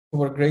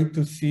We're great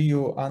to see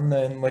you,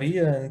 Anna and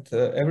Maria, and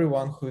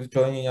everyone who is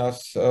joining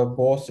us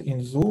both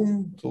in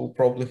Zoom to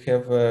probably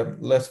have a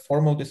less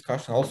formal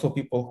discussion. Also,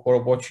 people who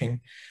are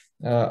watching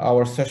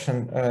our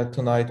session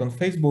tonight on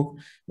Facebook.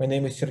 My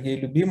name is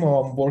Sergei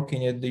Lyubimov. I'm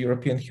working at the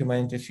European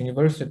Humanities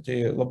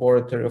University,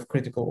 Laboratory of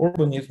Critical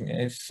Urbanism.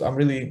 I'm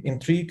really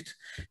intrigued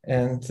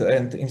and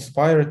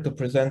inspired to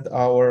present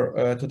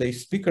our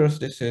today's speakers.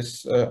 This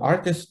is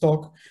artist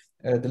talk.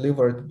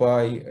 Delivered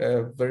by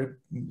a very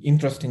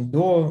interesting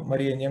duo,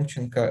 Marija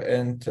Nemčenko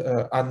and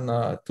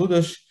Anna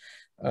Tüdős.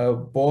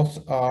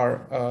 Both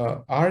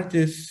are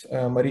artists.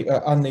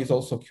 Anna is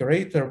also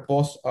curator.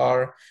 Both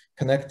are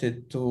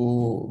connected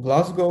to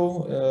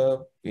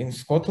Glasgow in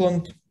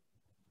Scotland.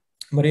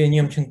 Marija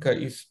Nemčenko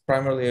is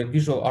primarily a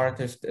visual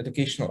artist,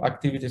 educational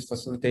activities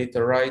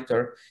facilitator,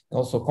 writer, and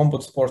also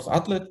combat sports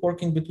athlete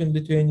working between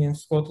Lithuania and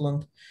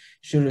Scotland.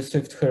 She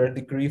received her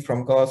degree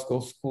from Glasgow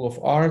School of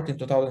Art in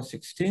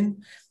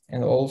 2016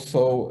 and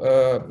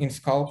also in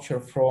sculpture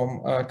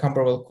from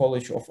Camberwell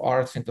College of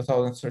Arts in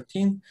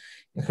 2013.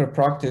 In her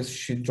practice,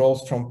 she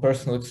draws from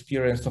personal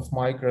experience of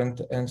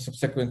migrant and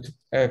subsequent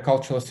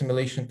cultural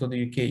assimilation to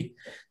the UK.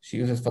 She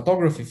uses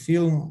photography,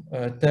 film,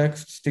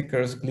 text,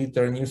 stickers,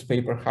 glitter,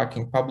 newspaper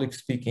hacking, public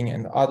speaking,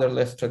 and other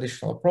less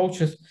traditional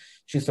approaches.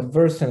 She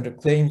subverts and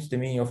reclaims the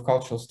meaning of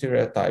cultural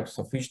stereotypes,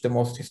 of which the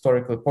most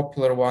historically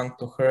popular one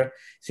to her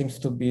seems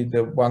to be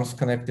the ones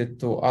connected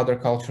to other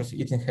cultures'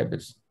 eating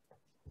habits.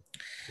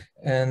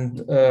 And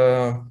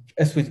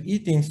as with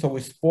eating, so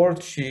with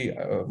sport,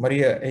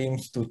 Marija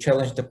aims to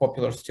challenge the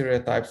popular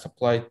stereotypes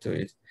applied to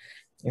it.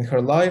 In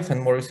her life and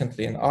more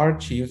recently in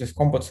art, she uses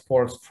combat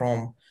sports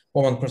from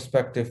woman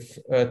perspective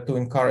to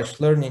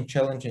encourage learning,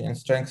 challenging, and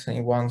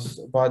strengthening one's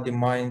body,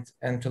 mind,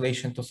 and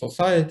relation to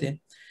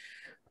society.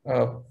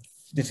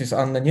 This is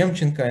Anna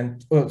Nemčenko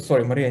and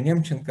Marija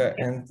Nemčenko,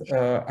 and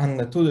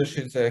Anna Tüdős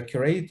is a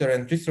curator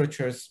and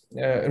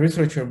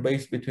researcher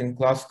based between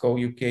Glasgow,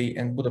 UK,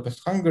 and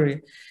Budapest,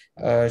 Hungary.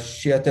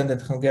 She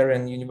attended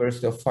Hungarian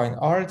University of Fine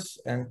Arts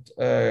and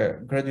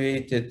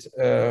graduated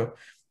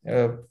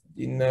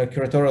in a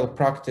curatorial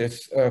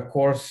practice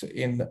course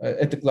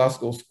at the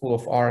Glasgow School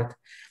of Art.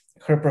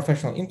 Her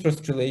professional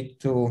interests relate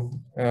to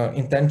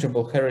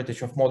intangible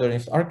heritage of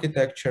modernist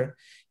architecture,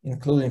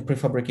 including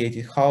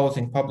prefabricated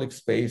housing, public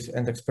space,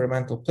 and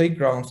experimental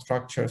playground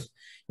structures.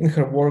 In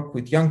her work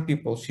with young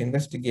people, she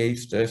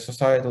investigates the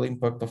societal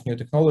impact of new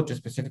technology,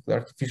 specifically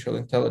artificial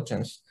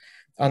intelligence.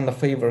 Anna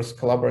favors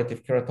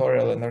collaborative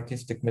curatorial and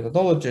artistic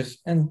methodologies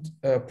and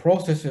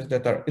processes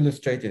that are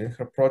illustrated in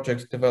her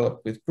projects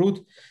developed with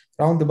BRUT,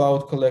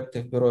 Roundabout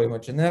Collective, Bureau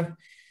Imaginaire,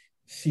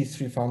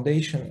 C3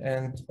 Foundation,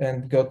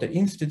 and Goethe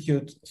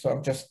Institute. So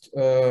I'm just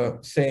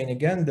saying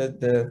again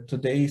that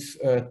today's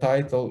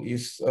title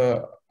is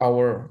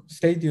Our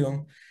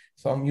Stadium.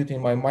 So I'm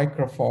muting my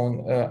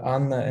microphone.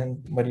 Anna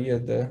and Maria,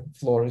 the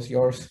floor is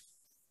yours.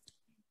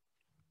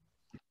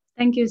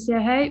 Thank you,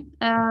 Sergei.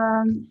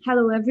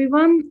 Hello,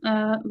 everyone.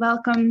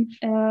 Welcome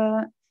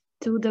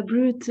to the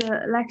BRUT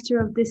lecture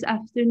of this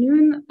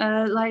afternoon.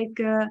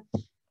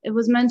 It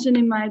was mentioned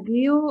in my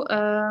bio,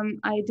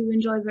 I do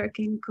enjoy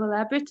working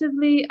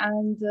collaboratively,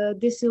 and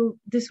this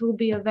will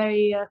be a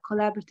very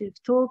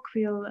collaborative talk.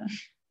 We'll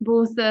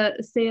both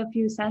say a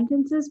few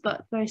sentences,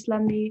 but first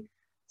let me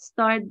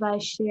start by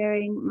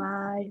sharing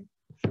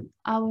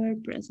our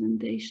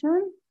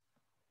presentation.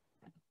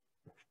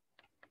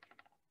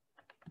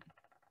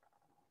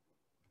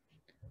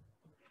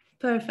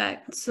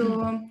 Perfect.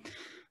 So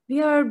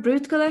we are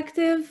BRUT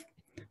Collective.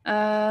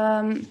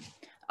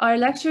 Our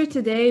lecture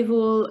today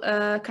will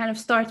kind of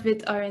start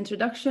with our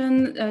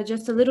introduction,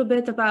 just a little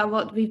bit about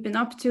what we've been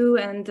up to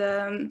and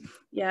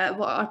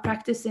what our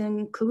practice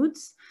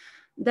includes.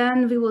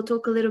 Then we will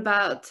talk a little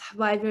about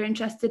why we're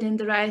interested in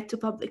the right to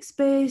public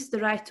space, the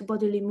right to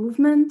bodily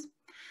movement.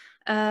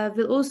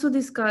 We'll also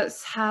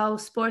discuss how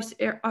sports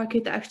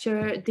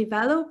architecture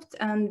developed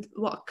and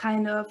what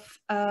kind of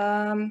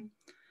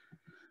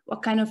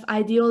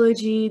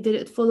ideology did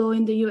it follow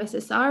in the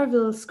USSR.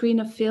 We'll screen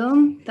a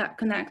film that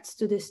connects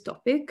to this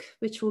topic,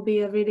 which will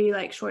be a really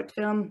short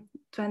film,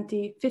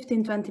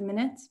 15-20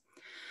 minutes.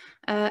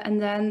 And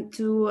then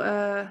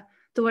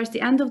towards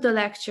the end of the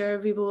lecture,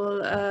 we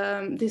will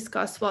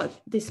discuss what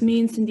this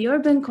means in the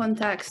urban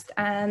context.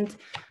 And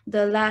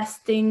the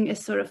last thing is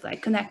sort of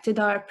connected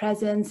our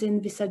presence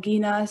in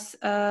Visaginas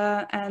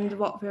and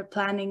what we're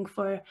planning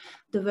for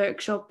the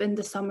workshop in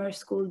the summer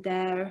school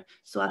there.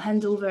 So I'll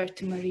hand over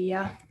to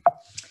Maria.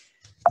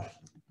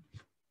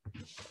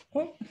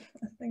 Oh,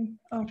 I think,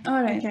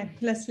 all right. Okay,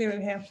 let's leave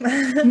it here.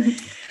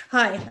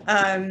 Hi.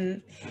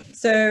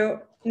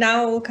 So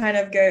now we'll kind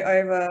of go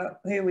over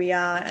who we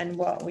are and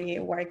what we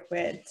work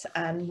with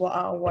and what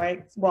our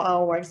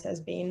works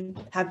have been.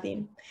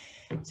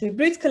 So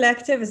BRUT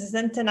Collective is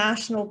an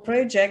international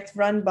project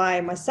run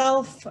by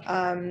myself,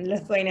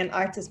 Lithuanian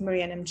artist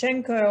Marija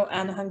Nemčenko,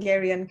 and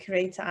Hungarian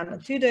curator Anna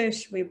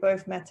Tüdős. We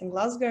both met in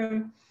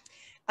Glasgow.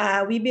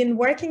 We've been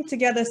working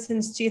together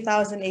since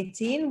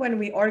 2018 when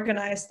we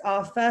organized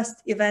our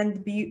first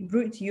event,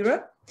 BRUT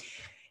Europe.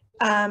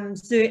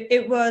 So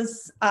it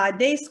was a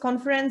day's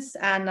conference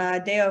and a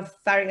day of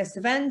various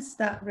events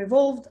that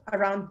revolved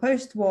around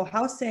post-war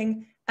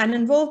housing and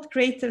involved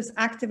creators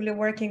actively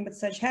working with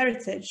such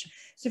heritage.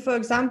 So for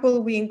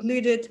example, we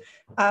included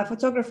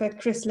photographer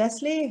Chris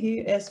Leslie,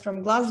 who is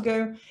from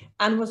Glasgow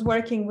and was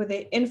working with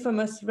the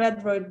infamous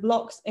Red Road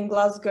blocks in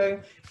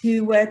Glasgow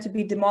who were to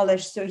be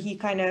demolished. So he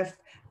kind of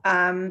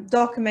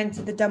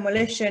documented the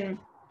demolition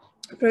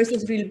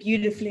process really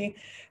beautifully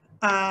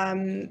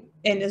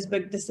in his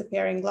book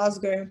Disappearing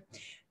Glasgow.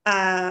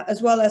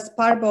 As well as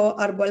Parbo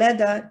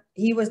Arboleda,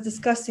 he was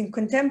discussing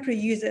contemporary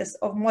uses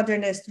of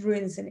modernist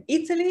ruins in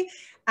Italy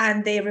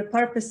and their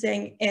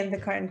repurposing in the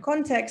current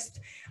context,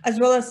 as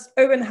well as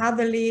Owen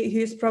Hatherley, who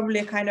is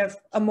probably kind of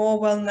a more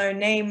well-known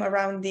name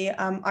around the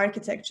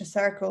architecture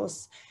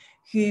circles,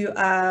 who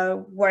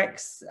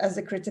works as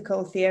a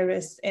critical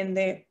theorist in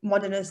the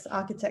modernist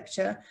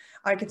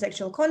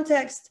architectural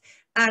context.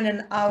 And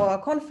in our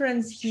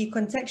conference, he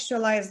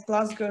contextualized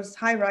Glasgow's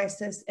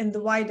high-rises in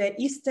the wider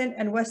Eastern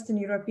and Western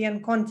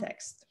European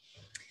context.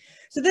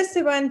 So this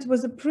event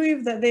was a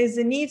proof that there is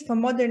a need for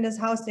modernist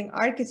housing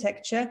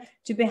architecture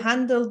to be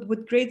handled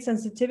with great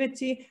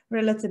sensitivity,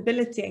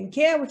 relatability, and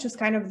care, which is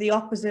kind of the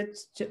opposite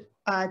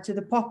to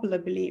the popular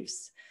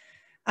beliefs.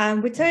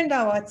 We turned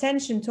our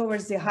attention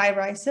towards the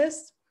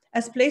high-rises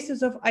as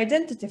places of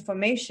identity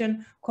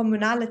formation,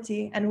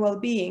 communality, and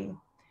well-being.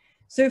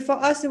 So for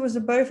us, it was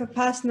both a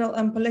personal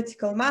and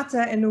political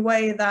matter in a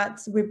way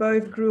that we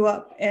both grew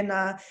up in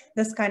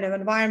this kind of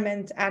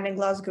environment, and in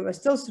Glasgow we're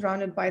still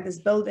surrounded by these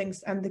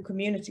buildings and the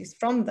communities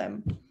from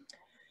them.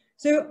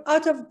 So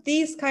out of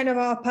these kind of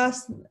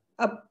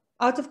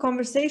out of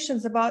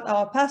conversations about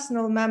our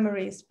personal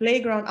memories,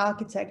 playground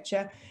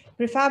architecture,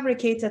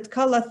 prefabricated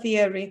color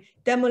theory,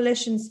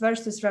 demolitions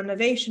versus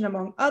renovation,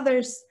 among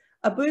others,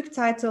 a book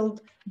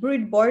titled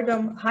Brute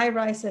Boredom,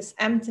 High-Rises,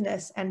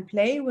 Emptiness and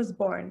Play was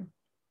born.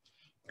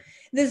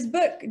 This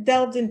book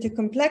delved into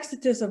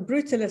complexities of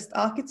brutalist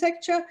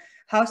architecture,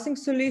 housing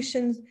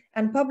solutions,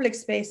 and public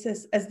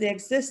spaces as they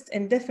exist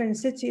in different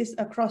cities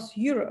across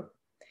Europe.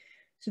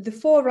 So the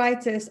four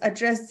writers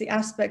addressed the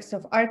aspects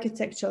of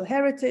architectural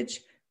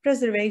heritage,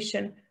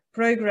 preservation,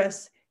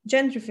 progress,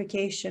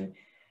 gentrification,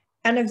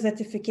 and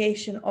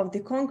exotification of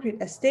the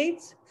concrete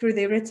estates through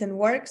their written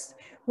works,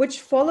 which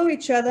follow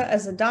each other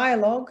as a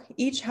dialogue,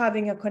 each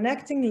having a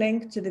connecting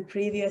link to the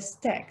previous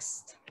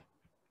text.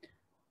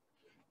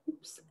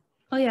 Oops.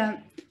 Oh yeah,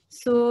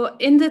 so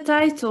in the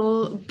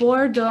title,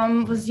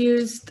 boredom was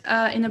used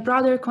in a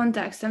broader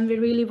context, and we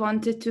really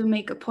wanted to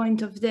make a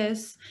point of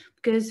this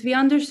because we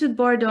understood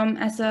boredom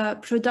as a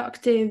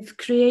productive,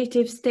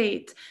 creative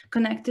state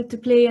connected to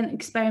play and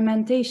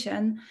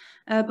experimentation,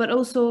 but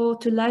also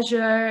to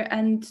leisure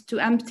and to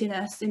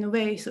emptiness in a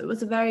way. So it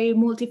was a very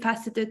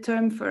multifaceted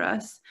term for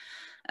us.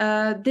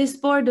 This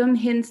boredom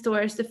hints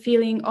towards the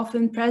feeling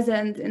often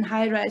present in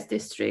high-rise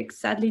districts,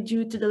 sadly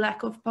due to the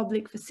lack of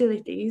public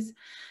facilities.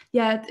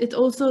 Yet it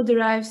also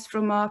derives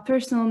from a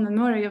personal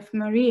memory of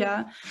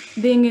Marija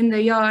being in the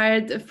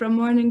yard from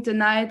morning to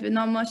night with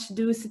not much to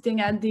do,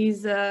 sitting at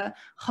these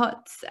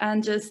huts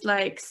and just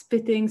like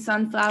spitting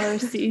sunflower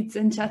seeds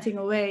and chatting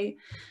away.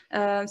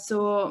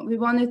 So we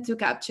wanted to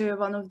capture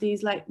one of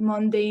these like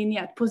mundane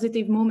yet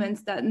positive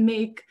moments that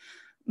make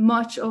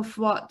much of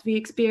what we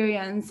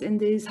experience in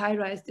these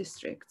high-rise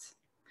districts.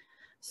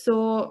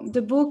 So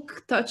the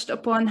book touched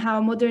upon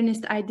how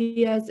modernist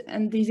ideas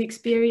and these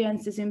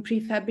experiences in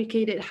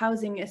prefabricated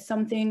housing is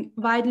something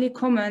widely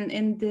common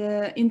in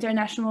the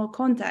international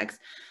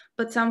context,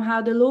 but somehow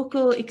the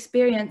local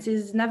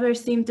experiences never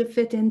seem to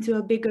fit into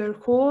a bigger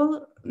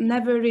whole,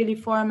 never really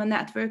form a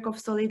network of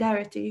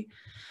solidarity.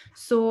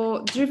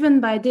 So driven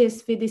by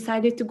this, we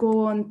decided to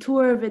go on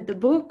tour with the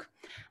book,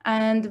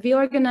 and we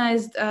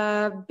organized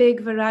a big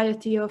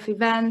variety of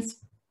events,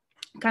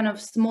 kind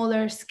of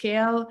smaller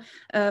scale.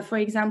 For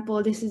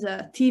example, this is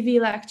a TV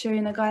lecture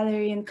in a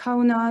gallery in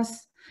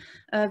Kaunas.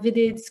 We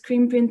did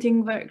screen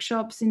printing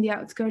workshops in the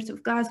outskirts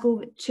of Glasgow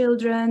with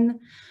children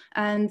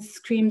and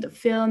screened a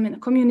film in a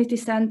community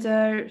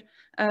center.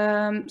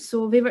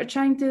 So we were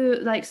trying to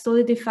like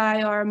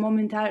solidify our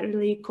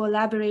momentarily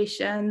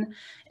collaboration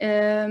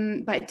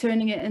by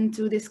turning it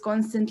into this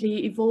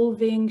constantly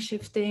evolving,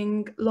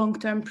 shifting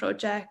long-term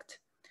project.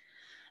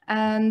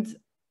 And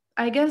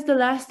I guess the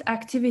last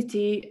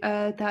activity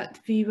that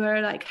we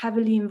were like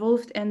heavily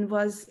involved in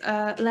was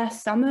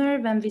last summer,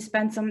 when we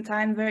spent some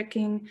time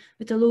working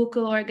with a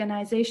local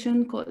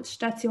organization called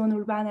Station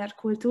Urbaner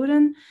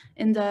Kulturen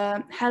in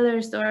the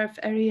Hellersdorf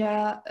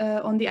area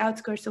on the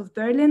outskirts of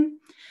Berlin.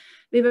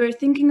 We were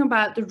thinking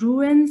about the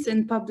ruins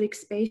in public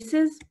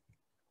spaces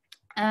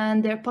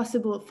and their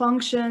possible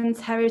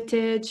functions,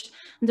 heritage,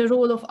 the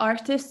role of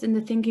artists in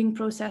the thinking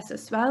process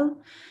as well.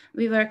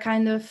 We were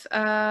kind of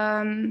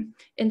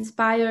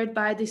inspired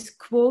by this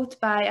quote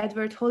by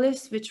Edward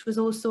Hollis, which was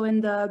also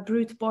in the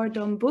Brute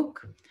Boredom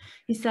book.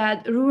 He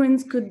said,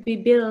 "Ruins could be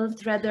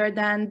built rather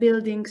than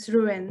buildings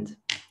ruined."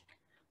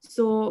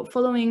 So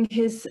following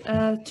his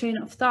train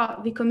of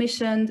thought, we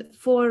commissioned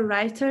 4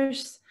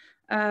 writers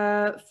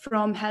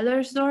from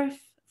Hellersdorf,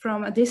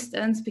 from a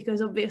distance,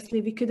 because obviously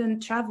we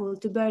couldn't travel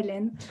to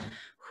Berlin,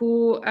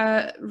 who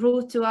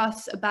wrote to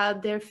us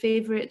about their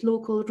favorite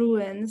local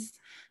ruins.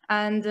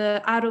 And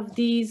out of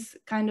these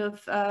kind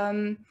of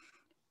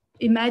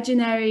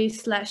imaginary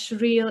 /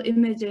 real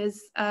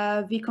images,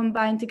 we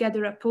combined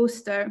together a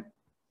poster,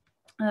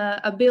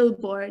 a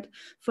billboard.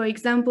 For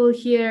example,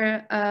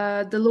 here,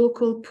 the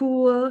local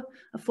pool,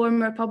 a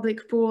former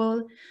public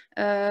pool,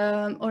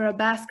 or a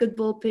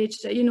basketball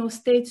pitch that, you know,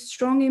 stayed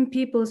strong in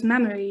people's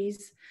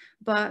memories,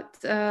 but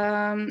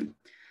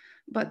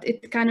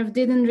it kind of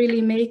didn't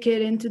really make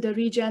it into the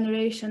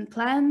regeneration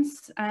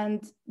plans.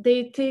 And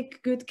they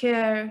take good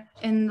care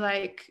in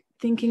like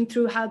thinking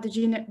through how the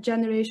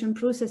generation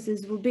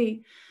processes will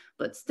be.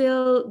 But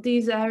still,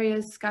 these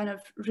areas kind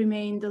of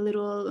remained a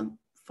little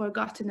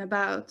forgotten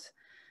about.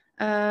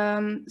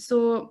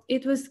 So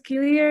it was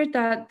clear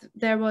that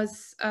there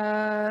was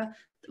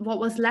what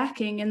was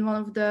lacking in one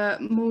of the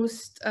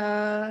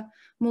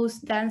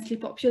most densely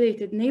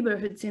populated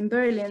neighborhoods in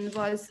Berlin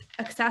was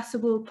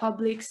accessible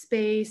public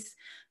space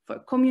for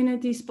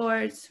community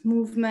sports,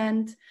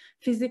 movement,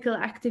 physical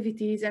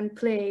activities, and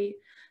play,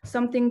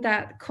 something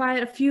that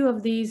quite a few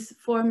of these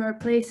former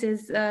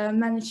places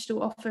managed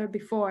to offer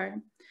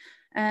before.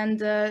 And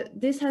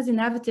this has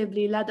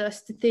inevitably led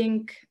us to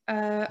think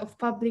of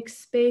public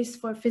space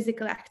for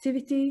physical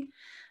activity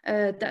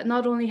that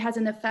not only has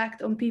an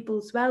effect on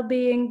people's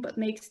well-being, but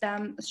makes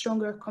them a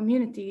stronger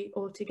community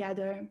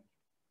altogether.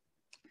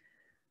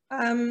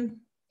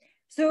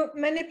 So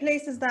many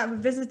places that we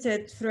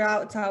visited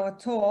throughout our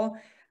tour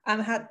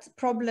had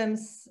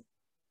problems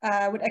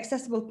with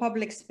accessible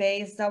public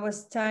space that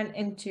was turned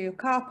into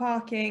car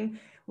parking,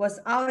 was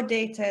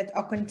outdated,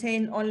 or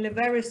contained only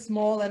very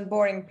small and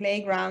boring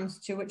playgrounds,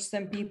 to which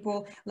some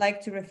people like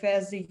to refer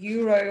as the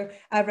Euro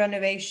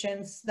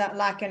renovations that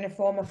lack any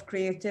form of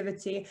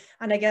creativity.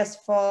 And I guess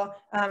for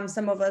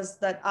some of us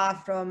that are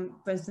from,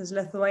 for instance,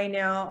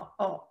 Lithuania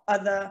or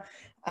other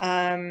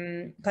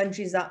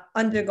countries that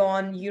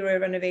undergone Euro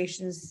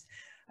renovations,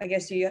 I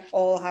guess you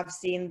all have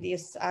seen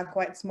these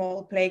quite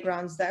small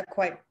playgrounds that are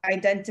quite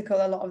identical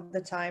a lot of the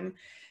time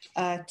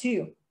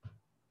too.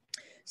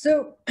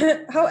 So,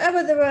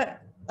 however, there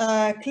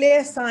were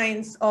clear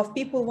signs of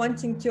people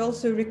wanting to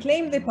also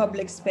reclaim the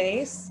public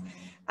space.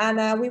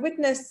 And we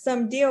witnessed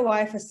some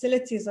DIY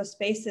facilities or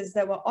spaces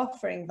that were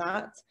offering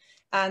that.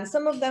 And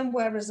some of them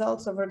were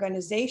results of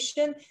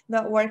organization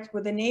that worked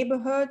with the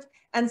neighborhood,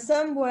 and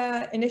some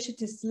were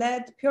initiatives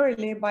led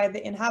purely by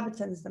the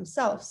inhabitants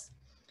themselves.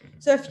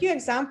 So a few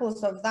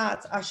examples of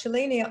that are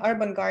Šilėnyje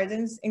Urban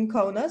Gardens in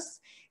Kaunas,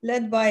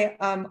 led by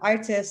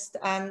artist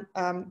and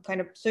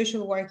kind of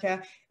social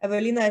worker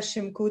Evelina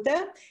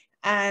Šimkutė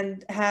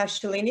and her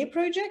Šilėnyje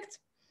project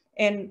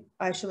in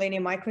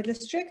Šilėnyje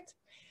microdistrict,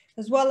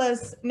 as well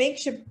as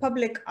makeshift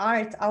public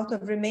art out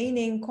of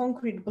remaining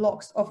concrete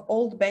blocks of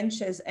old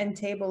benches and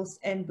tables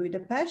in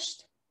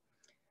Budapest,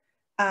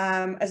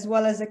 as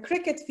well as a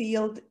cricket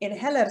field in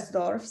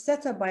Hellersdorf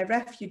set up by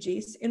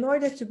refugees in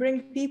order to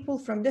bring people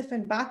from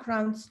different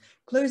backgrounds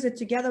closer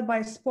together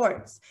by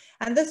sports.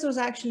 And this was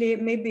actually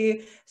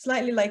maybe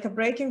slightly like a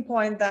breaking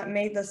point that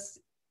made us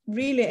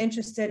really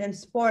interested in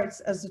sports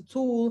as a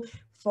tool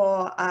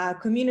for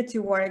community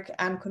work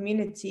and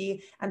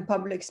community and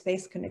public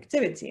space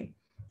connectivity.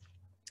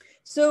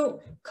 So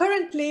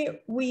currently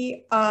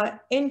we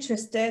are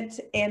interested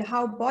in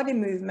how body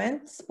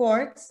movement,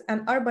 sports,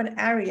 and urban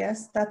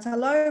areas that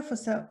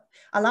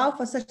allow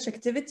for such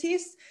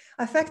activities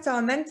affect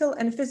our mental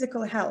and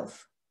physical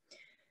health.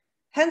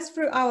 Hence,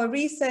 through our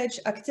research,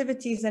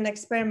 activities, and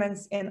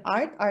experiments in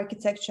art,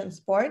 architecture, and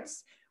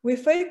sports, we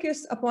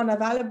focus upon a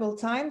valuable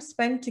time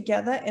spent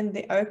together in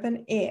the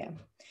open air.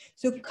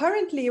 So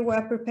currently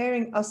we're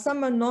preparing a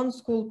summer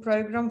non-school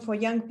program for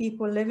young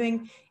people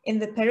living in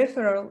the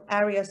peripheral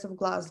areas of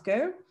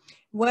Glasgow,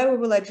 where we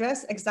will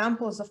address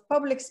examples of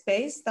public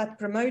space that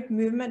promote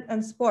movement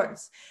and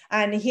sports.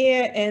 And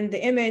here in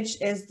the image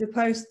is the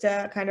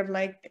poster, kind of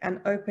like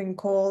an open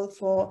call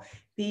for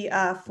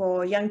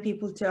young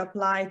people to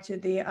apply to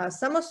the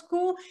summer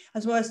school,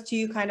 as well as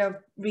two kind of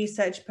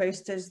research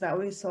posters that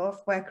we sort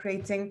of were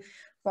creating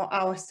for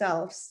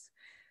ourselves.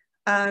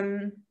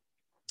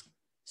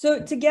 So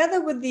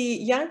together with the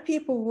young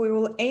people, we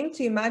will aim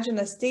to imagine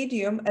a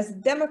stadium as a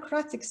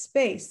democratic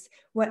space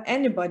where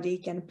anybody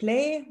can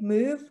play,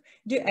 move,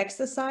 do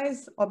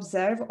exercise,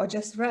 observe, or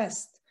just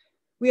rest.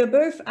 We are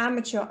both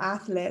amateur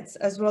athletes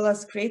as well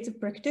as creative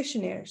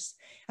practitioners,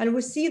 and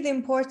we see the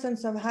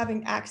importance of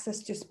having access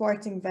to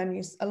sporting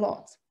venues a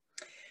lot.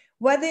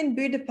 Whether in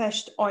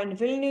Budapest or in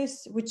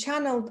Vilnius, we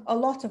channeled a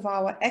lot of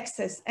our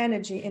excess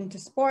energy into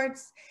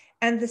sports,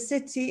 and the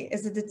city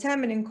is a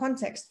determining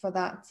context for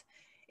that.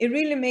 It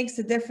really makes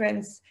a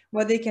difference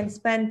whether they can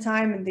spend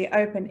time in the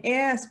open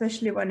air,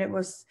 especially when it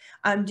was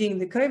during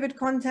the COVID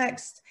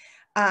context,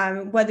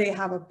 whether you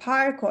have a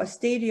park or a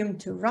stadium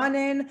to run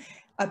in,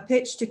 a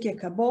pitch to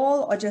kick a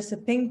ball, or just a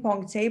ping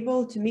pong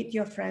table to meet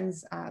your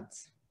friends at.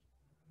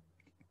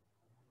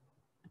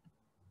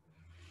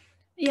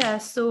 Yeah,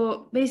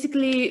 so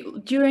basically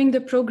during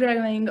the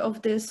programming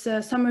of this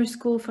summer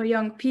school for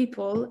young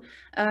people,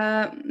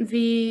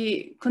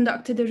 we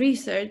conducted a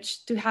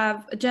research to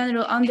have a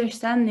general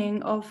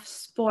understanding of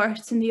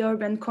sports in the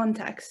urban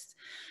context.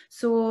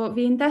 So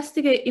we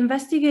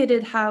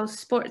investigated how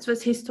sports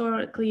was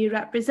historically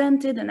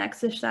represented and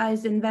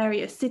exercised in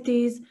various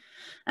cities.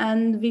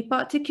 And we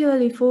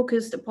particularly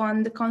focused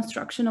upon the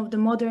construction of the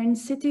modern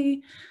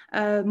city,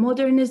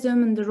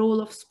 modernism and the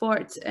role of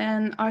sports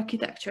in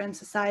architecture and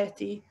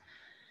society.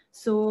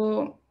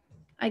 So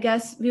I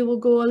guess we will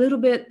go a little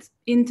bit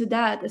into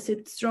that as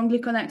it strongly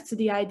connects to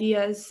the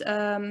ideas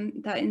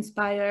that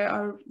inspire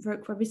our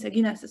work for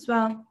Visaginas as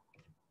well.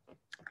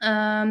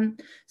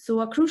 So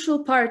a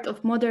crucial part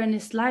of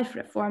modernist life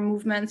reform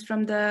movements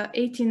from the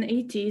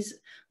 1880s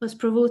was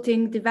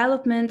promoting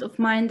development of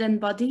mind and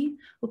body,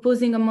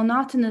 opposing a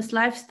monotonous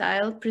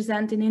lifestyle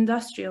present in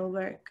industrial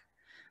work.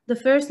 The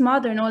first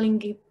modern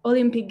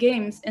Olympic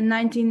Games in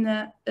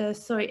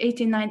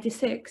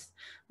 1896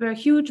 were a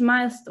huge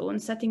milestone,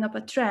 setting up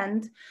a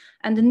trend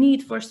and the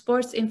need for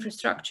sports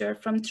infrastructure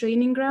from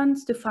training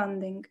grounds to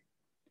funding.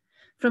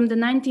 From the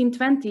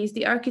 1920s,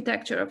 the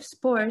architecture of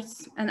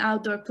sports and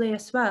outdoor play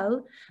as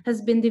well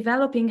has been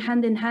developing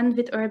hand in hand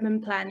with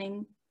urban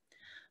planning.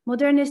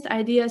 Modernist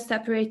ideas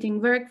separating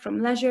work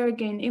from leisure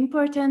gain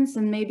importance,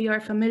 and maybe you're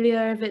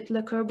familiar with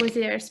Le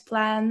Corbusier's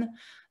plan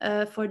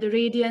for the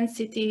radiant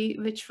city,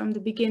 which from the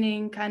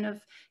beginning kind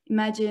of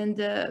imagined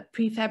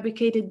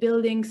prefabricated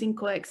buildings in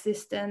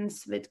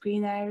coexistence with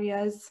green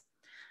areas.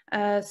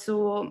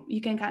 So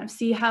you can kind of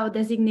see how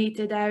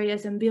designated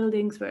areas and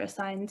buildings were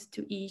assigned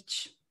to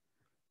each.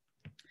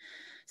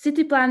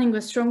 City planning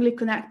was strongly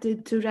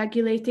connected to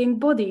regulating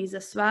bodies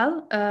as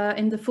well,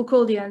 in the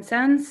Foucauldian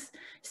sense,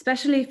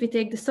 especially if we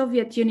take the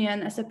Soviet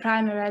Union as a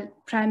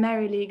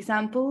primarily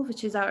example,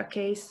 which is our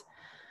case.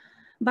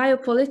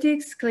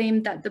 Biopolitics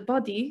claimed that the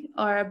body,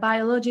 or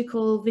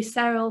biological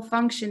visceral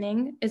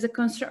functioning, is a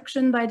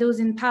construction by those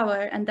in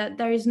power and that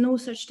there is no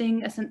such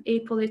thing as an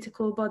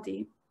apolitical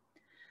body.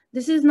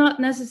 This is not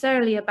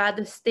necessarily about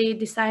the state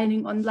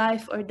deciding on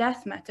life or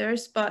death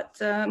matters, but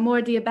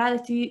more the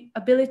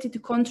ability to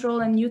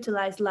control and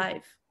utilize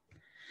life.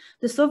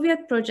 The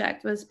Soviet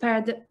project was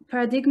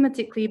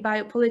paradigmatically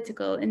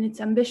biopolitical in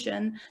its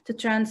ambition to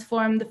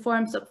transform the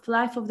forms of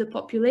life of the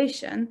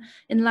population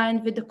in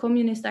line with the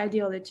communist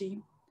ideology.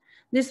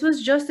 This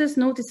was just as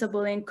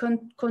noticeable in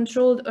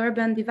controlled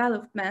urban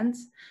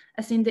developments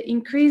as in the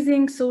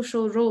increasing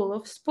social role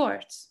of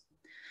sports.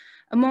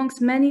 Amongst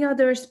many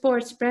other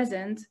sports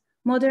present,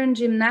 modern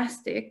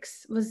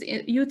gymnastics was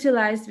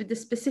utilized with the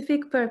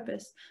specific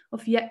purpose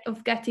of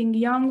getting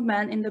young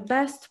men in the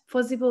best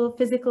possible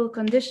physical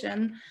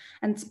condition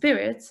and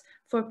spirits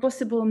for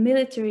possible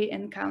military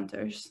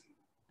encounters.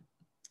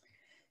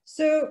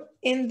 So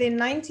in the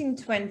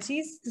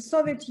 1920s, the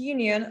Soviet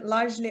Union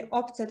largely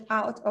opted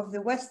out of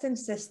the Western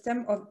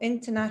system of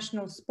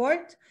international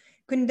sport,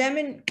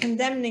 condemning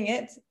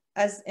it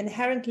as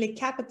inherently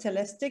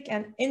capitalistic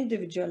and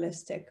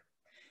individualistic.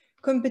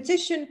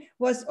 Competition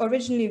was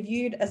originally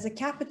viewed as a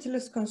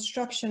capitalist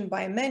construction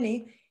by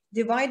many,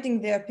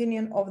 dividing their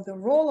opinion of the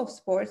role of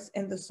sports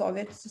in the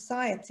Soviet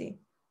society.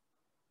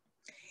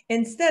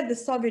 Instead, the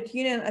Soviet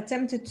Union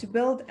attempted to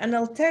build an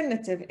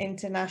alternative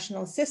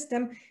international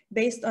system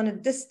based on a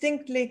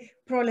distinctly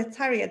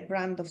proletariat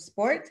brand of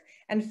sport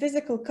and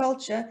physical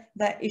culture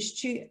that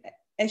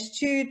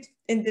eschewed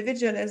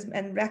individualism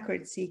and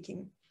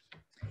record-seeking.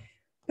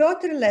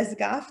 Piotr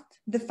Lesgaft,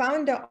 the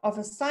founder of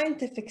a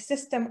scientific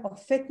system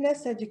of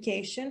fitness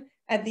education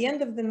at the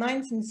end of the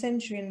 19th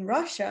century in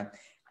Russia,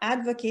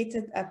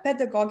 advocated a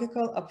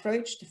pedagogical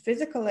approach to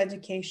physical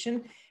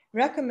education,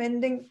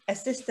 recommending a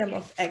system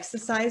of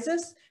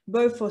exercises,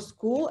 both for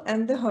school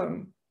and the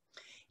home.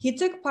 He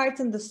took part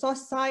in the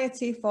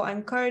Society for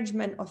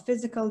Encouragement of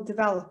Physical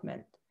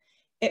Development.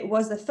 It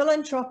was a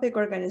philanthropic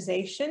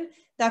organization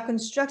that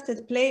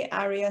constructed play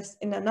areas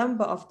in a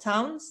number of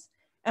towns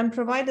and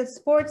provided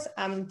sports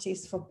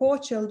amenities for poor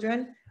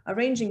children,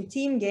 arranging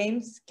team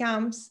games,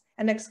 camps,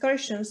 and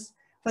excursions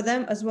for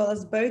them, as well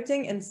as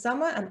boating in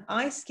summer and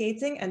ice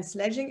skating and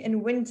sledging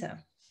in winter.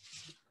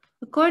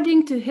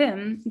 According to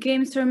him,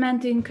 games were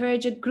meant to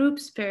encourage a group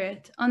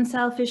spirit,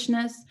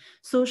 unselfishness,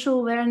 social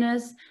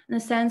awareness, and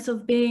a sense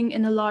of being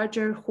in a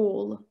larger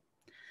whole.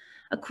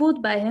 A quote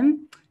by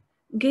him,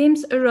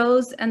 "Games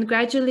arose and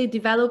gradually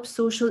developed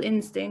social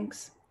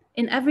instincts.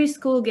 In every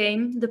school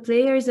game, the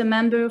player is a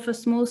member of a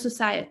small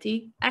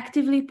society,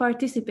 actively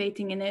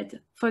participating in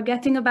it,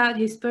 forgetting about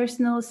his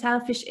personal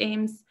selfish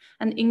aims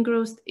and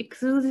engrossed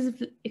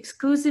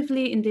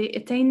exclusively in the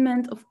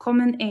attainment of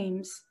common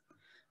aims,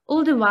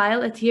 all the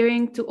while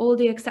adhering to all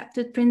the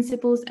accepted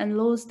principles and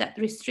laws that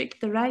restrict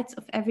the rights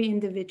of every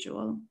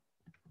individual."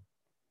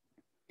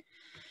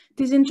 It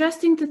is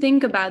interesting to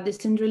think about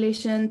this in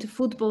relation to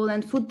football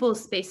and football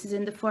spaces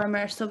in the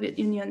former Soviet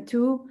Union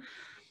too.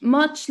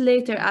 Much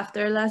later,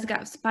 after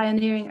Lazgav's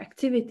pioneering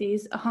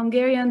activities, a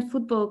Hungarian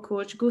football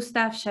coach,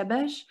 Gustav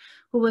Sebes,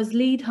 who was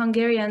lead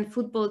Hungarian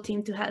football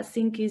team to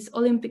Helsinki's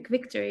Olympic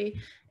victory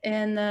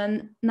in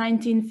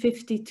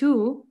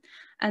 1952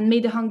 and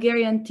made the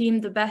Hungarian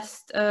team the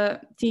best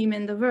team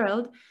in the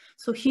world.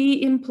 So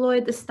he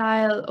employed a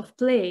style of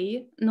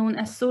play known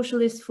as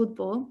socialist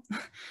football.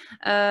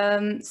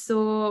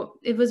 So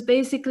it was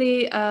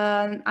basically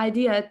an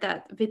idea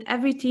that with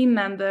every team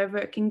member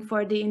working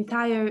for the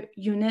entire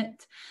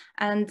unit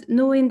and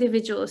no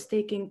individuals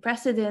taking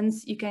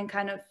precedence, you can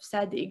kind of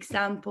set the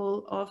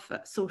example of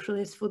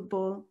socialist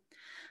football.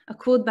 A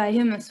quote by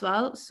him as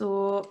well.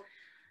 So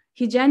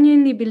he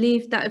genuinely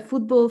believed that if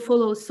football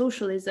follows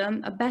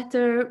socialism, a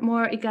better,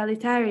 more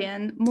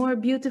egalitarian, more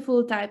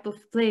beautiful type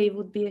of play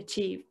would be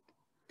achieved.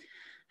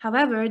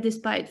 However,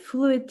 despite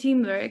fluid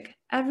teamwork,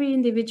 every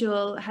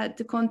individual had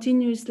to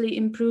continuously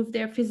improve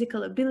their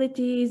physical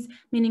abilities,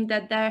 meaning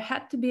that there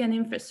had to be an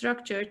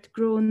infrastructure to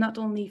grow not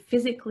only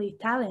physically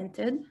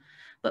talented,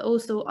 but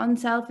also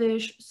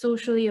unselfish,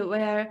 socially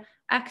aware,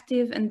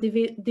 active and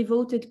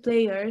devoted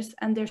players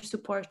and their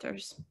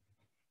supporters.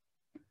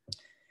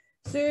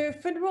 So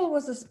football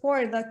was a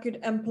sport that could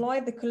employ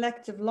the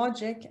collective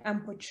logic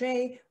and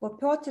portray what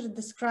Piotr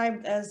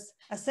described as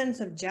a sense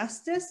of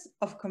justice,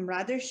 of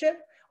camaraderie,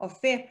 of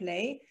fair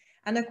play,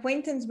 and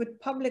acquaintance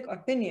with public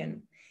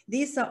opinion.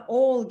 These are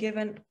all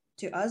given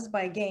to us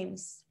by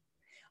games.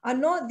 Are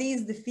not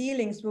these the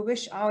feelings we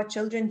wish our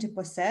children to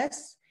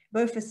possess,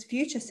 both as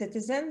future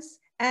citizens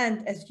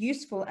and as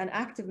useful and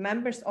active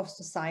members of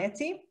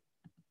society?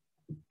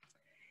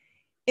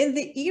 In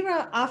the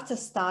era after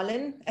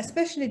Stalin,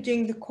 especially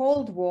during the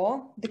Cold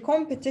War, the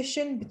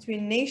competition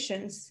between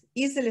nations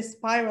easily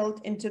spiraled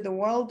into the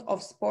world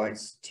of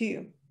sports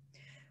too.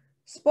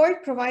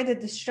 Sport provided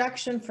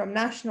distraction from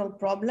national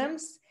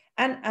problems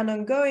and an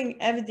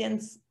ongoing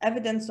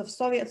evidence of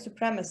Soviet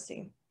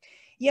supremacy.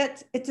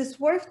 Yet it is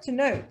worth to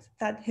note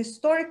that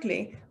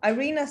historically,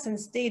 arenas and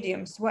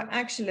stadiums were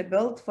actually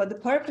built for the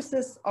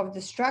purposes of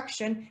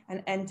distraction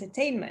and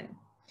entertainment.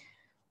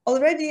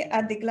 Already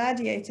at the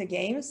gladiator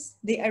games,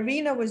 the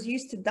arena was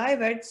used to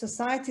divert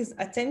society's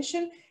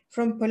attention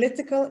from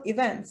political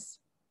events.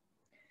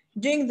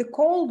 During the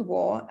Cold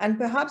War, and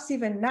perhaps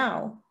even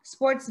now,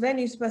 sports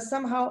venues were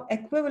somehow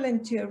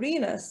equivalent to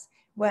arenas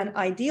where an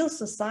ideal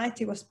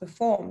society was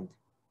performed.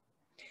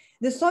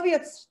 The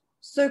Soviet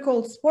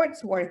so-called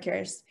sports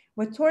workers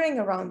were touring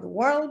around the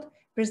world,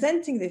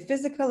 presenting their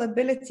physical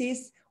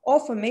abilities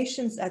or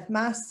formations at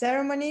mass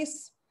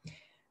ceremonies,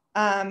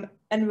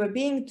 and were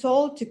being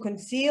told to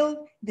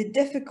conceal the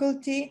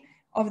difficulty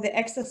of the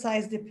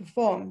exercise they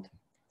performed.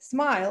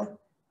 Smile,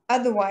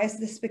 otherwise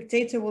the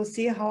spectator will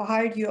see how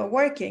hard you are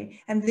working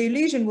and the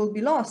illusion will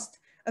be lost.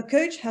 A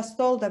coach has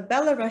told a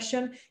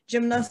Belarusian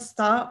gymnast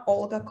star,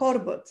 Olga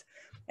Korbut.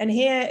 And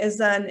here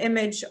is an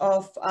image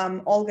of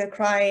Olga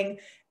crying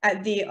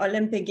at the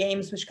Olympic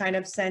Games, which kind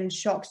of sent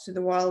shocks to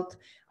the world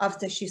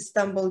after she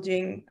stumbled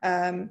during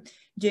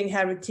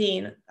her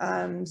routine.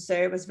 So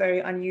it was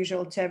very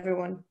unusual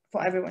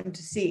for everyone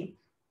to see.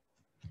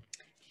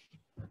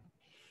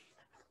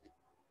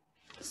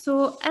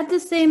 So at the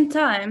same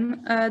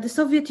time, the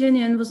Soviet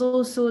Union was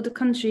also the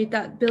country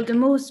that built the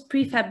most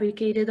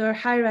prefabricated or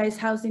high-rise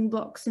housing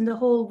blocks in the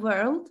whole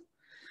world.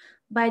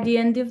 By the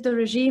end of the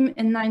regime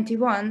in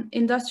 1991,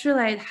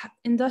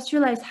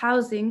 industrialized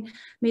housing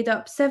made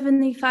up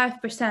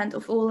 75%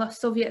 of all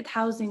Soviet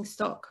housing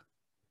stock.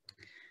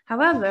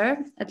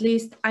 However, at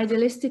least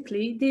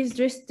idealistically, these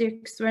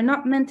districts were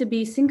not meant to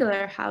be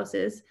singular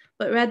houses,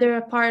 but rather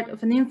a part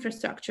of an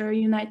infrastructure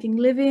uniting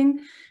living,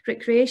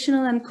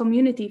 recreational, and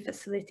community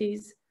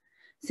facilities.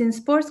 Since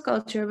sports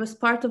culture was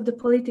part of the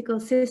political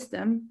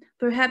system,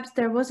 perhaps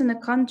there wasn't a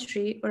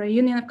country or a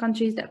union of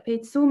countries that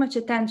paid so much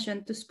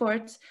attention to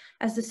sports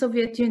as the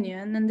Soviet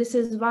Union, and this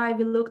is why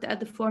we looked at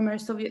the former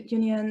Soviet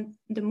Union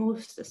the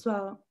most as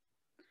well.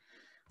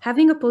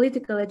 Having a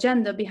political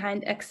agenda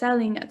behind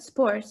excelling at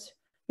sports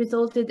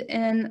resulted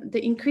in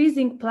the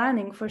increasing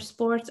planning for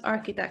sports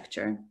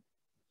architecture.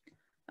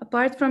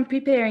 Apart from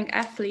preparing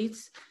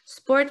athletes,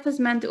 sport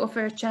was meant to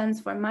offer a chance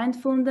for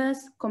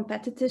mindfulness,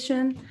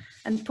 competition,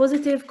 and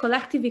positive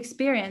collective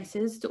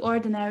experiences to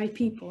ordinary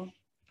people.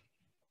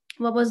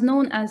 What was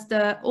known as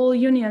the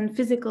All-Union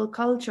Physical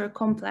Culture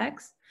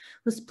Complex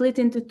was split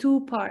into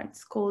two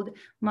parts called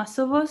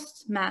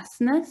Massovost,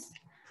 massness,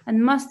 and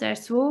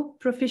Masterstvo,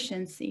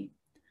 proficiency.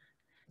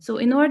 So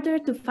in order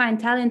to find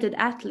talented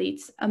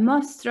athletes, a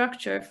must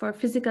structure for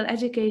physical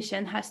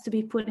education has to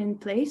be put in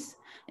place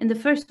in the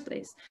first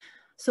place.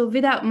 So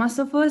without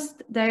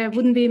Massovost, there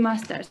wouldn't be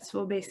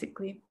Masterstvo,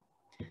 basically.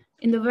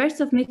 In the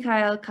words of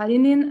Mikhail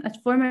Kalinin, a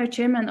former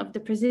chairman of the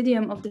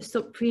Presidium of the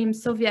Supreme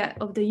Soviet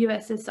of the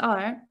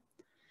USSR,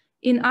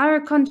 in our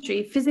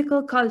country,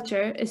 physical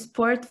culture is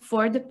sport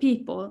for the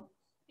people.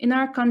 In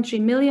our country,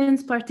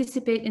 millions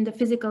participate in the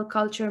physical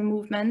culture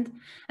movement,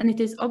 and it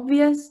is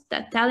obvious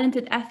that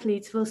talented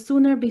athletes will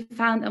sooner be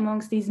found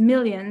amongst these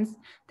millions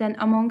than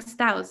amongst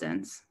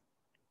thousands.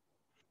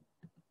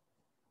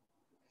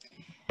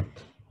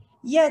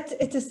 Yet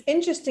it is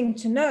interesting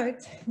to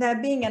note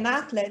that being an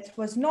athlete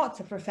was not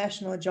a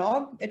professional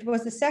job. It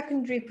was a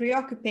secondary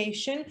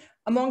preoccupation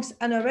amongst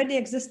an already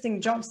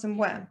existing job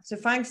somewhere. So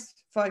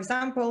for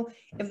example,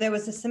 if there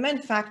was a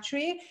cement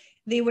factory,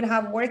 they would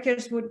have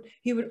workers who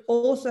would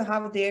also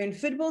have their own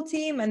football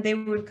team, and they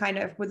would kind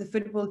of, with the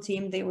football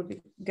team, they would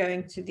be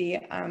going to the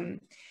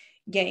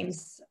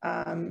games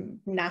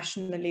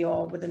nationally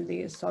or within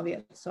the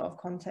Soviet sort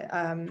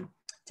of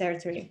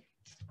territory.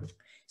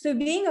 So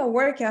being a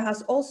worker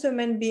has also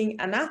meant being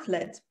an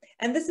athlete,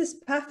 and this is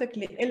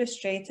perfectly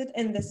illustrated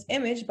in this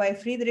image by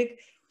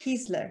Friedrich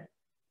Kiesler.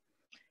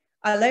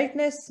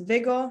 Alertness,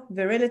 vigor,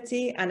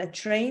 virility, and a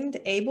trained,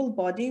 able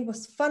body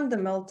was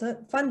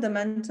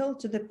fundamental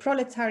to the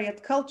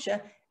proletariat culture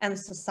and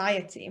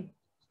society.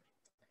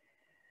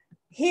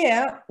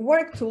 Here,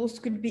 work tools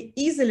could be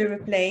easily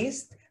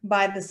replaced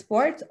by the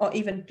sport or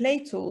even play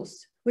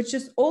tools, which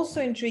is also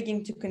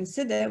intriguing to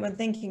consider when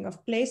thinking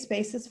of play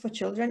spaces for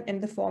children in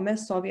the former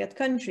Soviet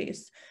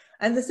countries.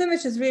 And this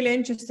image is really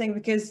interesting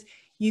because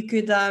you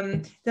could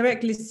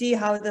directly see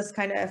how this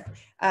kind of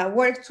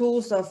work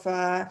tools of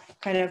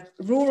kind of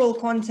rural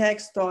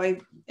context or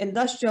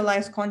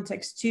industrialized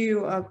context too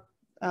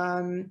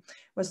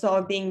were sort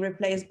of being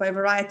replaced by a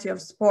variety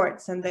of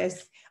sports, and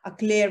there's a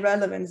clear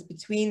relevance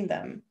between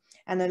them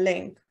and a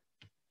link.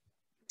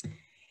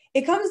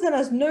 It comes then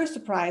as no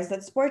surprise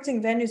that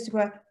sporting venues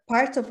were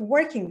part of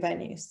working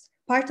venues,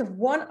 part of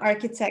one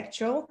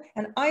architectural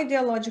and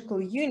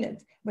ideological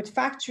unit, with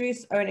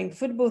factories owning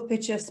football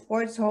pitches,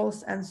 sports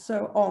halls, and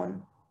so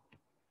on.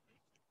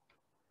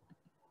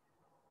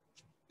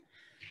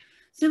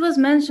 As it was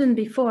mentioned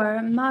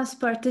before, mass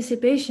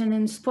participation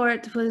in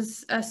sport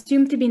was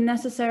assumed to be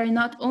necessary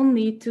not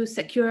only to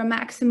secure a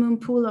maximum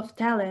pool of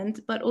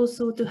talent, but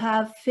also to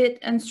have fit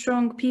and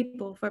strong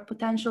people for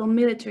potential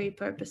military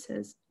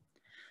purposes.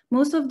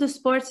 Most of the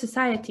sports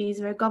societies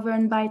were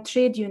governed by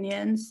trade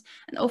unions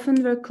and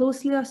often were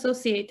closely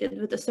associated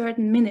with a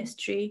certain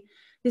ministry.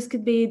 This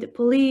could be the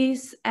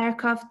police,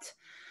 aircraft,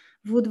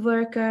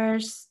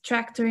 woodworkers,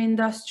 tractor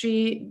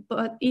industry,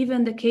 but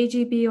even the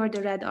KGB or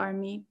the Red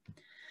Army.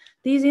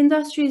 These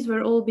industries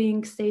were all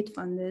being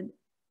state-funded.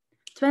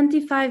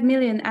 25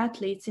 million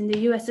athletes in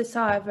the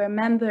USSR were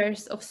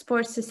members of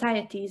sports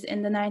societies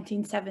in the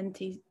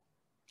 1970s.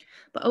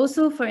 But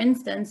also, for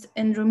instance,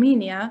 in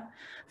Romania,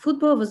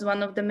 football was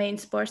one of the main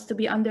sports to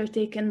be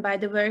undertaken by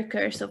the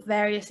workers of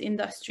various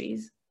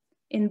industries.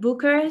 In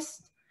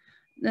Bucharest,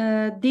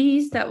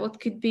 these that what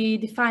could be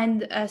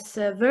defined as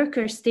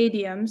worker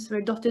stadiums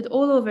were dotted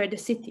all over the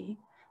city.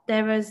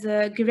 There was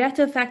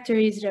Greta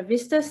Factory's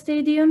Revista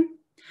Stadium,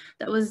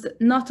 that was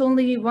not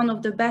only one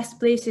of the best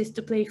places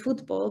to play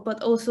football,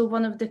 but also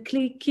one of the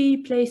key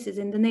places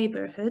in the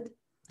neighborhood.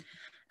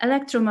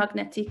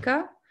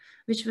 Electromagnetica,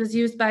 which was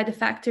used by the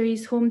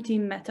factory's home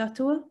team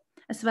Metatool,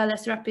 as well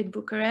as Rapid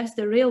Bucharest,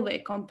 the railway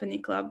company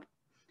club.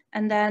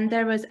 And then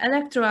there was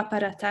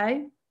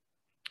Electroaparatai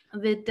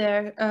with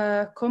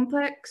their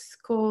complex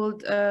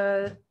called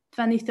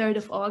 23rd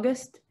of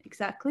August,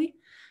 exactly.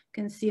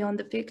 You can see on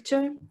the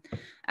picture.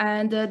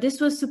 And this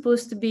was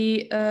supposed to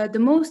be the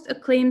most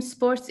acclaimed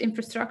sports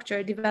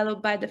infrastructure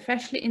developed by the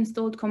freshly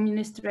installed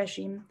communist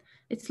regime.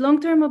 Its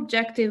long-term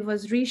objective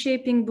was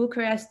reshaping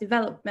Bucharest's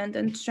development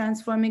and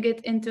transforming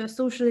it into a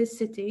socialist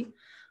city,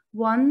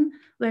 one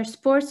where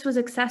sports was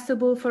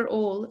accessible for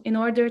all in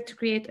order to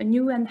create a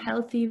new and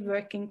healthy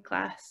working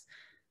class,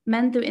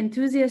 meant to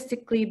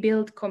enthusiastically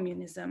build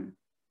communism,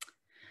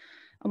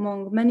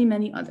 among many,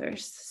 many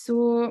others.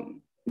 So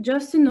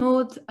just to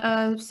note,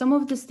 some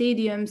of the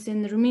stadiums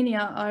in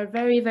Romania are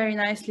very, very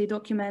nicely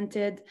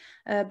documented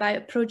by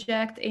a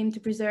project aimed to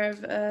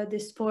preserve the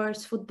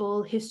sports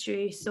football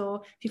history.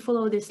 So if you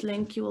follow this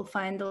link, you will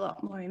find a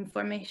lot more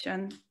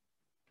information.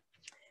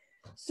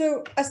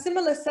 So a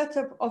similar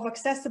setup of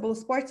accessible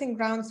sporting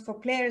grounds for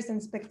players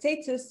and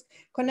spectators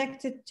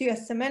connected to a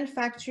cement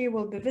factory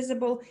will be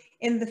visible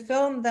in the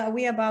film that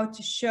we are about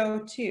to show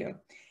too.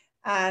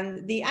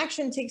 And the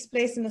action takes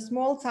place in a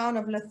small town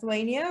of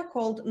Lithuania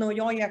called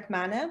Naujoji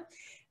Akmenė,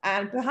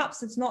 and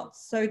perhaps it's not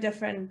so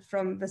different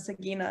from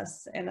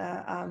Visaginas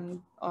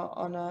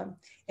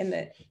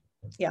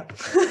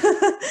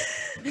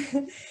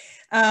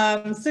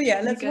so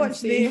yeah, let's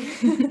watch the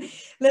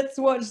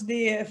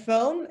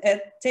film.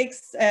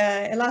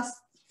 It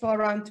lasts for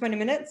around 20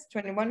 minutes,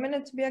 21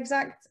 minutes to be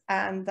exact,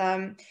 and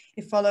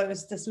it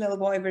follows this little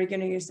boy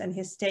Visaginas and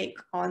his take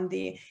on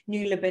the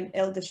new Libyan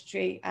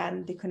industry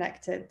and the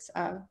connected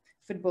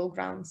football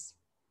grounds.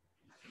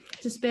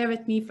 Just bear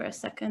with me for a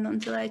second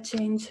until I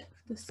change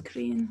the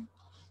screen.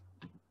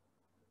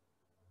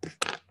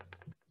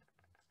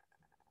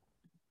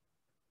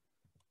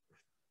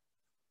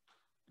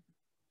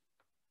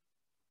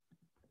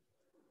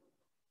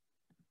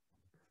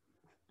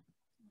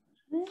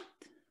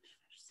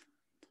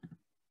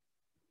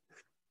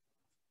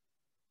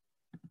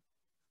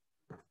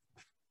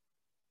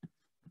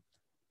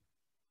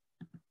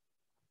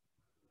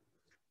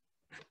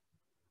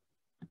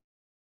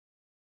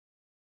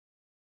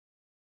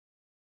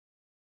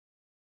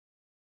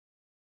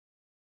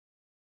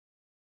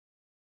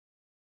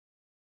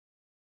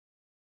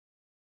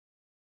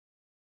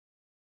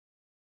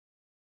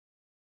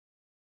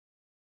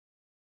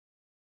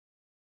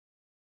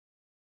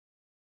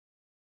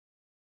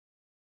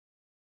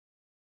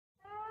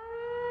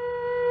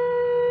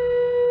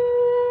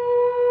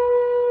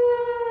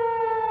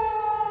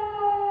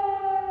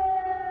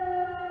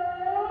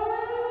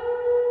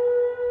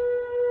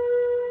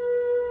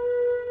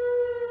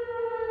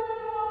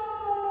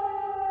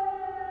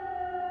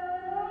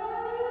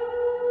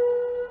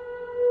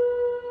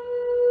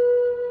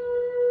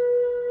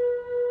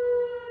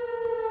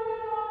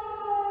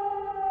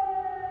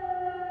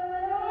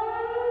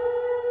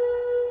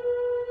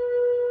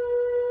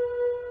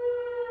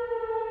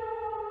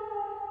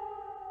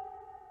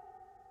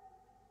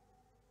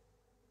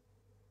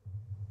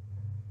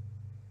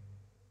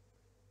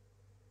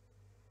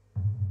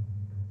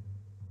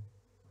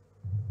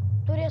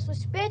 turės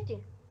suspėti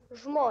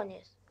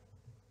žmonės.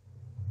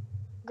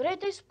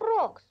 Greitai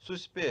sprogs.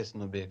 Suspės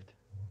nubėgti.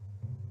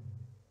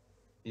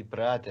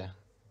 Įpratę.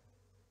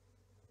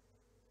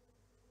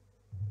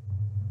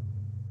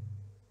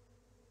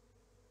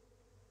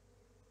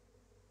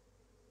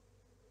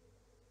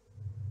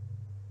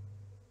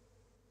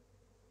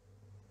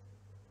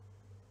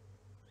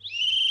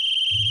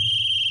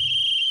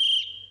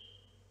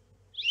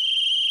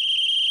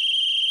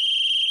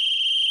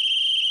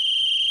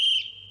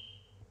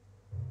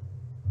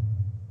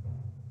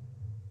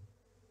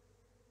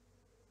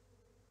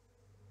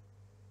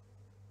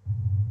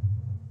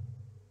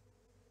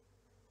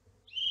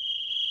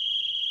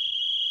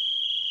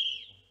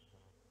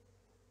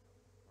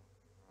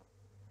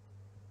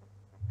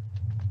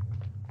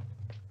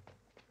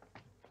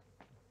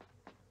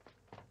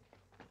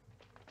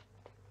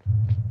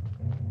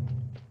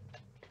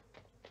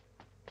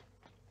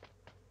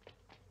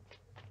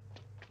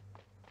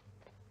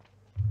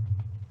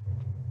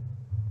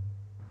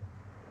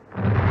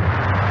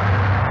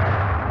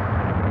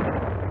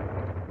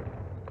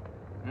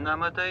 Na,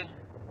 matai,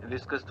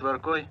 viskas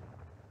tvarkoj,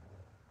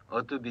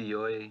 o tu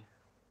bijojai.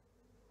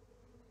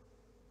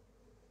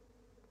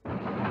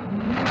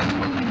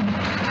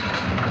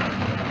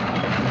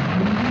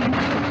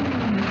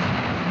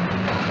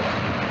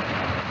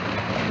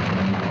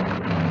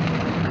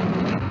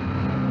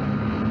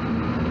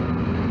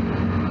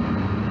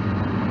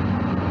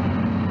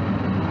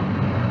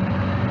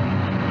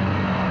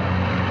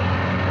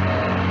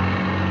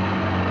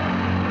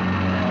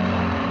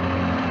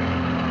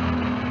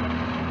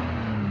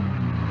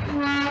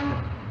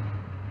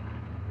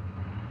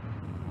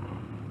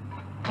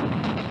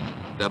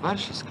 Dabar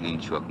šis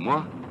klinčių akmuo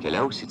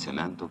keliaus į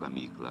cemento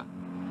gamyklą.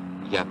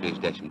 Ja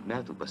prieš 10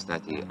 metų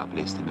pastatė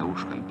apleistame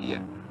užkampyje.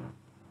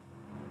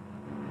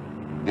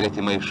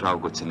 Gretimai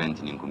išaugo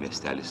cementininkų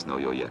miestelis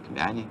Naujoji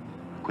Akmenė,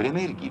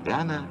 kuriame ir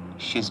gyvena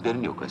šis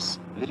berniukas,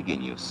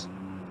 Virginijus.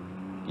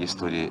 Jis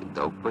turi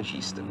daug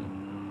pažįstamų,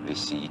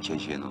 visi jį čia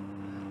žino.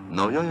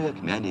 Naujojoje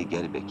Akmenėje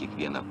gerbė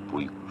kiekvieną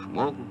puikų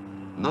žmogų,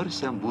 nors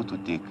jam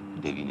būtų tik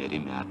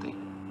 9 metai.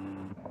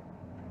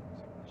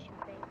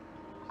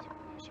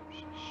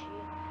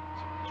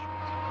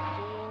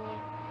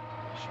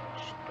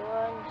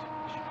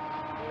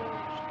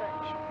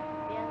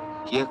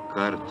 Kiek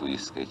kartų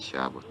jis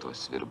skaičiavo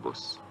tos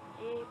svirbus.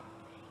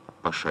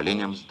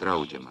 Pašaliniams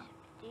draudžiama.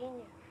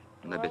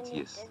 Na, bet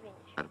jis,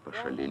 ar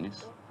pašalinis?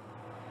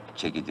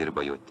 Čiagi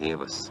dirba jo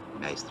tėvas,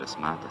 meistras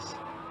Matas.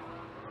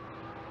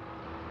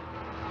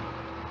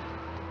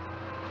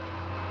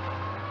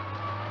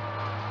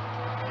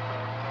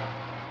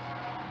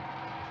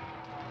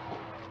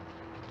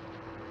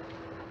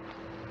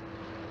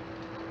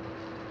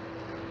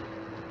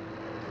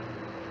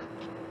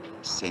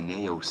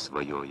 Seniai jau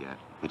svajoja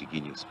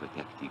Virginijus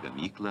patekti į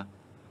gamyklą,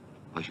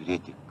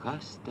 pažiūrėti,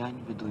 kas ten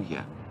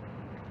viduje.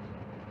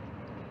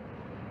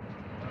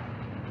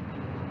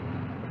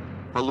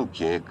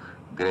 Palūkėk,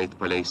 greit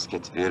paleis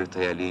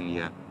 4.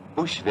 liniją,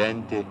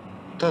 užšventė,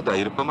 tada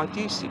ir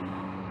pamatysi.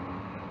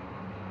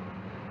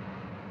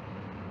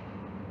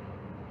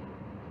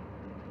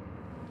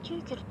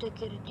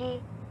 Tikirti,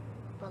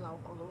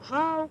 palauk, kol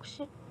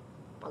užauksi,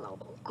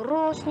 palauk, kol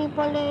krosnį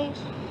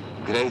paleis.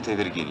 Greitai,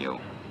 Virginijau,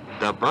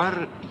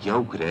 dabar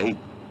jau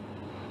greit.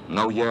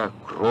 Nauja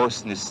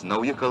krosnis,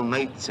 nauji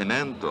kalnai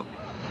cemento.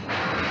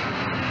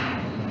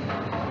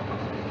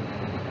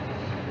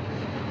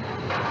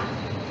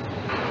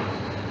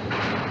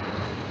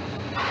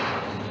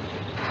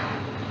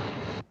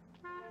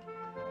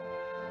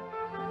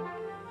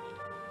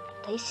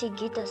 Tai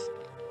Sigitas,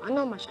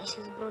 mano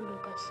mažasis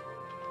broliukas.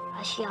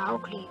 Aš ją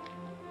auklėju.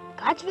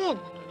 Gatvėje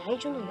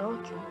nenuleidžiu nuo jo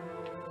akių.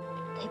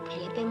 Taip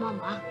liepė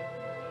mama.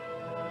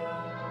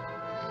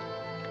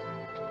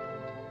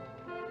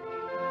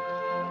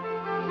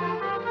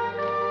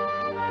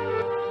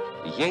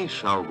 Jie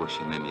išaugo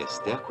šiame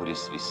mieste,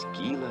 kuris vis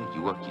kyla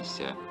jų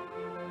akyse.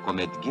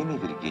 Kuomet gimė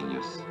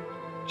Virginijus,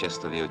 čia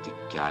stovėjo tik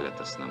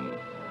keletas namų,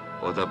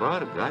 o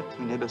dabar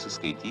gatvių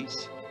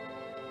nebesuskaitysi.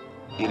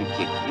 Ir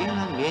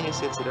kiekvieną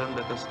mėnesį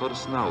atsiranda kas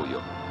nors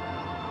naujo.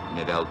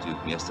 Ne veltui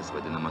juk miestas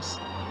vadinamas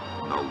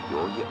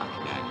Naujoji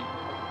Akmenė.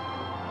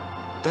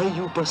 Tai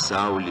jų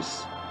pasaulis,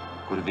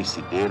 kur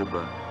visi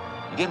dirba,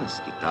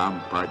 vienas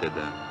kitam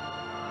padeda,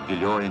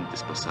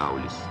 viliojantis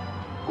pasaulis,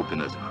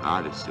 kupinas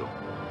žavesio,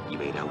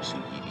 įvairiausių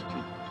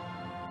įvykių.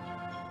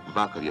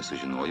 Vakar jie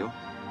sužinojo,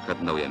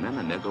 kad naujame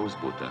name gaus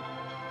butą.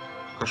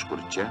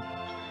 Kažkur čia,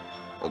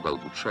 o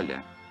galbūt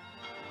šalia.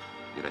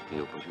 Ir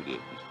atėjo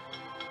pažiūrėti.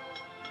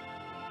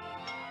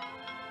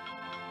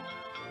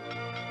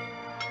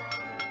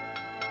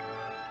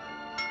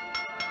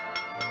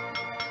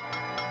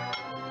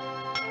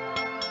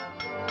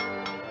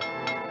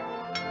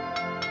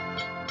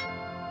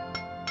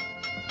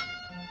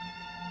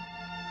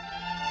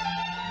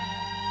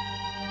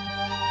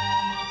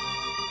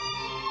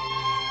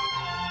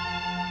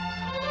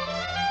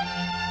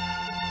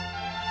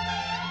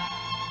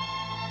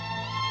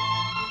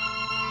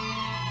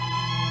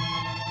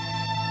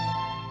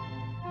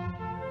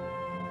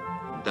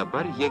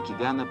 Dabar jie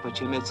gyvena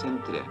pačiame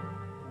centre,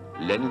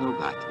 Lenino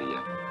gatvėje.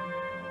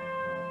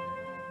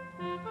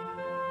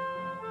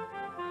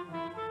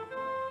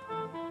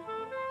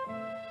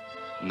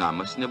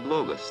 Namas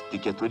neblogas,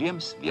 tik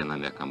 4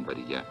 viename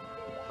kambaryje,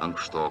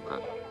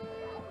 ankštoka.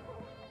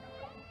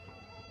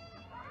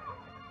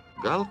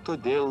 Gal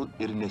todėl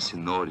ir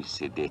nesinori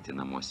sėdėti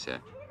namuose.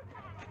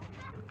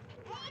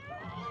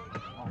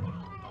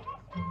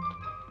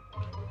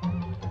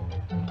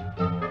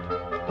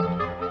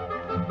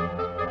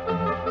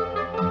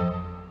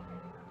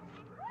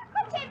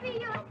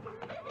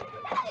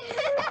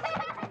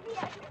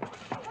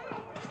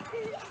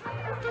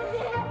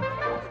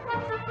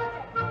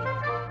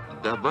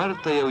 Dabar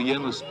tai jau jie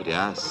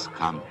nuspręs,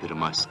 kam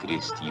pirma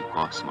skristi į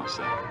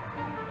kosmosą.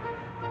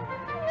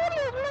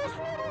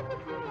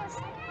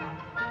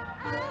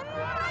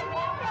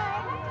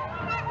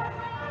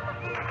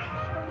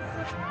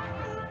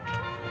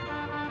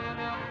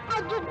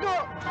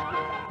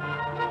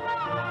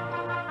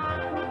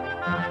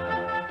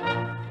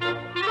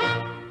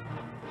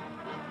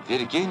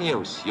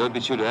 Virginijaus, jo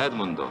bičiulio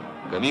Edmundo,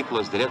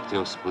 gamyklos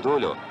direktoriaus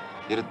Pudulio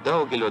ir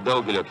daugelio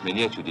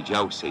akmeniečių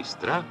didžiausia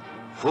aistra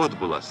 –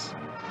 futbolas.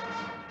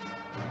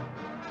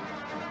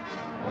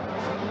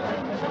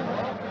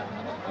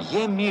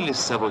 Jie myli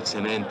savo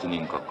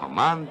cementininko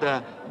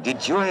komandą,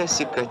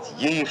 didžiuojasi, kad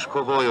jie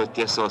iškovojo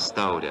tiesos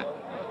taurę.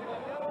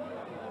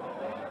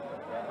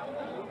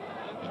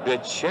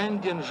 Bet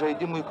šiandien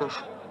žaidimui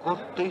kažkur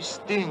tai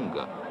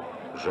stinga.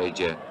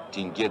 Žaidžia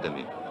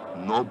tingėdami,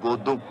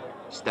 nuobodu.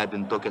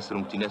 Stebint tokias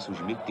rungtynes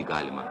užmigti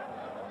galima.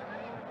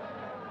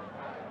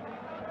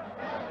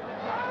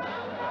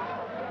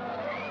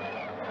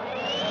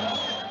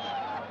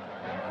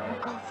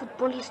 Gal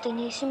futbolistai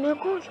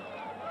neįsimiegojo?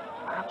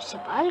 Ar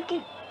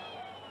apsivalgė?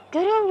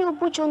 Geriau jau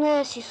būčiau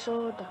nuėjęs į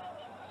sodą.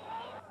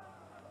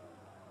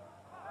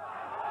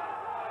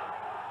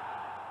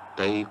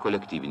 Tai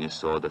kolektyvinis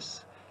sodas.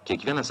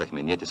 Kiekvienas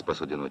akmenietis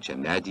pasodino čia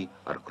medį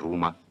ar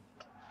krūmą.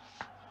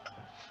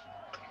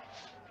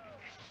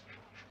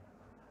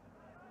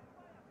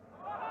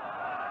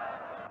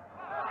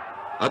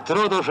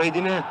 Atrodo,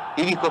 žaidime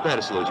įvyko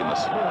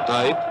persilaužimas.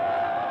 Taip.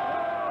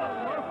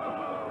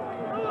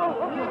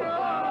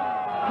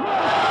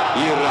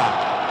 Yra.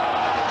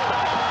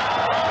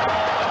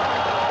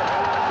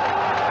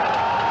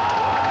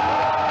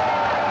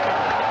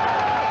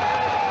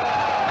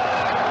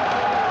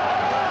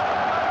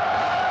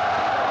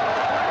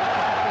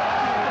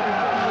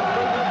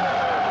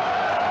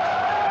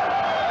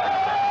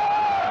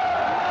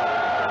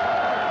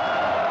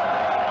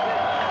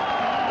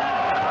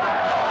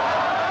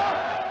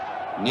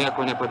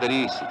 Nieko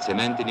nepadarysi,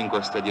 cementininko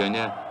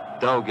stadione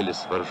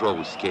daugelis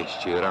varžovų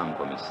skėsčioja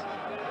rankomis.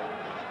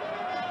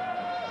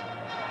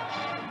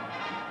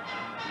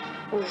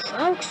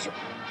 Užaugsiu,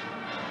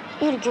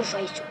 irgi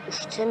žaisiu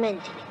už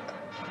cementininką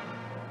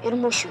ir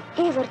mušiu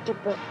įvartį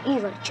po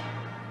įvarčio.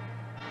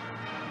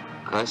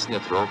 Kas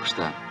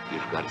netrokšta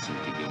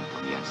išgarsinti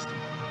gimtą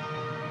miestą?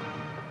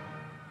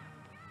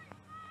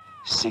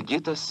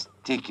 Sigitas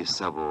tiki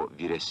savo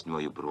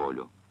vyresniuoju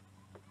broliu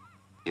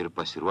ir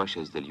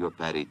pasiruošęs dėl jo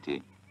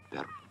pereiti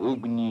per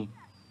ugnį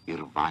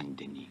ir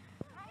vandenį.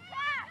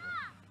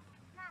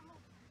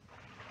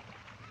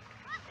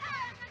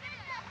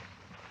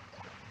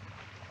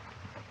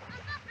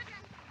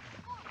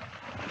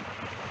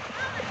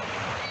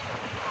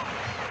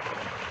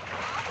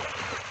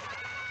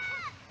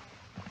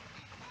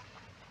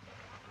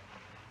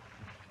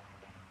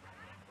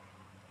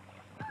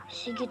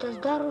 Sigitas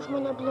dar už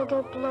mane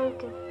blogiau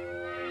plaukia.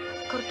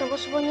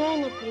 Kartavos vonioje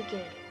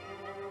neprigėrė.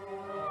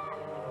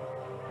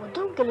 O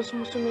daugelis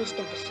mūsų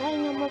mieste visai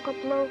nemoka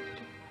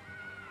plaukti.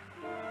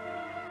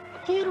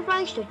 Tai ir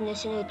vaikščioti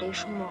neseniai tai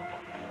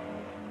išmoko.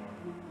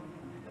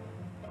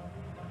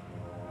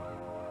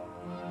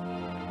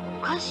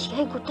 Kas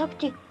jeigu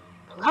tapti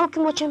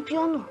plaukimo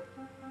čempionu?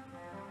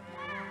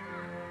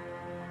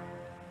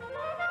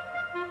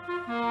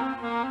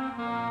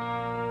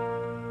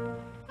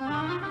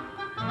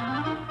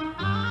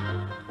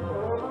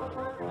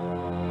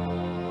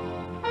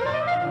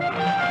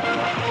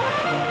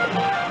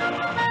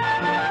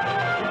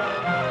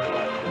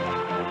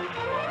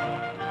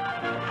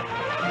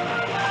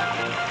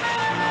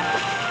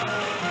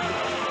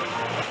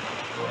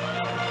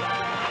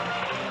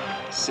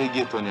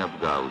 Sigito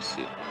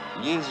neapgausi.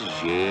 Jis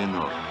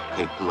žino,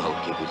 kaip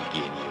plaukia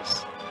Virginijus.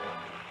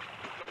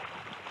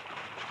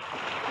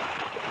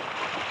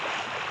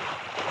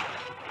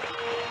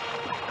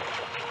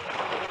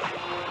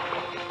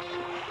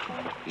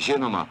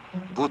 Žinoma,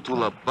 būtų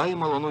labai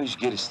malonu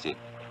išgirsti.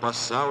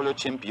 Pasaulio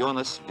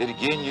čempionas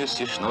Virginijus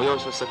iš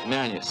Naujosios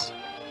Akmenės.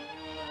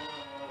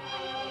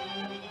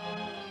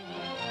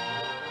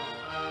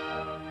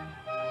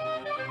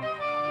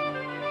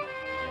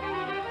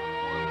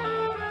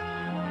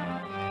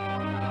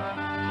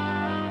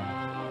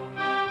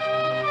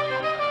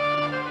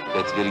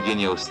 Bet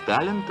Virginijaus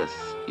talentas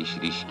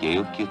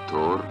išryškėjo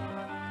kitur.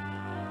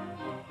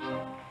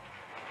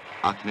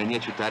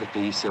 Akmeniečių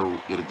tarpe jis jau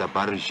ir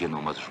dabar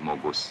žinomas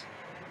žmogus.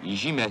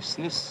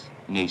 Žymesnis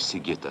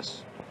neįsigytas.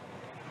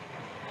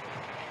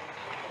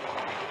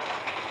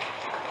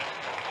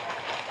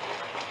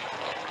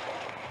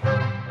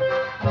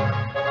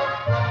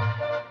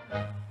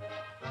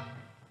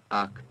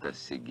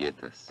 Aktas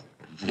įgytas,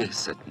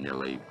 visat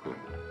nelaiku.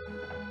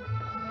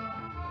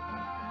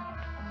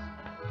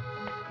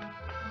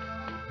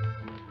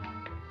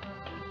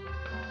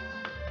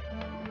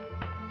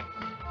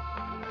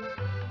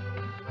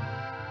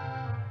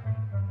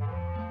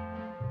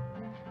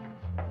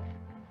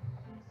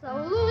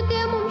 Saulutė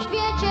mums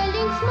šviečia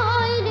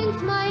linksmai,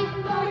 linksmai.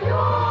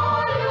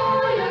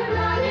 Naujoji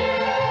akmenė.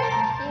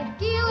 Ir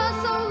kyla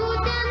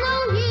saulutė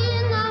nauji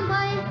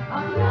namai.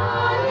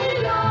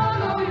 Akmenėje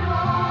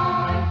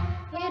naujoj.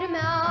 Ir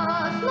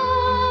mes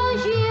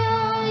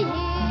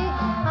mažieji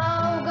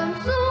augam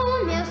su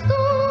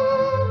miestu,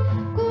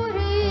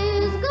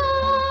 kuris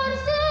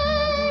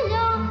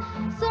garsėja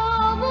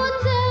savo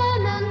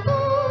cementu.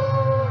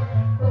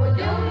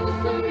 Kodėl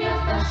mūsų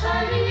miestas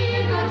šaly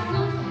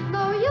garsus?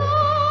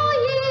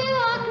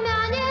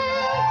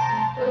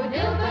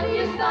 Todėl, kad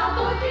jis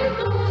stato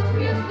kitus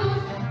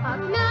miestus,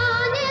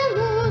 akmenė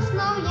bus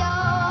nauja.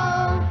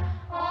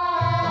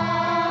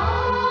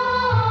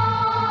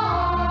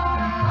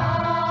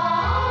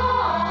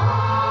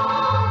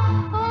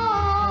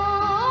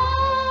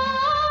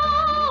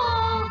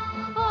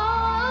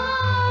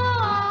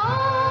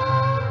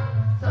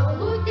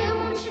 Saulutė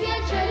mums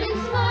šviečia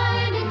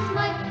linksmai,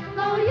 linksmai,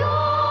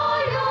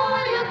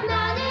 naujojoj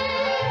akmenė.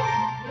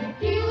 Ir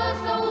kyla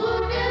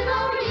saulutė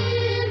nauji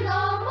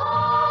namai.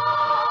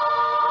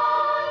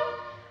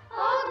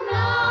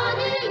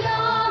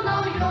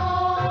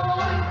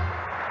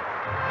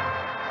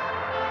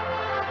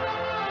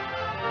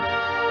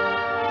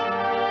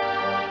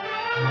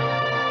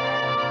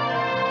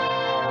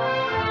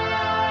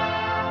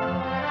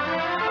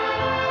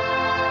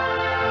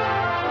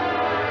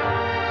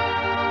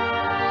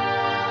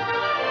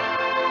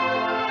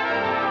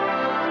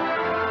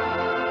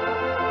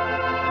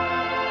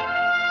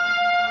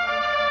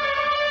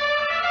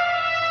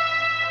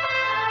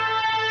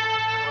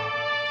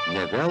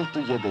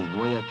 Neveltui jie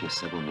dainuoja apie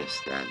savo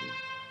miestelį.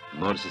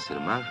 Nors jis ir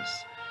mažas,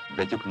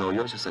 bet juk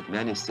naujosios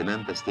akmenės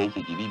cementas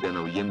teikia gyvybę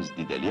naujiems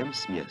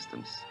dideliems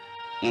miestams.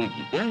 Ir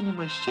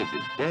gyvenimas čia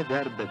virte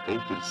verda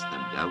kaip ir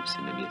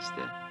stambiausiame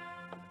mieste.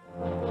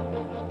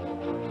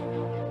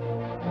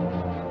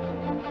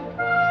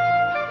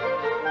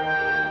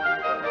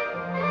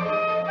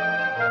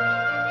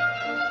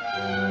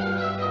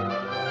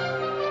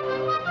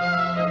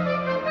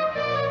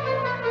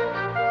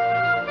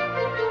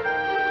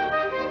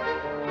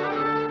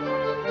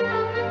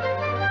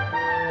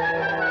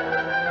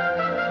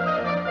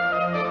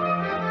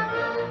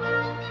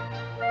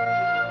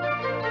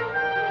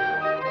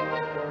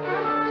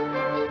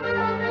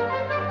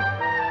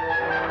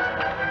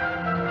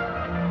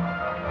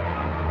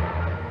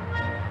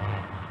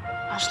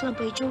 Aš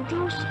labai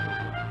džiaugiausi,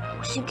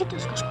 o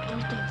Sigitas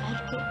kažkodėl tai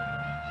verkė.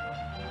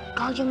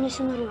 Gal jam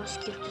nesinorėjo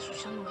skirti su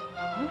senuoju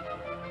namu?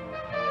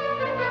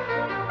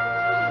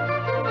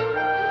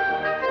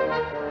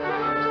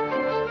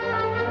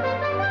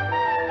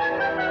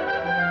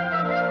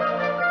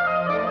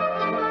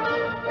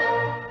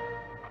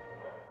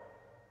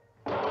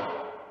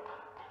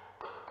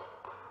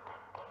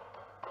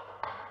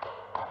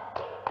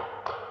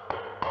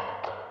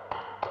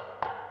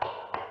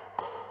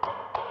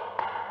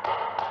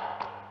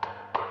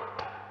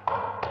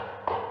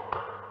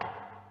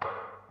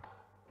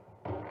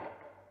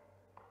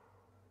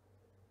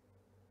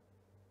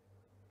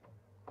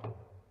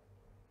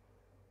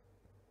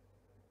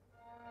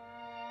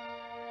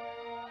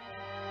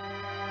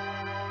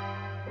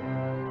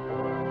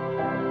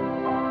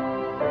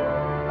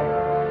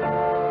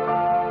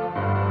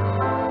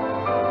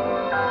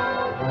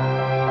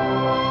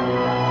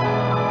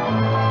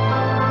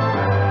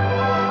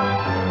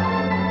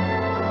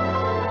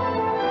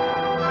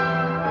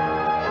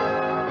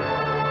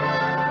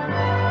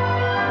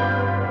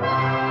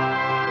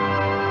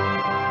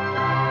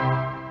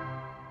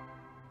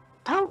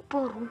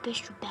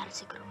 Rūpesčių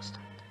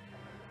persikraustant.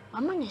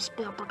 Mama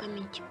nespėjo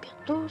pagaminti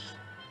pietus,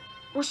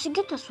 o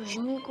Sigitas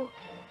užmigo.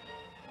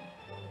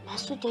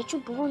 Mes su tėčiu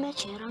buvome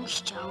čia ir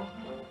anksčiau.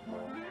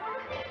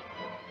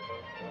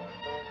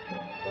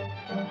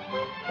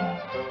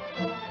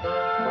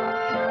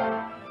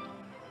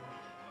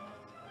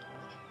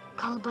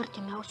 Gal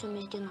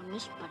artimiausiomis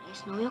dienomis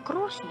paleis naują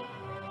krosnį.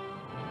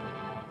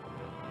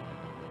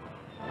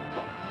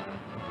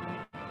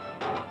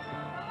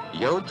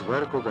 Jau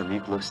tvarko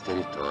gamyklos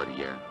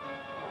teritoriją.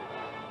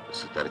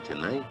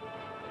 Sutartinai,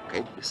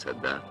 kaip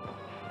visada.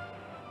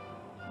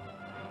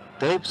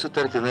 Taip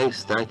sutartinai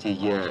statė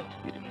jie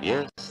ir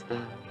miestą,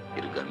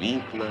 ir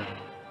gamyklą,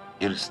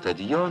 ir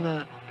stadioną,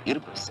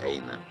 ir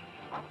baseiną.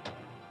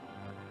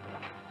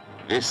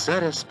 Visa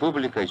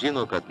Respublika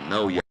žino, kad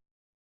nauja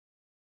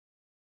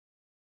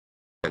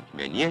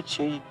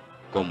akmeniečiai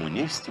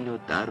komunistinio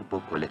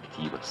darbo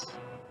kolektyvas.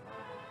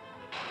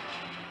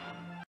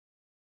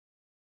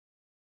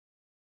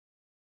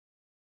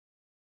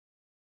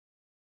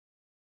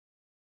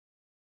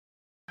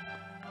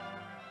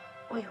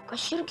 O juk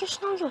aš irgi iš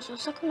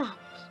Naujosios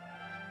Akmenės.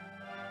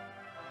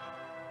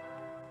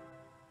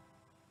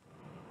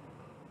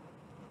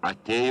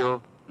 Atėjo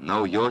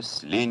naujos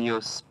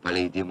linijos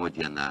paleidimo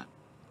diena.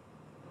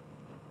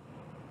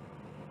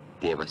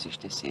 Tėvas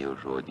ištesėjo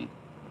žodį.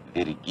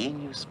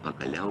 Virginijus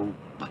pagaliau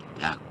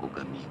pateko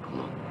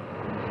gamyklon.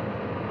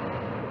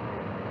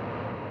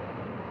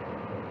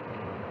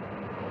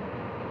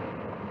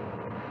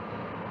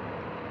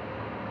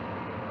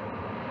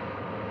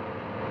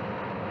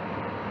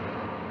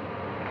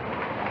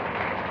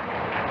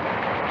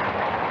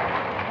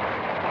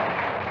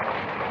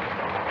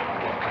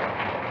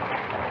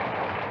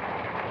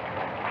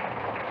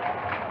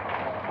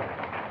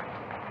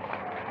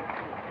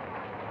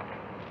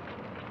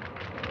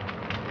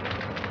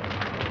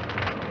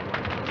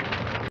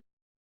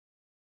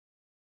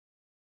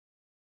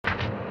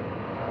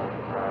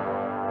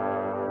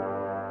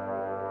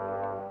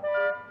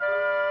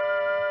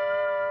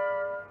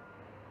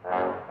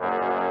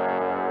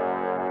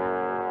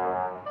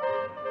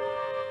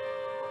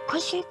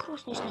 Kas jei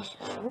krosnis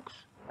nesisuks?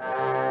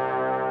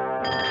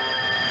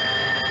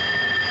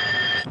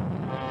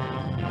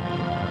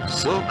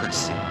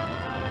 Sukasi.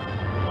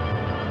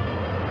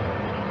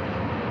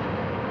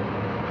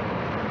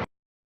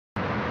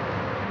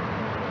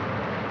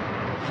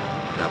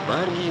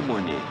 Dabar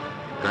įmonė,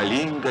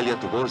 galinga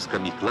Lietuvos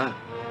gamykla,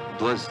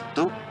 duos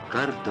 2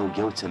 kart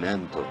daugiau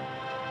cemento.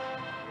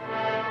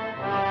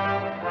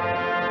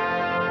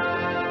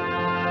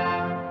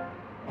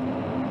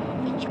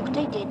 Bet juk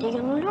tai dėdė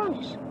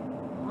Janulionis,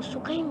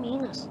 mūsų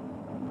kaimynas.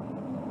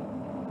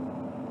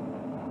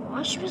 O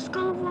aš vis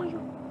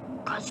galvoju,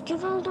 kasgi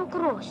valdo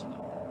krosnį.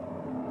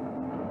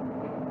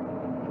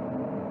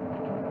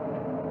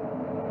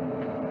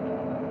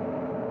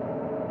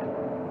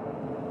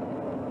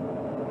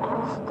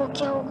 Och,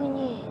 kokia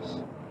ugnis.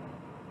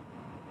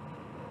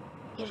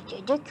 Ir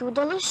dėdė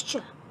Kiudalas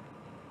čia.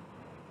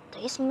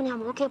 Tai jis mane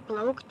mokė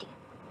plaukti.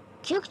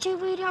 Kiek čia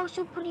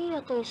įvairiausių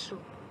prietaisų.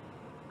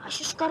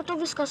 Aš iš karto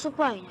viską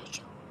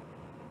supainiočiau.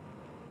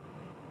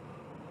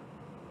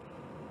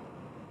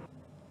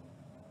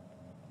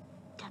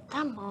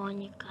 Teta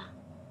Monika.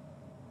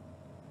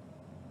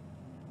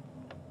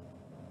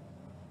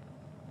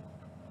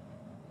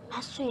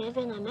 Mes su ja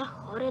viename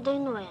chore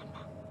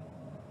dainuojame.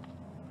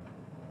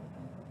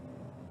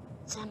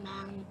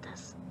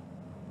 Cementas.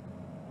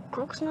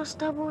 Koks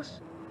nuostabus.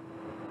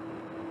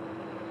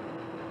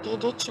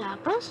 Dėdė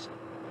Čiapas?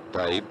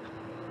 Taip,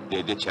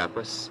 dėdė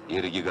Čiapas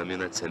irgi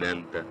gamina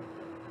cementą.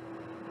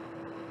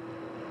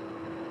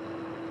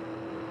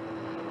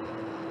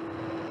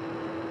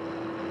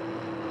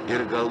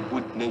 Ir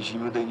galbūt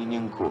nežymių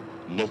dainininkų,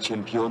 ne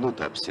čempionu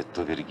tapsi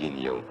tu,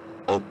 Virginijau,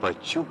 o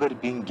pačiu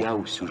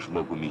garbingiausiu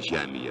žmogumi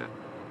žemėje.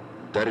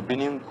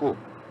 Darbininku,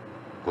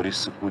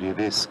 kuris sukūrė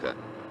viską,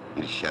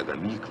 ir šią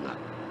gamyklą,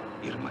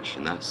 ir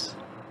mašinas.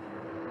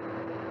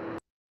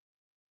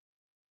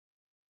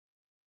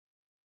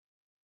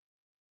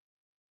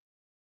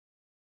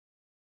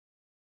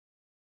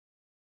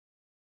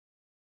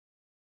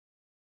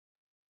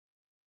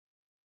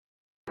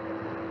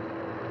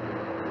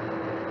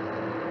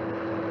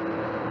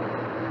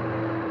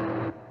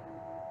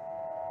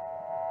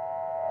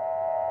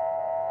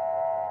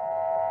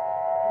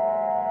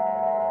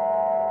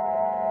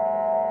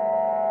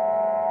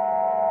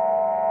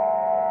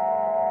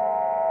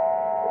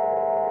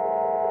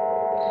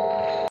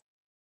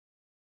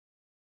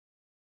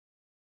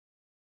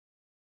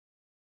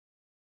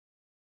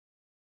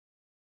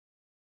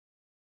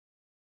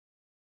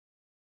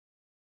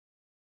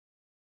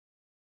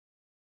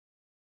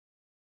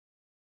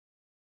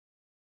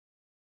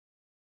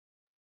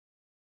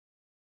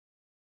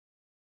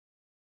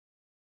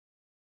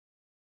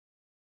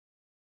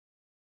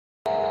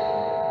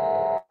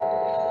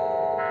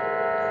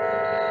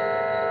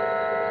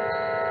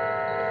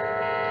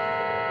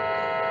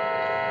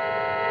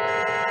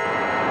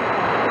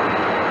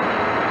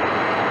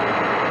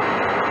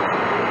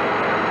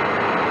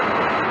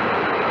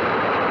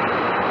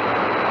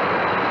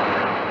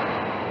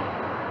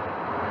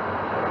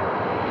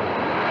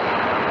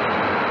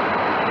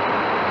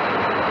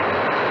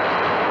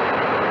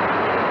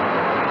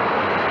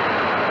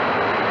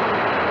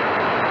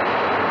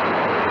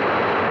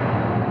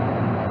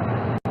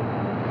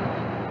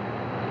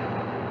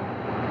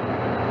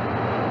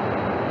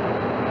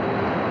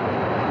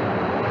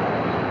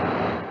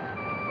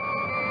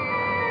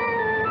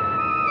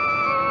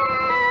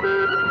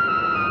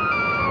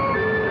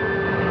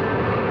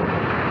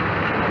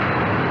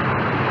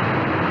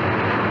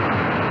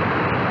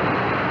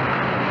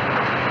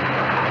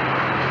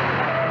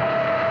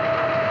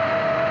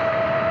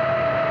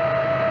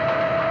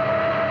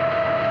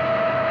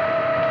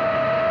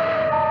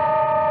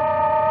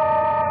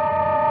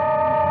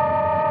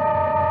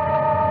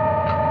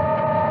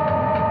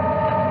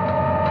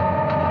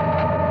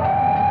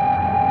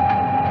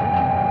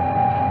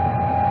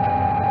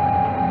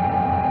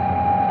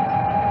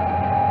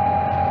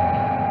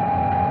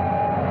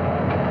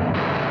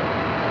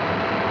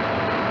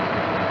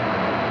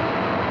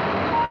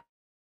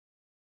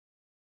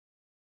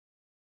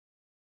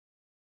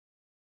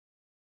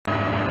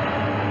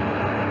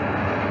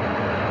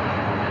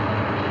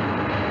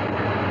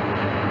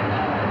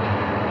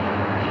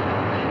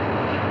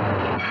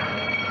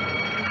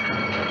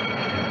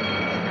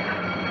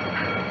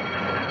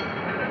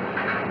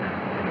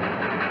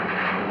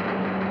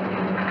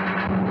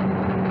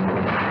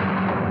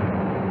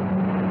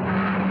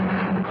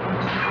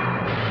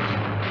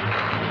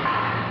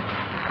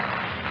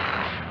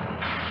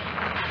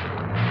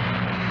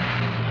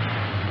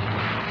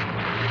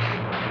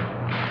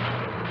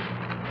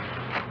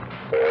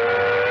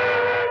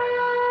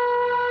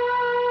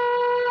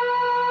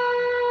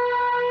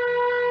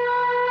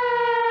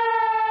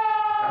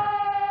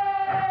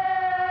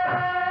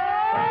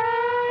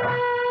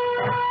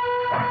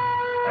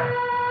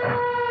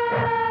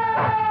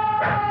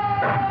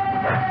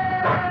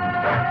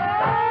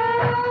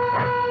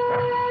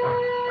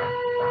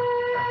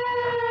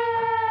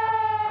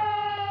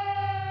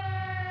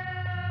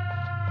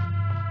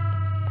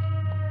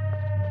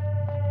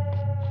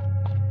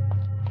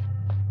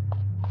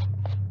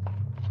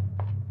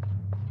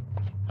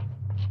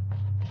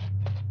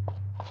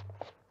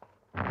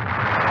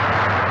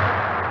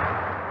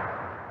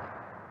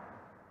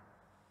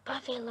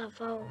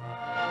 vėlavau.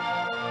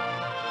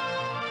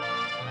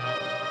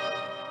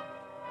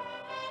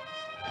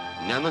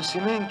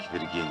 Nenusimenk,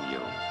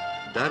 Virginijau,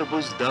 dar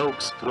bus daug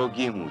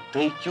sprogimų,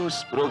 taikių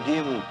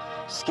sprogimų,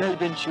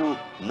 skelbiančių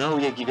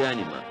naują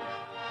gyvenimą.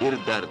 Ir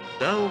dar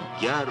daug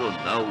gero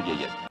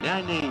naujai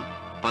akmeniai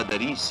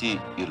padarysi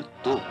ir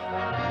tu.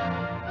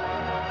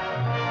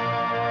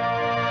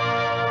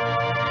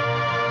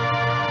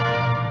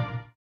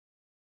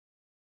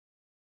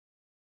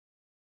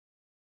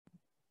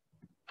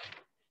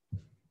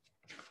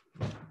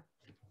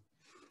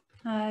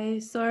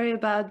 Sorry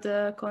about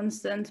the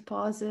constant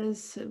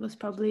pauses. It was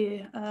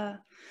probably a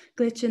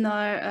glitch in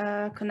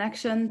our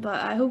connection, but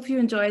I hope you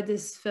enjoyed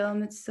this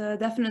film. It's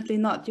definitely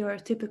not your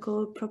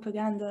typical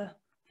propaganda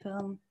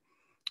film.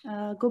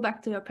 Go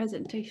back to your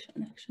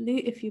presentation,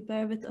 actually, if you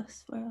bear with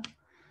us for a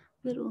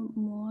little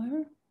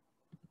more.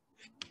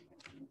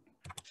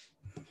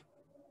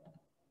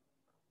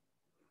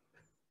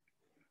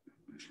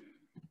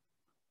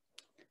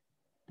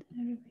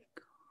 There we go.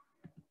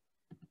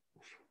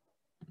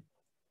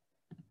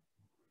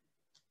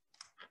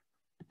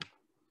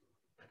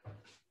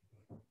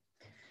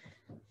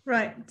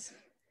 Right.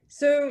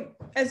 So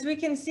as we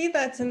can see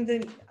that in the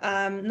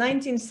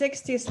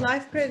 1960s,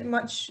 life pretty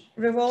much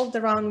revolved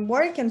around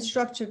work and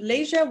structured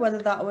leisure, whether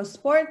that was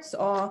sports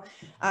or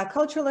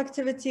cultural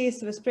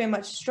activities. It was pretty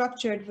much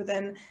structured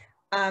within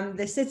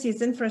the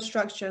city's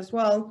infrastructure as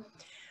well.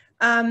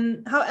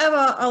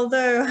 However,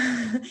 although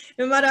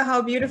no matter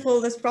how beautiful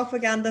this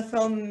propaganda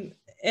film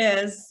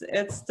is,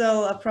 it's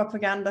still a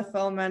propaganda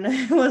film, and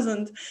it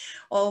wasn't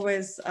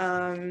always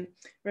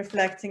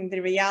reflecting the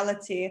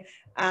reality.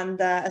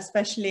 And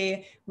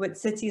especially with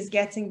cities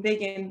getting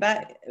bigger and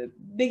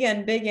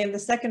bigger in the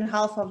second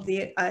half of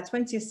the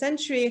 20th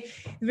century,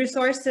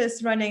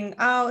 resources running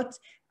out,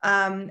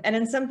 and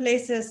in some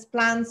places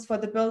plans for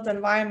the built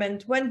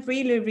environment weren't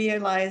really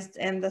realized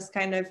in this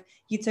kind of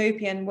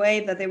utopian way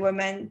that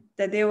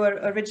they were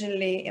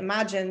originally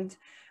imagined.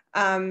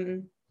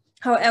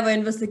 However,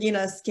 in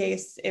Visaginas'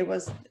 case,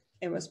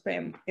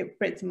 it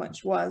pretty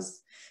much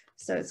was.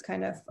 So it's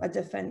kind of a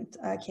different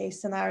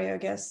case scenario, I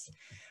guess.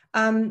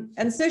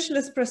 And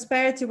socialist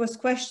prosperity was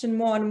questioned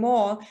more and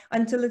more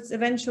until its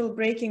eventual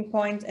breaking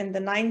point in the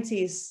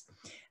 90s.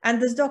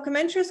 And this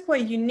documentary is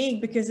quite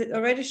unique because it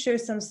already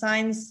shows some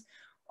signs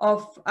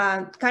of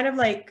kind of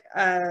like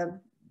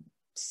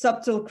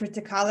subtle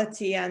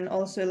criticality, and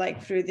also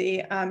like through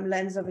the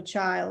lens of a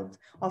child,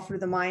 or through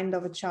the mind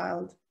of a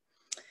child.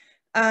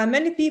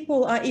 Many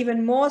people are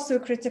even more so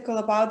critical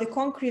about the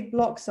concrete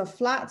blocks of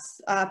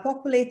flats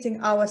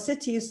populating our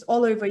cities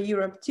all over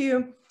Europe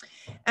too.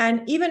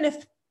 And even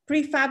if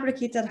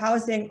prefabricated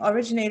housing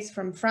originates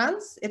from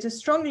France, it is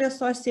strongly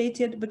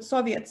associated with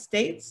Soviet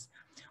states,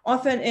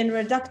 often in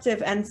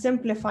reductive and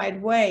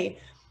simplified way.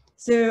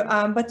 So,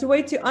 but the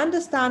way to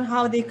understand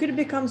how they could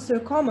become so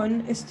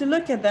common is to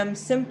look at them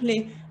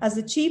simply as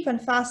a cheap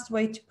and fast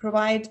way to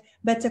provide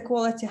better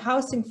quality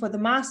housing for the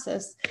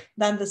masses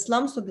than the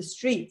slums or the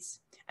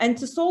streets, and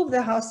to solve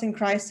the housing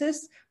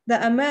crisis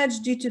that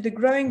emerged due to the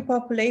growing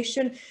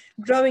population,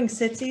 growing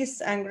cities,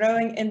 and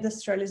growing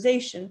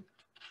industrialization.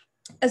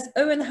 As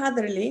Owen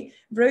Hatherley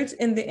wrote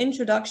in the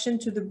introduction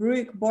to the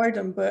BRUT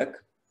boredom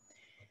book,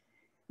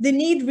 the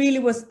need really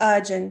was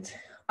urgent.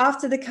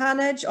 After the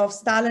carnage of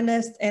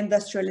Stalinist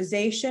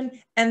industrialization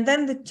and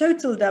then the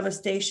total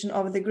devastation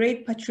of the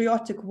Great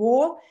Patriotic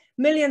War,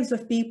 millions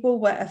of people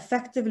were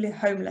effectively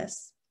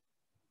homeless.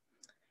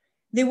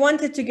 They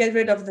wanted to get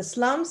rid of the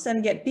slums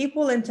and get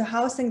people into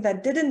housing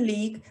that didn't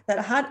leak,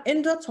 that had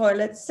indoor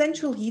toilets,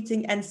 central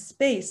heating, and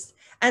space,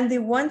 and they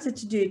wanted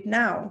to do it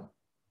now.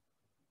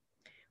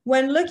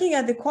 When looking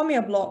at the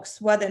Comia blocks,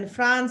 whether in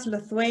France,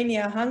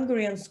 Lithuania,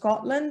 Hungary, and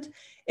Scotland,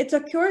 it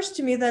occurs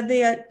to me that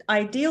they are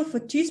ideal for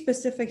two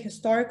specific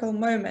historical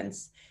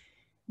moments: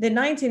 the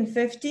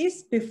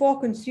 1950s,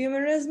 before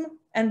consumerism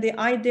and the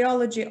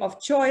ideology of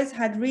choice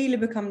had really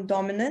become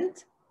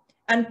dominant,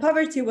 and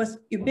poverty was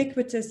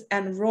ubiquitous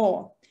and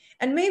raw,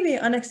 and maybe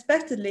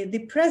unexpectedly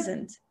the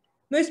present.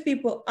 Most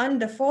people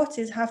under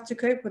 40s have to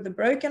cope with the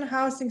broken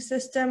housing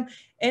system,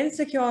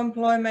 insecure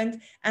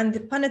employment, and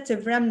the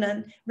punitive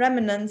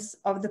remnants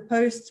of the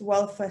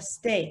post-welfare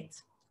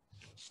state.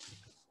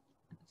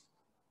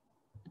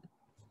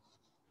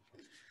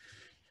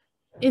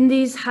 In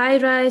these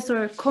high-rise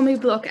or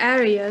commie-block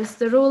areas,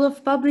 the role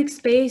of public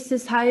space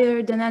is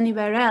higher than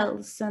anywhere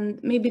else. And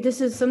maybe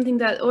this is something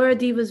that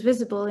already was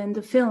visible in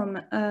the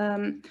film.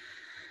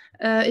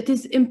 It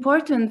is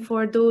important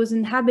for those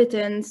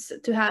inhabitants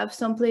to have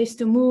some place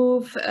to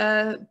move,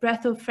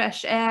 breath of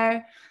fresh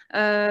air,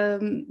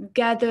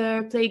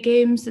 gather, play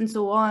games, and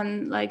so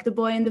on. Like the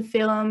boy in the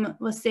film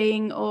was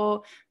saying,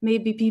 oh,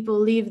 maybe people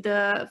leave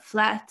the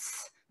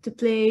flats to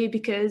play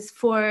because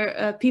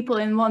for people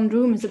in one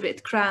room is a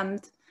bit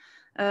cramped.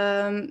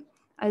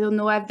 I don't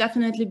know, I've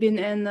definitely been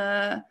in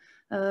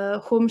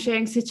home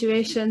sharing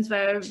situations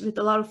where with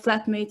a lot of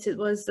flatmates it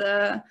was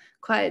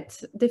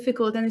quite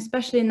difficult, and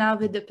especially now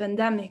with the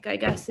pandemic, I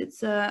guess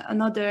it's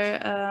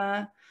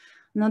another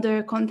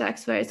another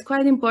context where it's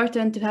quite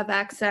important to have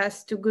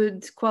access to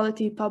good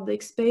quality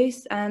public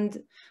space.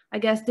 And I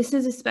guess this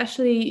is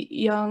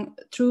especially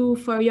true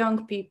for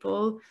young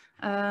people.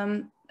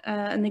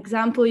 An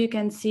example you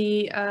can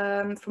see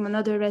from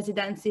another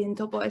residency in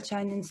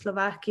Topolčany in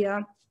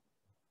Slovakia.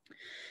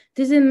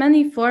 It is in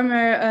many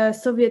former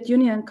Soviet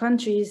Union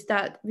countries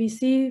that we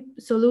see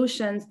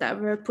solutions that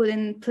were put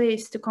in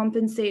place to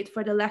compensate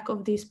for the lack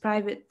of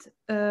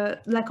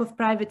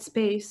private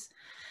space.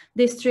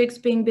 Districts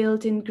being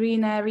built in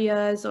green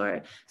areas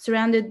or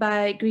surrounded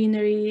by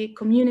greenery,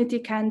 community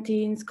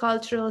canteens,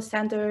 cultural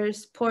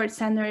centers, sport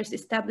centers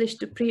established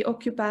to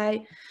preoccupy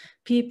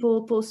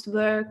people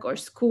post-work or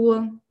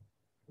school,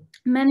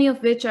 many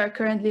of which are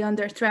currently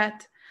under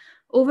threat.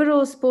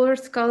 Overall,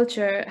 sports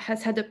culture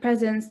has had a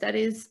presence that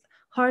is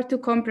hard to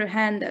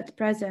comprehend at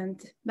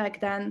present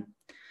back then.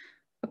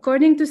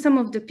 According to some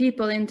of the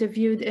people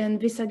interviewed in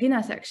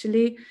Visaginas,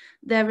 actually,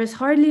 there was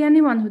hardly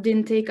anyone who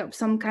didn't take up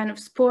some kind of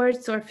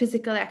sports or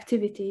physical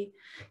activity.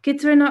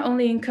 Kids were not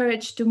only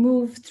encouraged to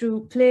move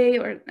through play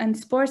and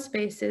sports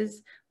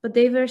spaces, but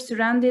they were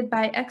surrounded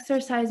by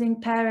exercising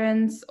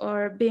parents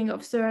or being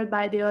observed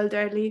by the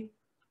elderly.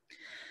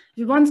 If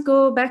you want to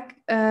go back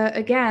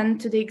again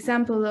to the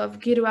example of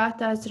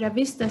Giruata's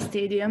Ravista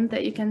Stadium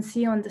that you can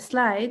see on the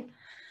slide,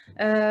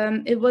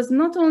 it was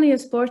not only a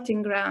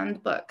sporting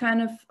ground, but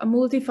kind of a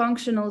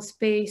multifunctional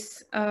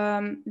space.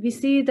 We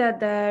see that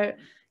their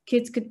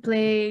kids could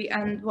play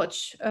and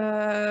watch,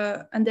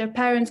 and their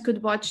parents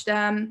could watch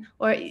them,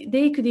 or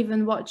they could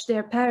even watch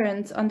their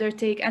parents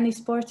undertake any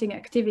sporting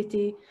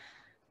activity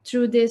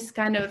through this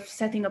kind of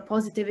setting a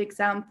positive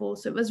example.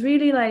 So it was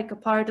really like a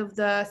part of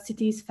the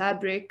city's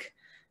fabric.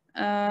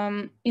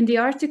 In the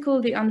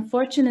article, The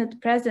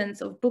Unfortunate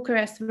Presence of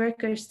Bucharest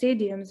Worker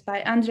Stadiums by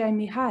Andrei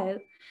Mihail,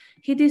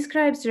 he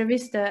describes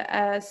Ravista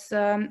as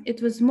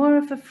it was more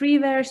of a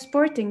freeware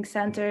sporting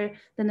center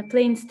than a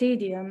plain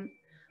stadium.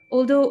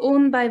 Although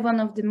owned by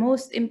one of the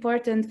most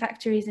important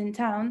factories in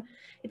town,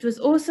 it was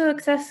also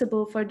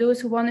accessible for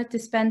those who wanted to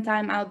spend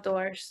time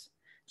outdoors.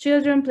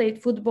 Children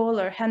played football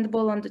or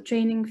handball on the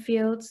training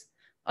fields.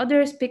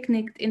 Others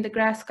picnicked in the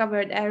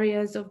grass-covered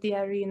areas of the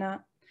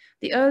arena.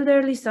 The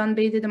elderly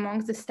sunbathed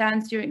amongst the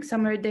stands during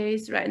summer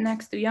days, right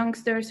next to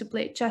youngsters who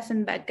played chess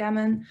and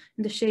backgammon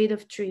in the shade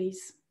of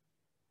trees.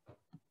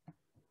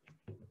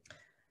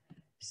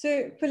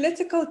 So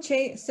political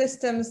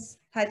systems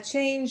had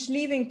changed,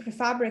 leaving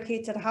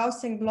prefabricated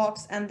housing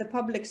blocks and the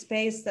public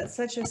space that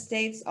such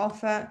estates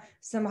offer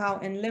somehow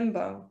in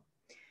limbo.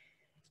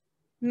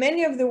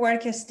 Many of the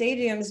worker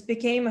stadiums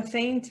became a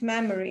faint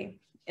memory.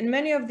 In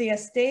many of the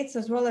estates,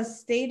 as well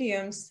as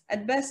stadiums,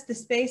 at best the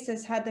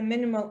spaces had a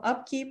minimal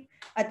upkeep,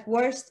 at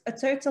worst a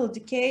total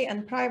decay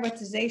and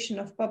privatization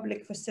of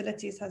public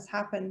facilities has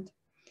happened.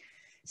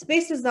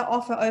 Spaces that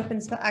offer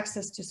open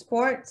access to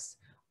sports,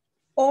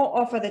 or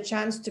offer the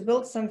chance to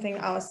build something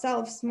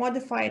ourselves,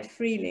 modify it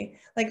freely.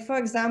 Like, for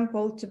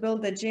example, to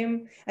build a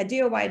gym, a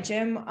DIY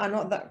gym, are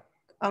not that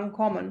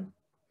uncommon.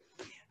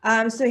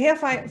 So here,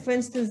 for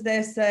instance,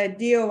 there's a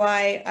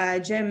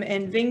DIY gym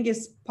in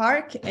Vingis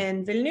Park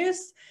in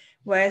Vilnius,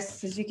 where,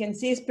 as you can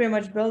see, it's pretty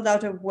much built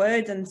out of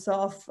wood and sort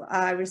of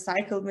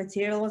recycled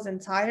materials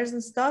and tires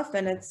and stuff.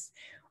 And it's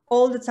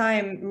all the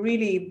time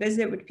really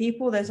busy with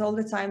people. There's all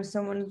the time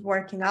someone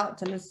working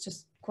out, and it's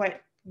just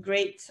quite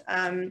great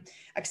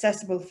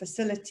accessible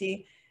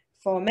facility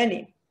for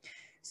many.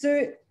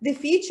 So the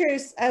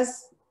features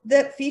as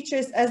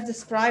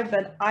described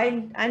by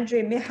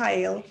Andrei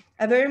Mihail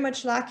are very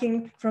much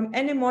lacking from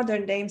any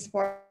modern day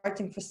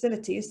sporting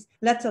facilities,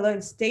 let alone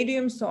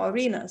stadiums or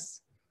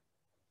arenas.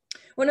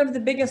 One of the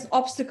biggest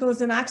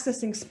obstacles in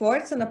accessing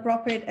sports and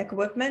appropriate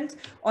equipment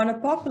on a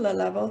popular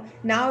level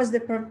now is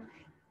the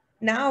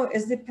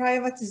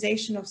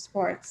privatization of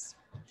sports.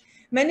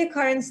 Many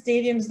current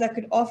stadiums that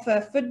could offer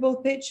a football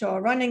pitch or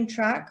a running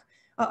track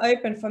are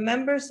open for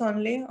members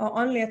only, or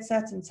only at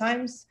certain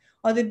times,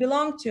 or they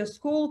belong to a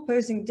school,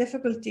 posing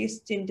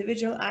difficulties to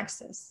individual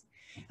access.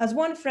 As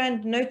one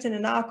friend noted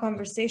in our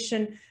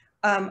conversation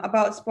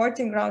about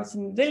sporting grounds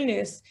in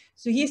Vilnius,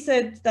 so he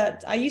said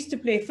that I used to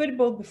play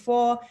football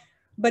before,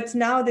 but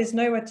now there's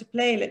nowhere to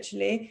play,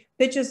 literally.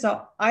 Pitches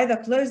are either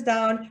closed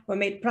down, were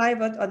made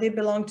private, or they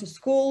belong to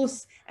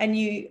schools and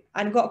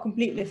got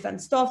completely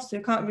fenced off, so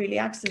you can't really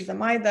access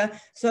them either.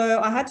 So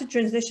I had to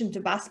transition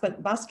to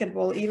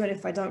basketball, even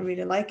if I don't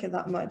really like it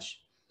that much.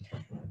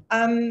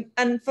 And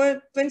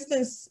for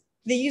instance,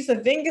 the use of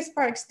Vingis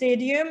Park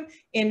Stadium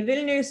in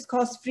Vilnius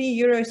costs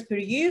 €3 per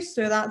use.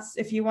 So that's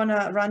if you want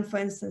to run, for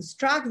instance,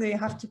 track, then you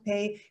have to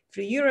pay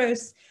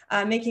 €3,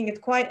 making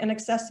it quite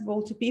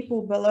inaccessible to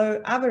people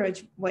below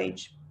average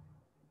wage.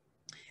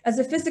 As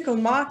a physical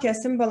marker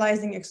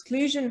symbolizing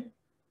exclusion,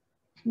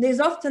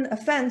 there's often a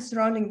fence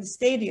surrounding the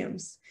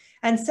stadiums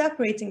and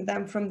separating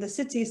them from the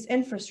city's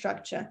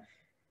infrastructure,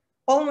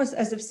 almost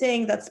as if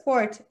saying that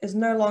sport is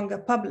no longer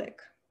public.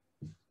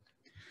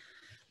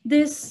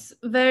 This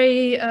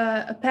very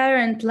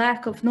apparent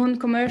lack of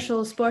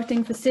non-commercial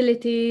sporting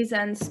facilities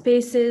and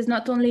spaces,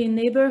 not only in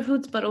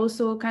neighborhoods, but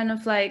also kind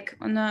of like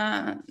on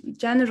a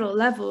general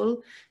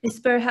level, is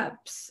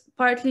perhaps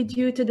partly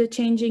due to the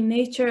changing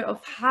nature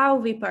of how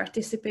we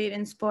participate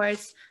in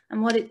sports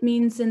and what it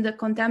means in the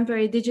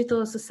contemporary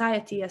digital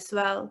society as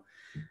well.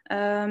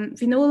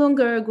 We no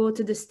longer go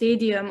to the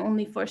stadium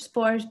only for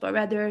sport, but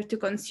rather to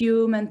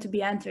consume and to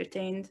be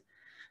entertained.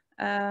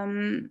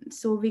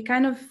 So we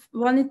kind of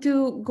wanted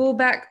to go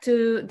back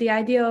to the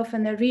idea of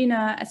an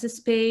arena as a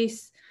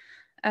space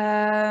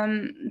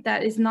that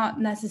is not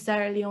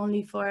necessarily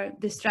only for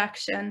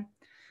distraction.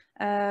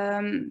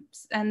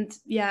 And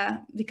yeah,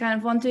 we kind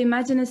of want to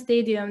imagine a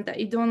stadium that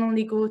you don't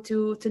only go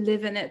to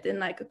live in it in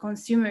like a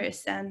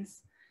consumerist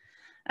sense.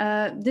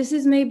 This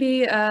is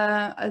maybe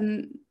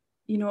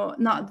you know,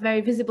 not very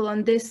visible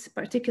on this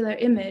particular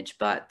image,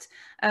 but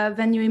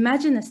when you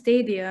imagine a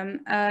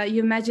stadium,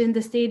 you imagine the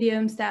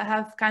stadiums that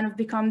have kind of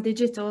become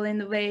digital in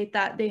the way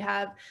that they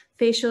have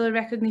facial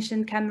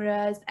recognition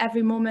cameras,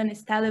 every moment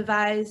is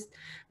televised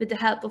with the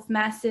help of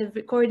massive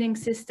recording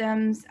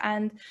systems,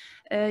 and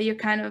you're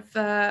kind of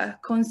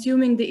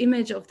consuming the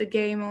image of the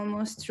game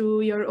almost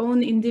through your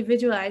own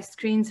individualized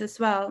screens as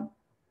well.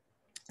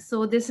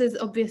 So this is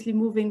obviously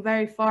moving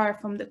very far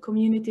from the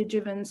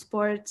community-driven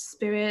sports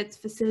spirit,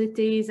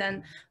 facilities,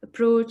 and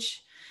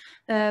approach,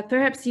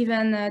 perhaps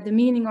even the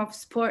meaning of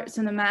sports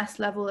on a mass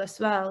level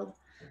as well.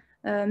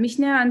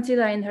 Michnia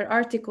Antila, in her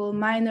article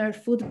Minor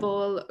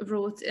Football,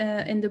 wrote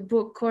in the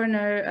book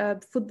Corner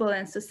Football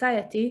and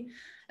Society,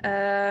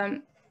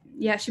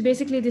 yeah, she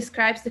basically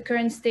describes the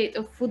current state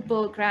of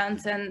football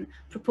grounds and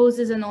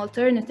proposes an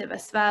alternative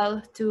as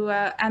well to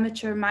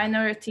amateur,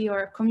 minority,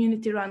 or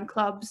community-run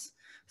clubs.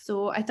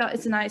 So I thought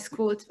it's a nice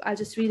quote. I'll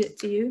just read it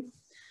to you.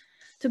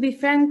 To be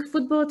frank,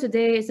 football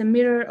today is a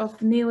mirror of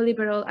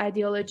neoliberal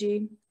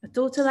ideology, a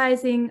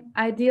totalizing,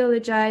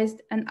 ideologized,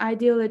 and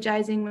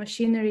ideologizing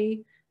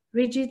machinery,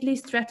 rigidly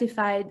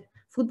stratified,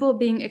 football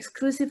being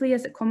exclusively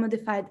as a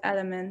commodified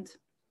element.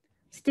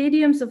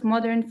 Stadiums of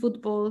modern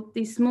football,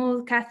 these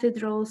small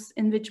cathedrals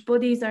in which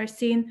bodies are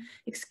seen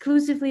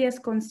exclusively as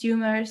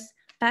consumers,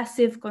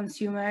 passive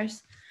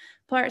consumers,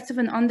 parts of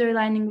an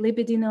underlying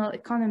libidinal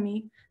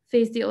economy,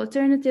 face the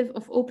alternative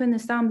of open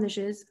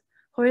assemblages,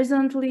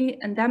 horizontally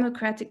and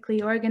democratically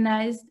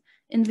organized,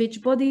 in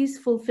which bodies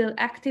fulfill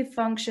active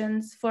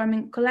functions,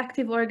 forming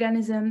collective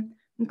organism,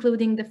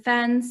 including the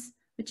fans,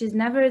 which is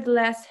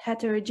nevertheless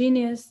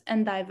heterogeneous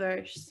and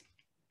diverse.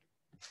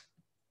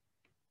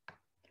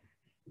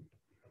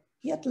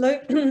 Yet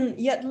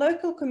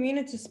local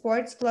community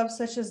sports clubs,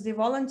 such as the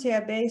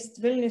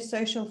volunteer-based Vilnius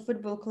Social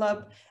Football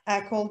Club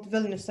called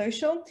Vilnius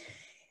Social,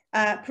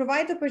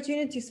 provide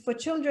opportunities for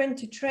children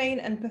to train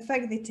and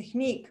perfect the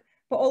technique,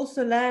 but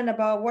also learn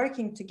about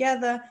working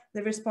together,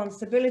 the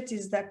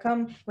responsibilities that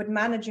come with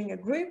managing a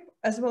group,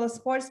 as well as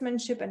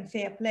sportsmanship and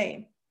fair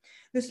play.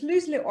 This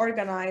loosely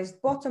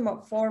organized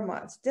bottom-up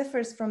format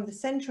differs from the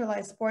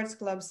centralized sports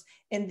clubs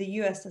in the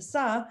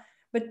USSR,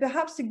 but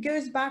perhaps it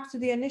goes back to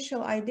the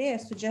initial idea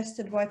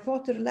suggested by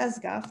Piotr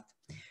Lesgaft,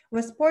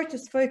 where sport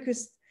is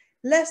focused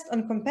less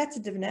on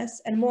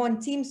competitiveness and more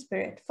on team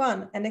spirit,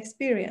 fun, and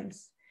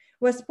experience,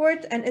 where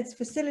sport and its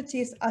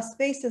facilities are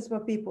spaces where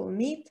people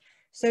meet,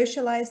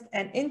 socialize,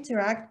 and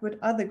interact with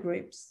other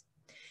groups.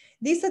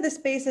 These are the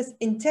spaces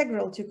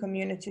integral to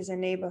communities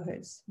and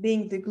neighborhoods,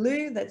 being the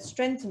glue that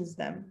strengthens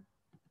them.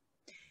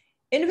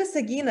 In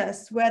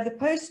Visaginas, where the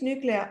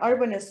post-nuclear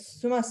urbanist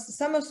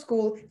summer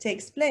school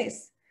takes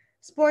place,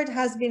 sport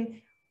has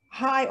been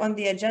high on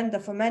the agenda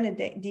for many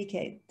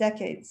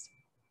decades.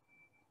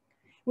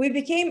 We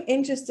became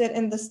interested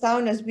in this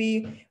town as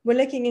we were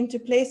looking into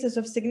places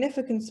of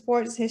significant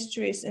sports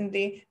histories in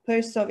the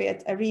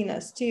post-Soviet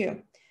arenas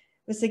too.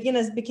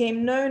 Visaginas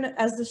became known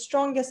as the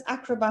strongest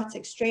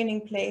acrobatics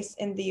training place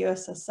in the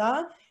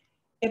USSR.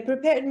 It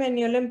prepared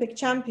many Olympic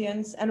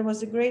champions and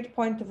was a great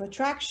point of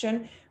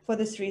attraction for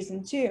this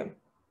reason too.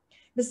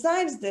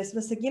 Besides this,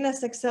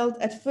 Visaginas excelled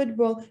at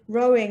football,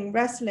 rowing,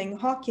 wrestling,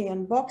 hockey,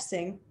 and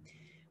boxing.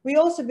 We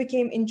also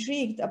became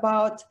intrigued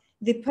about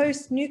the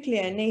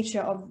post-nuclear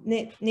nature of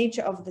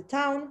the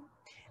town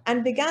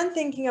and began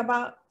thinking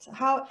about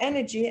how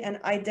energy and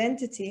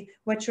identity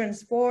were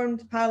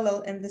transformed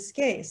parallel in this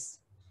case.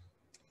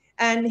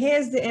 And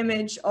here's the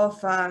image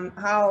of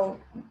how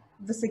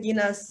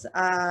Visaginas,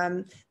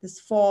 this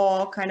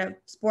 4 kind of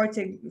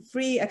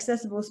free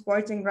accessible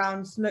sporting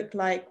grounds look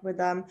like, with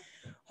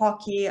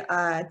hockey,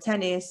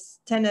 tennis,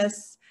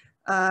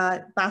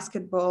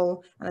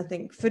 basketball, and I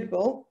think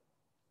football.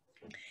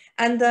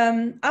 And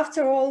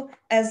after all,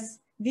 as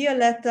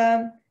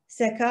Violeta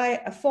Secai,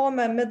 a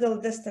former middle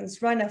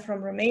distance runner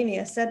from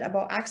Romania, said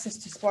about access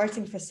to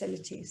sporting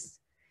facilities.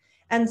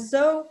 And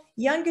so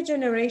younger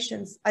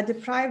generations are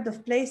deprived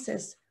of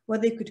places where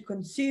they could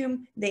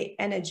consume their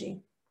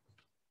energy.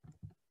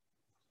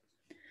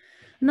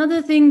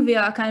 Another thing we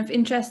are kind of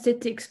interested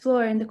to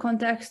explore in the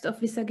context of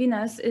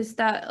Visaginas is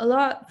that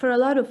for a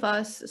lot of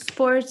us,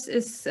 sports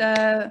is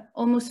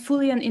almost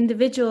fully an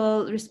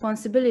individual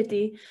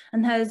responsibility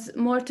and has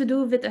more to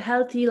do with a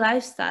healthy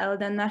lifestyle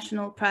than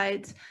national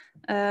pride.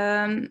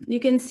 You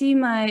can see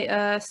my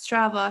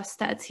Strava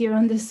stats here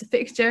on this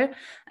picture,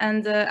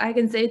 and I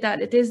can say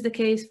that it is the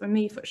case for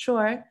me for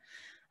sure.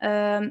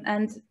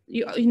 And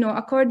you know,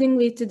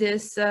 accordingly to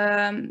this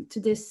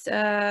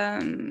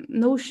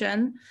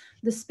notion,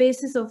 the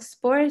spaces of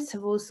sports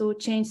have also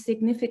changed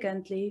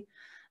significantly.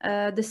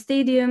 The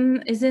stadium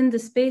isn't the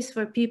space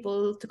for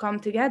people to come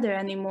together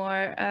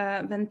anymore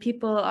when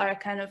people are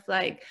kind of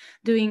like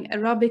doing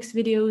aerobics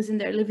videos in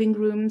their living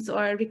rooms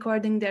or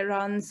recording their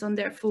runs on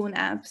their phone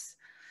apps.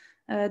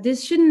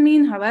 This shouldn't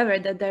mean, however,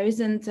 that there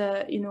isn't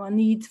you know, a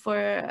need for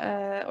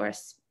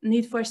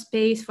need for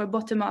space for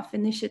bottom-up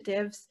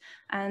initiatives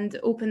and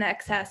open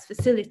access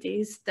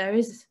facilities. There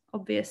is,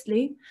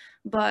 obviously,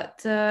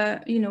 but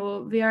you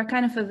know, we are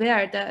kind of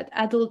aware that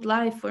adult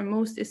life for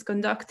most is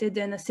conducted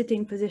in a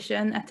sitting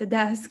position at a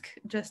desk,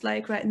 just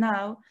like right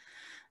now.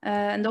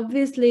 And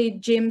obviously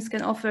gyms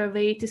can offer a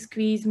way to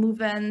squeeze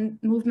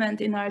movement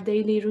in our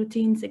daily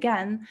routines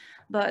again,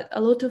 but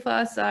a lot of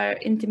us are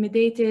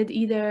intimidated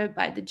either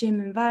by the gym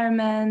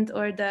environment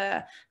or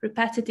the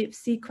repetitive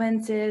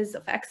sequences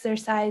of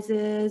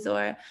exercises,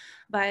 or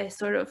by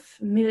sort of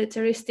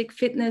militaristic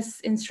fitness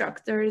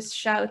instructors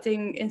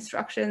shouting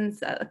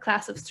instructions at a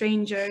class of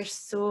strangers.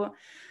 So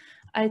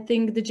I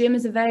think the gym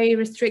is a very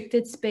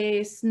restricted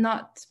space,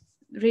 not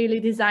really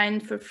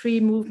designed for free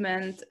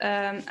movement,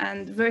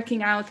 and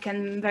working out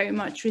can very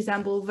much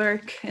resemble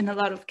work in a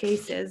lot of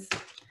cases.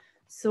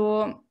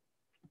 So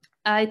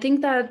I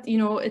think that, you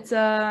know, it's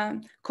a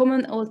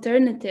common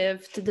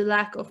alternative to the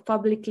lack of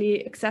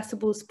publicly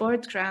accessible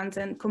sport grounds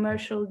and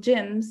commercial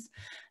gyms.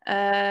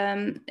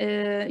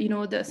 You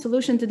know, the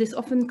solution to this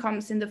often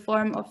comes in the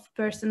form of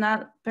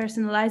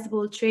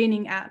personalizable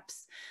training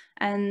apps,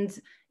 and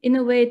in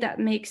a way that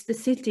makes the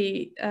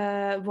city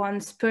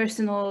one's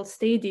personal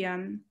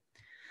stadium.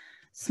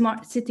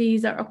 Smart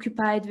cities are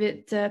occupied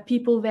with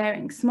people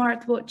wearing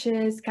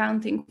smartwatches,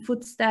 counting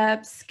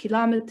footsteps,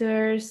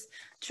 kilometers,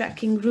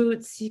 tracking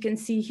routes. You can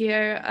see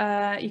here,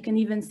 you can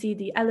even see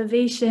the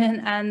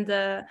elevation and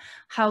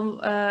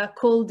how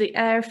cold the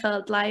air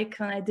felt like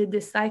when I did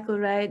this cycle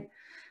ride.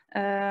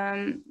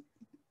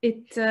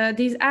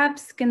 These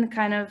apps can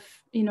kind of,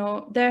 you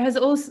know, there has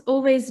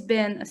always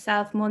been a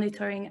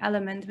self-monitoring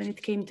element when it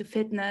came to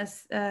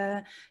fitness.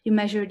 You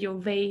measured your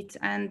weight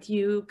and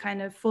you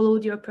kind of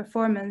followed your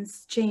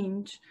performance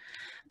change.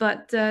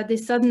 But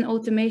this sudden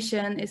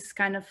automation is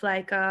kind of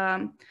like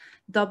a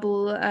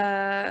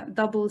double-sided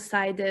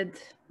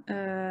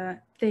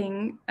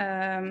thing.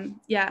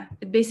 Yeah,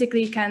 it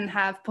basically can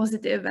have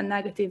positive and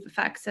negative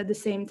effects at the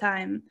same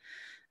time.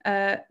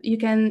 You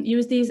can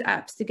use these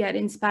apps to get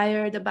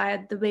inspired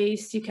about the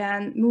ways you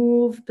can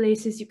move,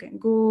 places you can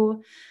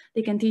go.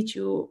 They can teach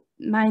you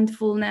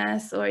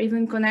mindfulness or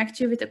even connect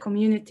you with a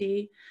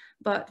community.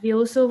 But we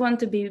also want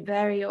to be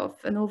wary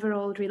of an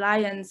overall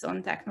reliance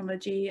on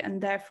technology and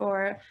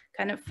therefore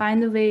kind of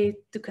find a way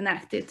to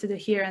connect it to the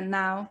here and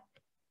now.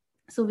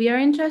 So we are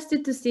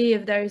interested to see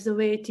if there is a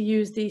way to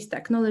use these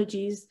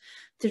technologies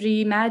to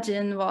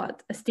reimagine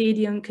what a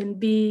stadium can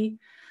be,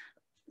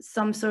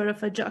 some sort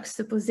of a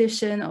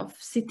juxtaposition of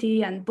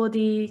city and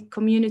body,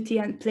 community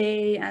and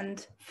play,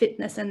 and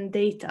fitness and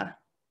data.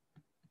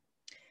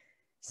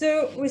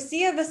 So we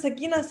see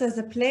Visaginas as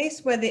a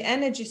place where the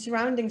energy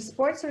surrounding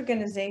sports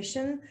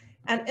organization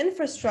and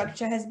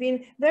infrastructure has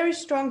been very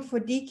strong for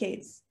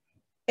decades.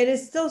 It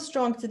is still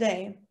strong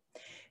today.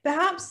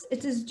 Perhaps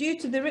it is due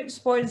to the rich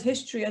sports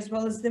history as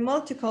well as the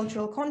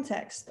multicultural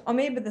context, or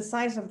maybe the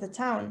size of the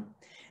town.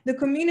 The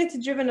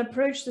community-driven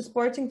approach to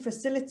sporting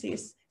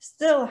facilities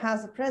still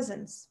has a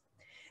presence.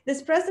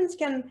 This presence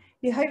can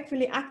be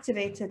hopefully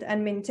activated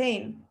and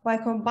maintained by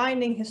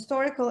combining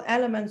historical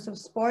elements of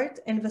sport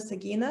in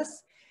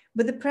Visaginas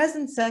with the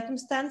present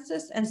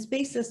circumstances and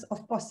spaces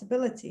of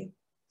possibility.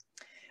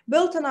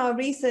 Built on our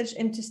research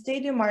into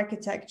stadium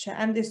architecture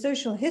and the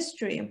social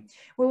history,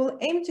 we will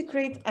aim to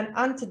create an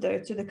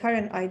antidote to the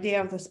current idea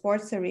of the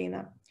sports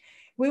arena.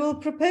 We will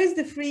propose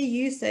the free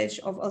usage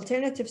of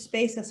alternative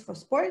spaces for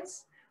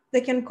sports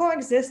that can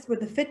coexist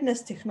with the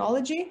fitness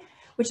technology,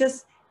 which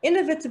has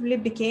inevitably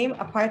became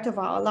a part of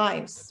our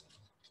lives.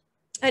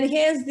 And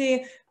here's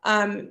the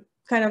kind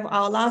of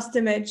our last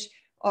image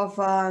of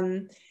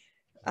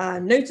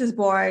notice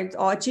board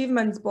or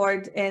achievements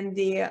board in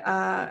the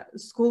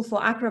School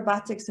for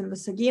Acrobatics in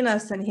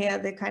Visaginas. And here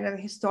the kind of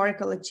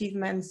historical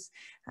achievements,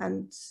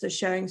 and so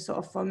showing sort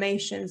of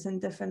formations in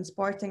different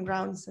sporting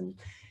grounds and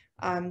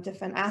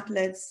different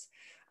athletes.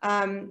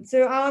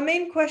 So our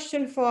main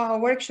question for our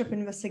workshop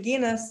in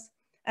Visaginas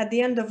at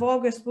the end of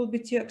August will be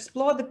to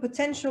explore the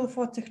potential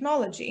for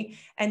technology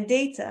and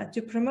data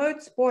to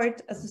promote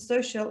sport as a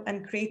social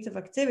and creative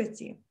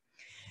activity.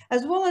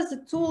 as well as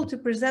a tool to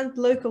present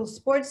local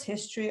sports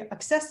history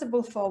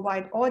accessible for a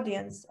wide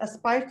audience as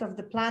part of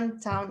the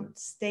planned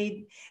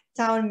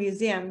town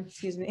museum,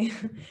 excuse me.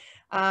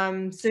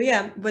 So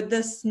yeah, with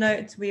this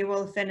note, we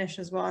will finish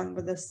as well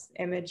with this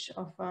image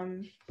of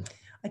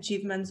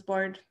achievements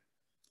board.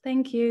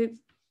 Thank you.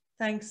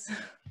 Thanks.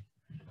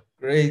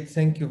 Great,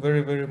 thank you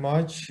very, very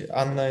much,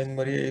 Anna and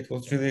Maria. It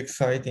was really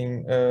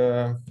exciting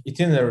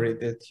itinerary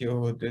that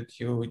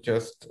you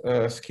just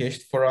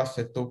sketched for us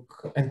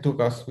and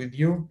took us with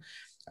you.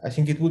 I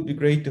think it would be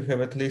great to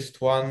have at least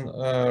one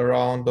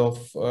round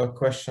of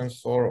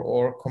questions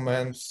or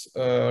comments,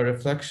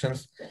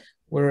 reflections.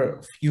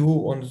 We're few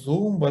on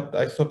Zoom, but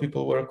I saw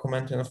people were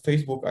commenting on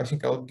Facebook. I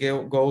think I'll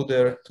go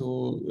there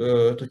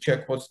to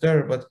check what's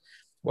there. But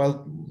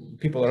while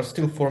people are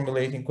still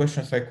formulating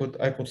questions, I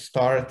could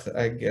start,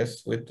 I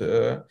guess, with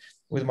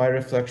my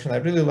reflection. I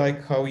really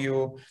like how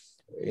you,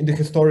 in the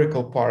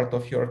historical part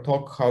of your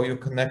talk, how you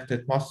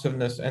connected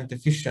massiveness and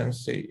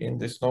efficiency in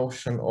this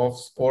notion of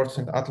sports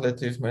and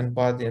athleticism and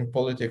body and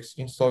politics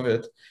in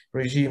Soviet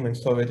regime, in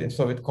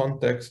Soviet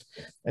context,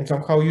 and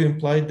somehow you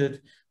implied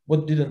that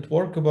what didn't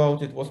work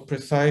about it was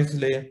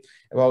precisely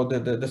about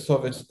the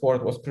Soviet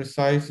sport, was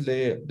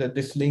precisely that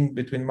this link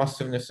between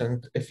massiveness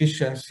and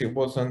efficiency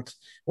wasn't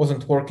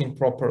working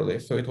properly.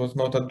 So it was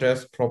not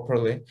addressed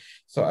properly.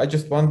 So I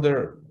just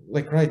wonder,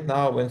 like right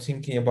now, when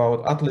thinking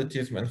about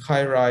athleticism and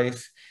high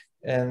rise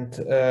and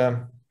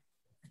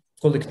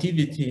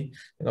collectivity,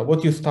 you know,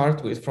 what you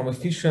start with, from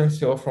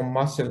efficiency or from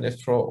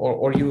massiveness,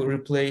 or you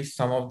replace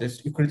some of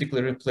this, you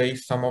critically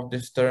replace some of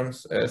these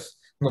terms as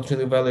not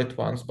really valid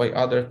ones by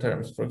other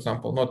terms, for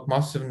example, not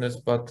massiveness,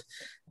 but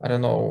I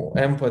don't know,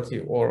 empathy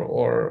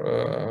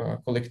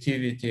or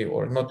collectivity,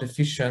 or not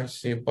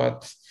efficiency,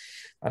 but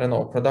I don't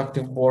know,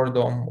 productive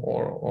boredom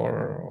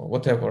or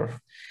whatever.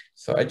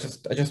 So I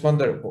just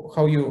wonder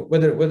how you,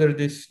 whether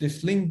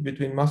this link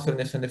between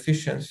massiveness and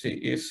efficiency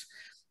is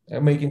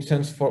making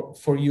sense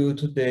for you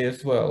today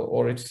as well,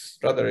 or it's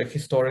rather a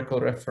historical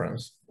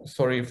reference.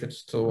 Sorry if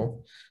it's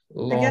too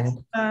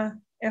long. I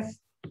guess if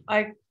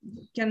I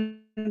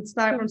can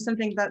start from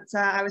something that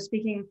I was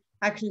speaking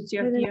actually to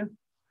a few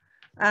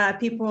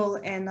people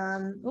in,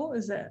 what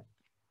was it?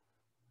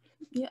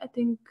 Yeah, I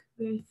think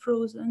we're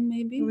frozen,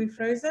 maybe. Are we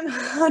frozen?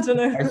 I don't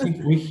know. I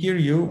think we hear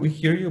you,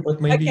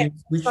 but maybe okay,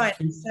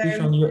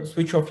 you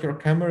switch off your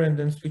camera and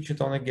then switch it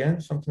on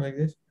again, something like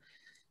this.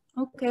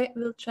 Okay,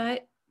 we'll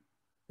try.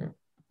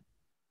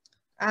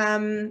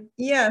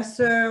 Yeah,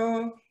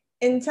 so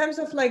in terms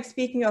of like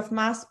speaking of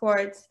mass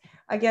sports,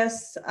 I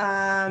guess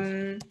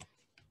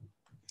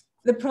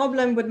the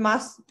problem with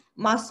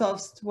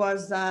Massovst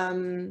was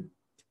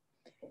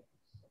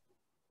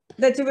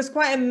that it was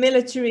quite a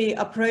military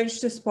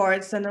approach to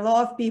sports, and a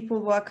lot of people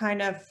were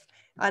kind of,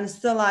 and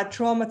still are,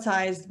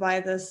 traumatized by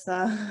this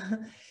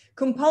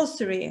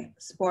compulsory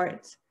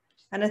sport.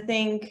 And I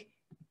think,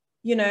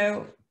 you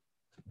know,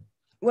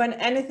 when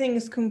anything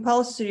is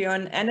compulsory or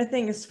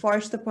anything is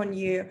forced upon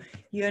you,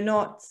 you're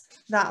not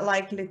that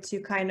likely to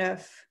kind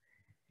of,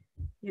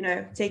 you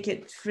know, take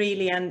it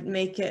freely and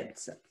make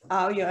it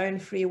out your own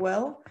free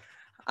will.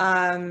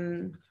 I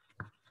mean,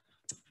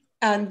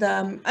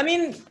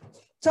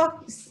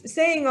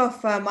 saying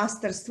of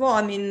masterstvo,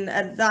 I mean,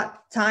 at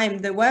that time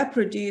there were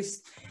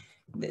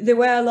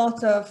a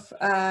lot of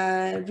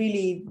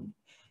really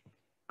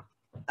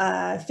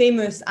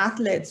famous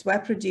athletes were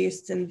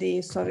produced in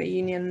the Soviet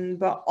Union,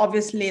 but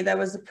obviously there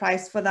was a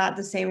price for that.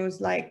 The same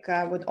was like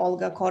with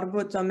Olga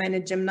Korbut, or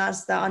many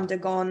gymnasts that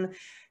undergone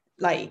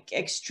like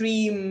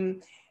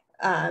extreme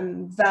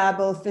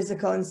verbal,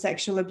 physical and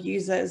sexual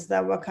abuses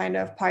that were kind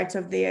of part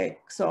of their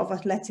sort of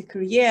athletic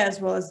career, as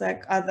well as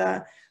like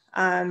other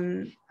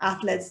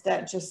athletes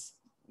that just,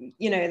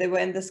 you know, they were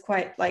in this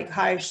quite like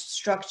harsh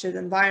structured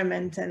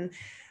environment. And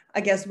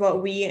I guess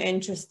what we are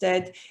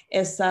interested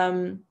is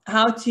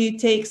how to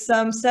take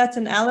some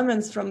certain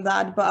elements from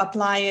that, but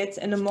apply it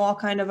in a more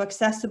kind of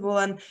accessible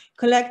and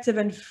collective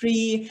and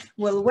free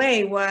will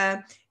way,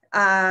 where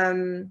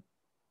there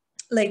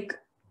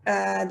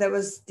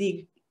was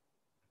the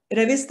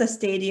Revista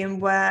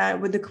Stadium, where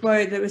with the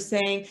quote they were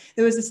saying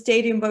there was a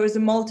stadium but it was a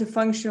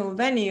multifunctional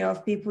venue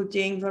of people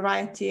doing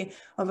variety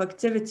of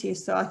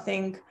activities. So I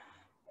think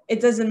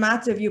it doesn't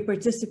matter if you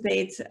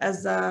participate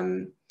as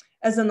an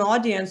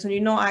audience and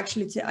you're not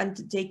actually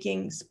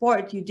undertaking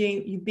sport,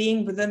 you're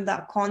being within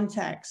that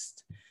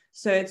context.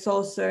 So it's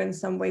also in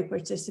some way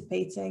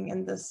participating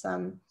in this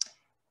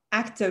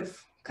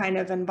active kind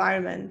of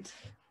environment.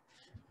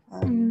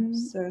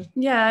 So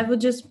yeah, I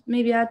would just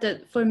maybe add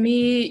that for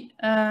me,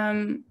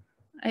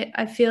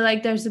 I feel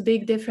like there's a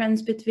big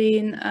difference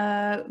between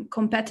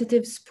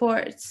competitive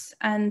sports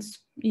and,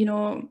 you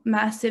know,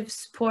 massive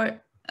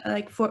sport,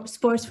 like for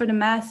sports for the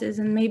masses.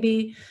 And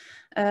maybe,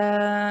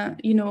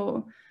 you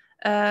know,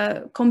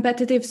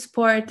 competitive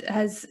sport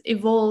has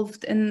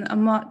evolved in a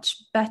much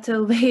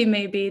better way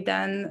maybe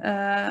than,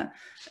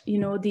 you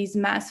know, these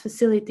mass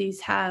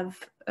facilities have,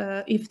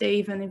 if they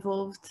even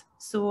evolved.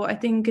 So I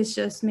think it's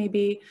just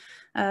maybe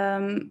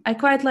I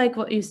quite like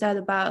what you said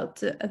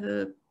about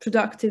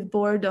productive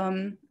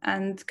boredom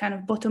and kind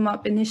of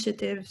bottom-up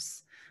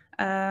initiatives.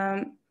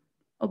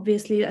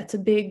 Obviously, that's a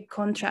big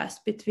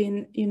contrast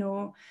between, you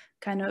know,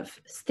 kind of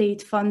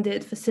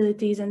state-funded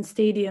facilities and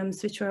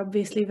stadiums, which are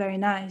obviously very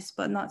nice,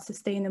 but not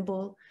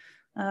sustainable.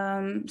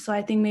 So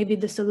I think maybe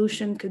the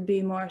solution could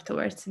be more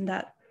towards in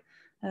that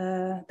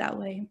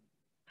way.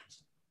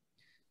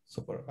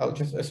 Super. I'll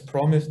just, as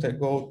promised, I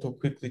go to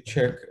quickly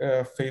check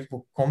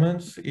Facebook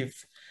comments.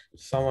 If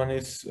someone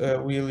is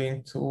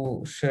willing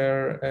to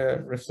share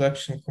a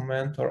reflection,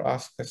 comment, or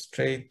ask a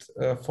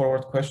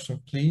straightforward question,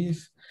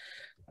 please.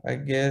 I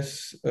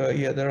guess,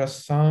 yeah, there are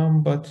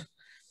some, but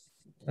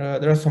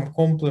there are some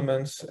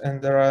compliments,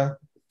 and there are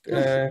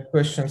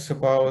questions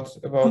about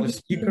the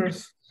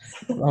speakers,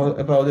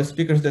 about the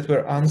speakers that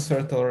were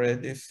answered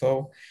already.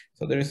 So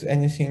there is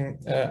anything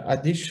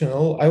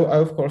additional? I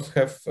of course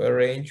have a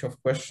range of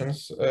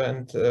questions,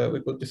 and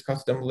we could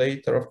discuss them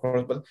later, of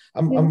course. But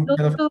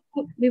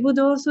we would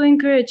also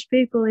encourage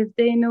people, if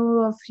they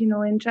know of, you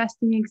know,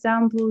 interesting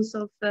examples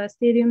of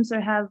stadiums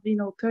or have, you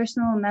know,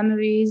 personal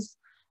memories.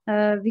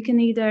 We can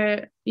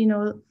either, you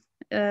know,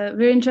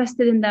 we're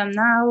interested in them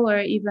now or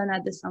even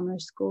at the summer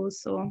school.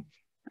 So,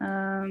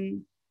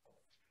 you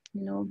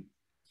know.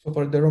 So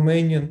for the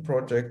Romanian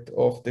project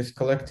of this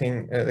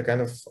collecting, the kind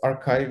of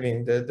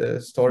archiving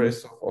the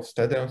stories of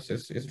stadiums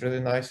is really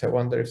nice. I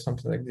wonder if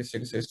something like this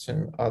exists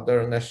in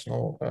other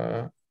national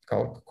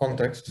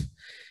contexts.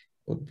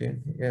 Would be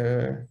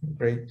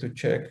great to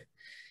check.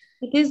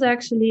 It is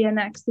actually an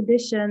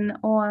exhibition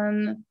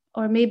on,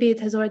 or maybe it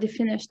has already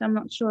finished, I'm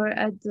not sure,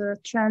 at the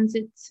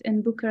Transit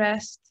in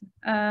Bucharest.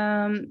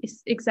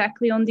 It's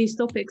exactly on these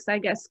topics, I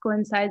guess,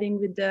 coinciding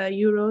with the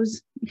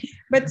Euros.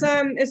 But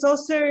it's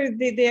also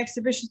the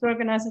exhibitions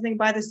organized, I think,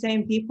 by the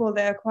same people.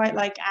 They're quite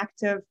like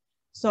active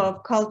sort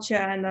of culture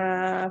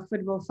and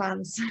football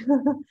fans.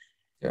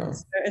 Yeah.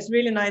 So it's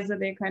really nice that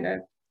they kind of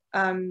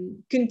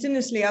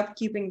continuously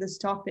upkeeping this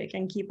topic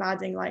and keep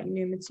adding like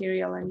new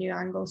material and new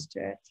angles to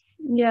it.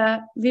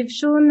 Yeah, we've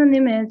shown an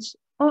image.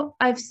 Oh,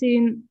 I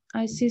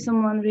see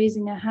someone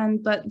raising a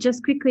hand, but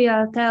just quickly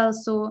I'll tell.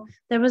 So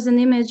there was an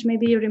image,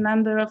 maybe you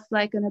remember, of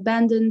like an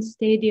abandoned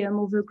stadium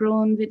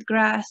overgrown with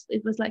grass.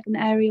 It was like an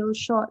aerial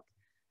shot.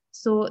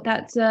 So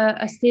that's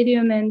a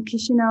stadium in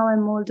Chisinau in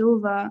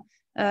Moldova,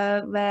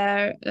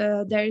 where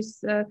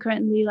there's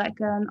currently like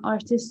an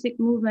artistic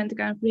movement to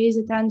kind of raise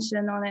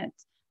attention on it,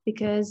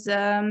 because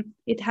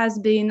it has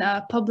been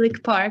a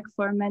public park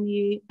for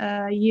many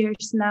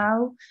years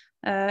now.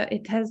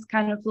 It has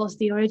kind of lost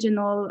the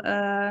original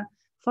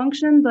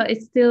function, but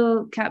it's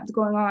still kept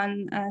going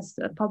on as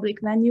a public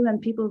venue and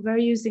people were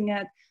using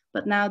it.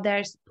 But now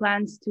there's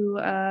plans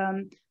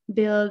to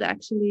build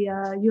actually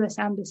a US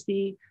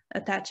embassy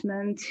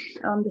attachment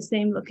on the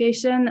same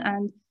location.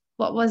 And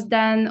what was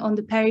then on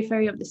the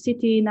periphery of the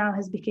city now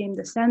has become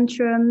the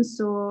centrum.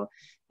 So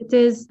it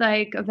is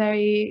like a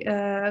very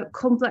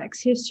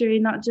complex history,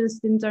 not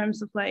just in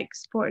terms of like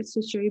sports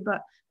history,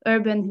 but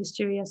urban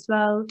history as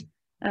well.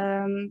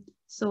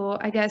 So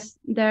I guess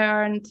there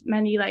aren't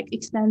many like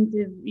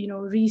extensive, you know,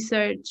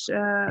 research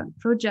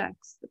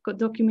projects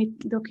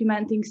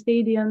documenting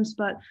stadiums,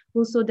 but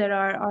also there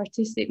are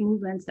artistic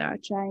movements that are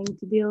trying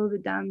to deal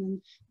with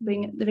them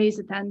and raise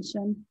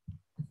attention.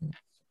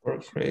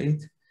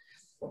 Great.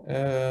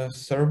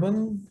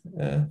 Serban?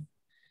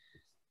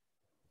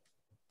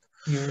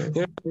 Yeah,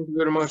 thank you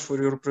very much for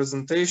your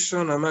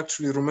presentation. I'm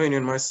actually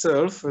Romanian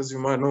myself, as you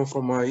might know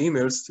from my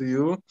emails to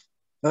you.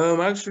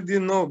 I actually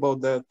didn't know about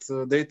that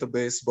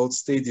database about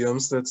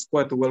stadiums. That's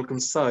quite a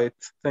welcome site.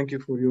 Thank you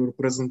for your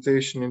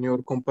presentation and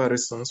your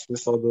comparisons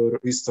with other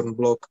Eastern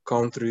Bloc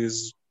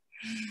countries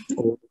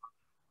or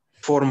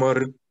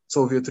former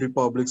Soviet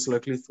republics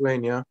like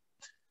Lithuania.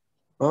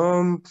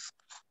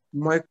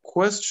 My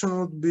question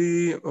would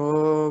be,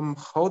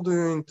 how do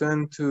you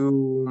intend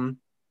to,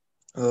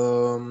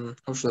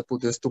 how should I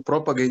put this, to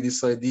propagate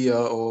this idea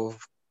of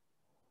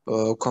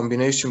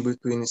combination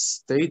between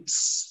state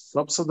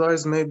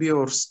subsidized maybe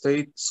or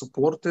state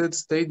supported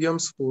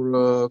stadiums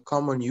for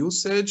common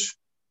usage,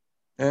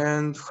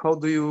 and how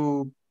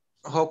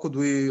could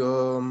we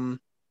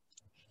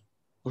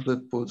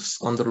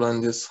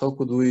underline this, how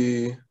could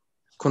we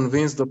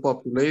convince the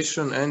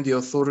population and the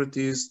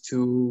authorities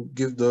to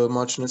give the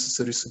much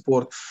necessary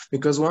support?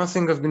 Because one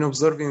thing I've been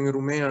observing in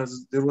Romania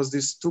is there was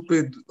this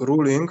stupid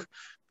ruling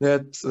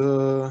that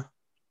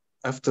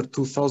after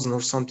 2000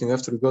 or something,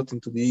 after we got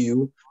into the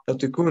EU, that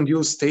we couldn't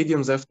use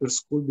stadiums after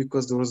school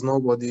because there was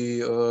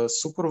nobody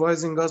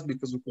supervising us,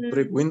 because we could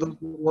break windows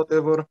or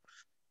whatever.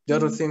 The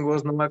other thing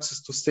was no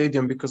access to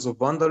stadium because of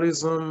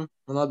vandalism.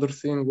 Another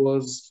thing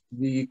was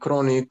the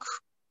chronic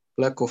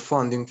lack of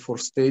funding for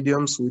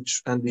stadiums,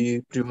 and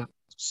the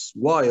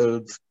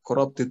wild,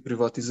 corrupted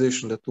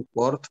privatization that took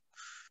part.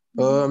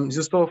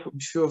 Just a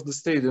few of the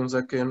stadiums,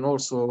 I can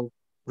also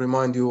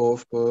remind you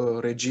of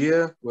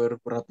Regie, where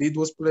Rapid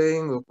was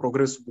playing,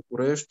 Progresul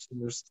București,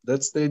 there's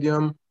that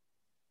stadium.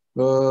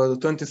 The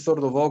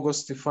 23rd of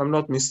August, if I'm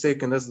not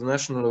mistaken, that's the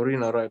National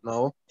Arena right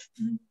now.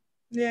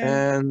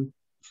 Yeah. And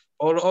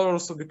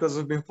also because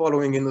I've been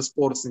following in the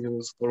sports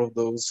news all of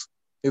those.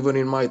 Even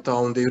in my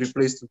town, they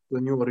replaced it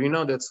with a new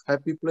arena that's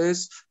Happy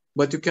Place,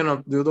 but you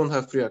don't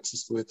have free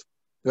access to it.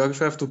 You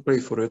actually have to pay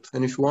for it.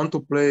 And if you want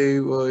to play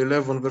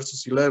 11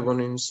 versus 11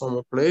 in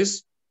some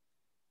place,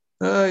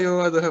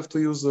 you either have to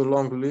use a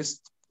long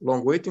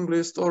waiting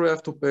list, or you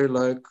have to pay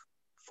like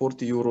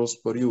 40 euros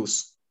per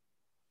use.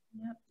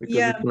 Yeah. Because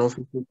it's an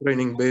official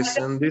training base,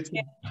 and it's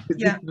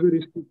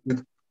very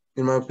stupid,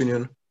 in my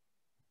opinion.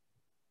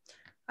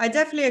 I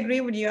definitely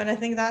agree with you, and I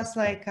think that's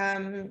like,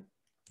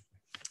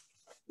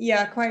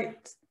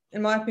 quite,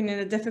 in my opinion,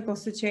 a difficult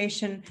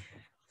situation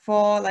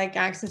for like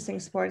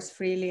accessing sports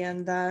freely.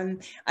 And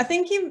I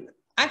think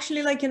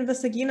actually like in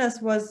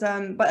Visaginas was,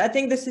 but I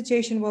think the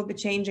situation will be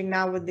changing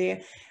now with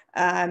the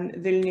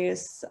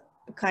Vilnius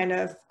kind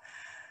of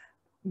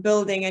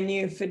building a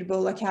new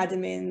football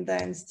academy in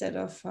there instead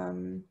of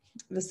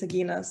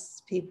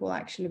Visaginas people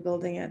actually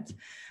building it.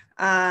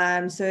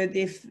 So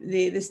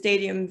the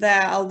stadium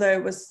there, although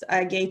it was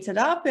gated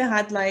up, it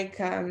had like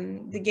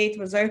the gate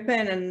was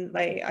open, and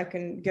like I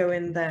can go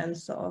in there and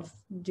sort of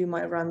do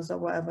my runs or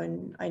whatever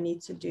I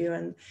need to do.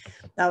 And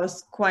that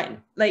was quite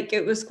like,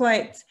 it was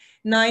quite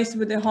nice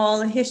with the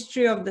whole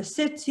history of the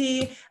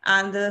city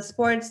and the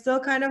sport still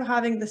kind of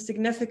having the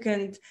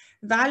significant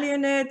value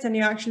in it. And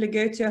you actually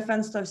go to a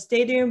fenced off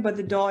stadium, but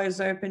the door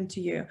is open to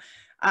you.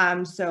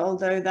 So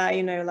although that,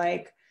 you know,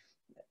 like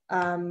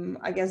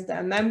I guess there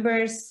are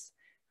members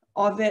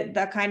of it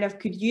that kind of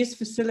could use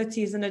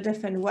facilities in a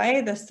different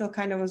way, that still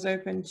kind of was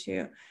open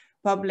to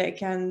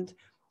public. And,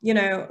 you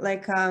know,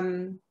 like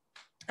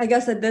I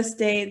guess at this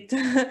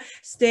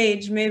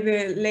stage,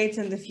 maybe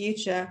later in the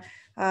future,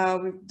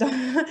 we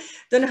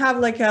don't have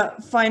like a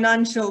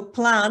financial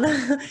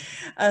plan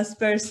as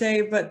per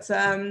se, but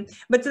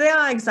there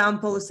are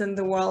examples in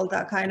the world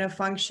that kind of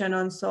function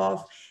on sort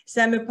of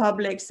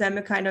semi-public,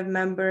 semi-kind of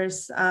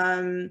members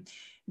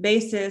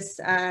basis,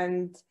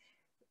 and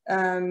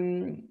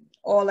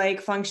or like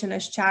function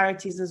as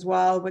charities as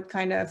well, with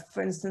kind of,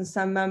 for instance,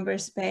 some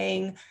members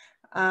paying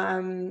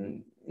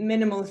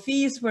minimal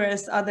fees,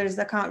 whereas others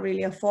that can't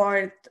really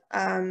afford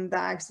the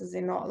access,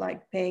 they're not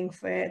like paying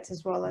for it,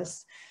 as well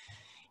as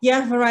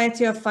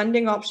variety of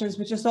funding options,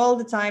 which is all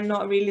the time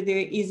not really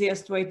the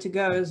easiest way to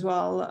go as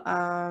well.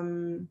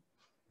 I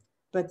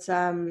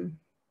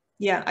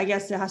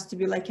guess there has to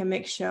be like a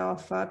mixture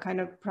of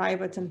kind of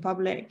private and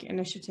public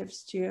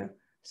initiatives to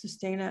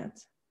sustain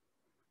it.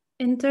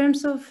 In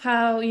terms of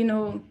how, you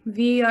know,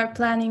 we are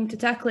planning to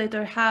tackle it,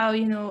 or how,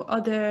 you know,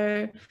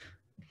 other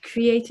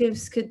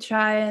creatives could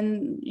try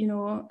and, you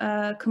know,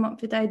 come up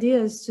with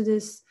ideas to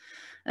this,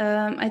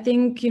 I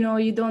think, you know,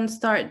 you don't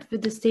start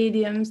with the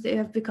stadiums. They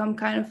have become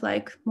kind of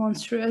like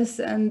monstrous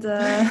and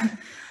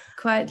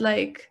quite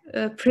like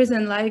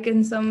prison-like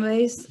in some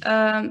ways.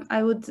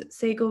 I would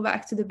say go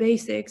back to the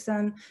basics,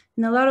 and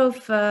in a lot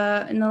of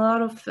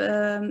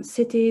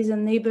cities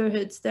and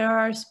neighborhoods, there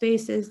are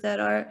spaces that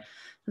are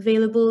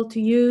available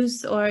to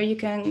use, or you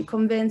can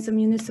convince a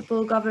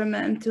municipal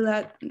government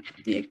to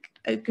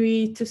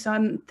agree to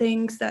some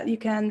things that you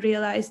can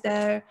realize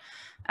there.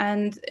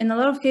 And in a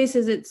lot of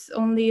cases, it's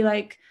only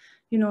like,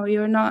 you know,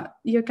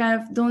 you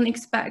kind of don't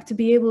expect to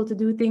be able to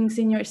do things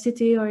in your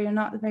city, or you're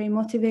not very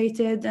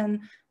motivated.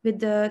 And with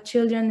the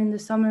children in the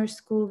summer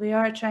school, we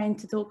are trying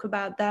to talk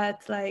about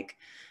that. Like,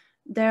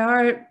 there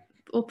are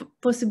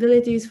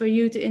possibilities for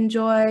you to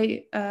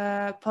enjoy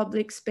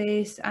public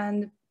space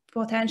and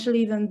potentially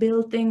even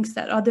build things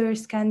that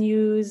others can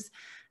use.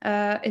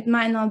 It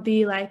might not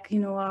be like,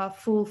 you know, a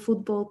full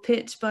football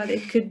pitch, but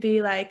it could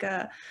be like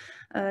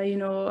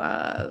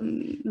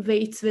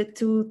weights with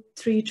 2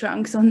 tree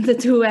trunks on the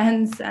 2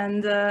 ends.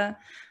 And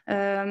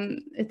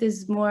it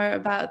is more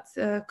about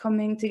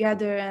coming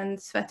together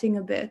and sweating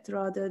a bit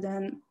rather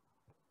than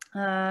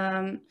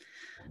kind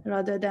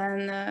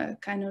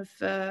of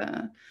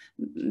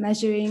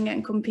measuring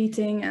and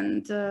competing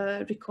and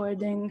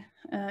recording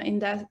in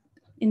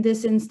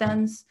this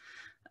instance.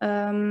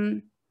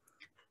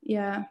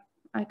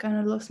 I kind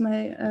of lost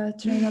my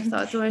train of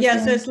thought. So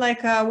it's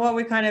like what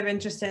we're kind of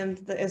interested in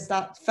is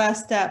that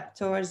first step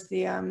towards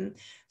the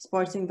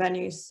sporting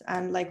venues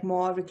and like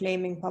more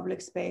reclaiming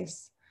public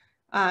space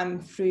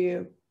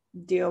through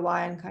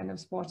DIY and kind of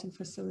sporting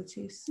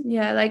facilities.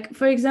 Yeah, like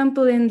for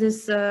example, in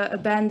this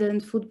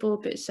abandoned football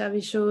pitch that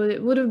we showed,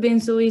 it would have been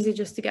so easy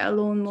just to get a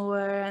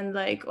lawnmower and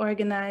like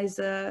organize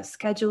a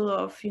schedule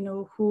of, you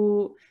know,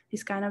 who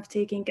is kind of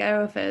taking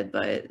care of it,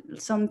 but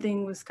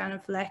something was kind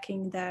of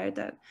lacking there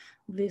that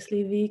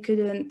obviously we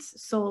couldn't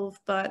solve.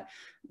 But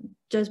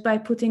just by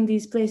putting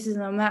these places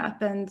on a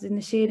map and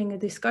initiating a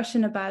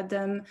discussion about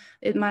them,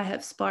 it might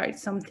have sparked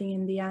something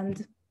in the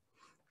end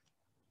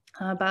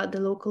about the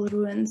local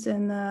ruins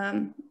in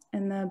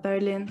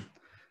Berlin.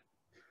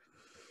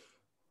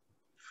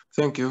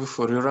 Thank you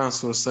for your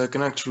answers. I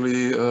can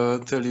actually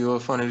tell you a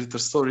funny little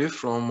story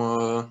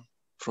from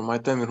my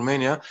time in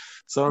Romania.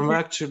 So I'm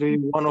actually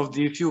one of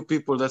the few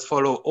people that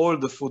follow all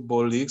the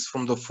football leagues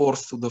from the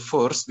 4th to the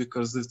 1st,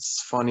 because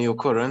it's funny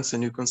occurrence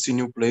and you can see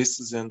new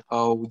places and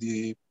how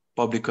the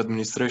public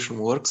administration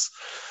works.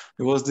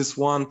 There was this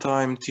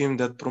one-time team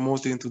that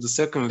promoted into the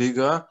second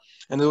Liga,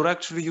 and they were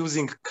actually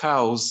using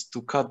cows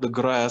to cut the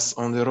grass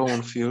on their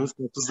own fields.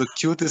 It was the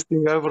cutest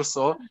thing I ever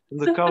saw. And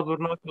the cows were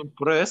not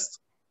impressed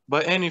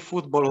by any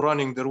football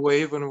running their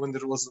way, even when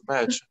there was a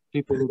match.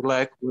 People were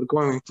like, we're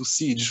going to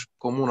siege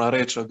Comuna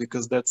Recea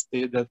because that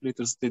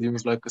little stadium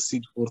is like a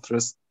siege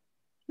fortress.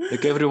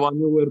 Like everyone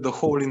knew where the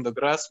hole in the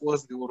grass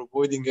was, they were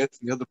avoiding it,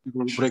 and the other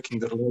people were breaking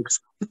their legs.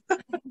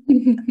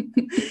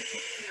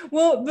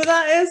 Well, but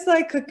that is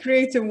like a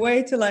creative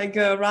way to like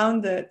go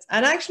around it.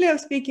 And actually, I'm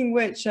speaking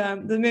which,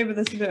 maybe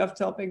that's a bit off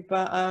topic,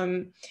 but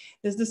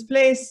there's this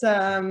place,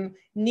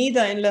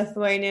 Nida in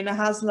Lithuania, and it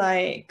has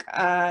like,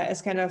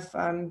 it's kind of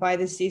by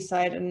the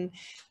seaside, and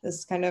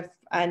this kind of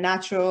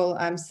natural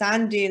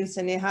sand dunes,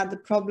 and it had the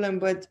problem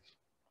with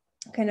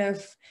kind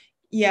of,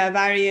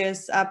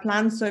 various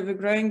plants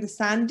overgrowing the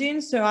sand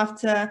dunes. So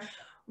after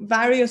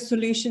various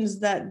solutions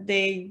that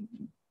they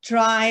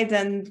tried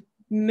and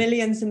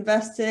millions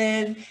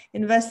invested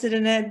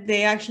in it,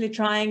 they actually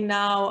trying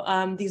now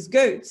these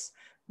goats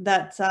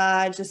that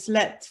just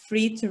let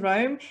free to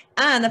roam,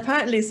 and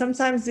apparently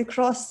sometimes they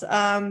cross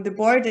the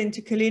border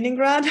into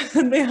Kaliningrad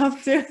and they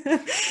have to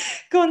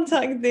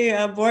contact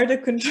the border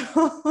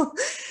control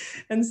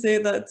and say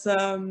that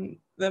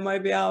there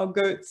might be our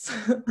goats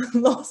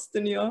lost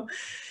in your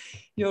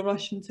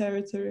Russian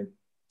territory.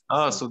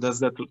 So that's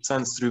that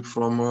sand strip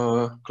from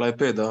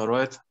Klaipėda,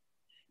 right?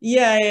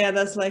 Yeah,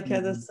 that's like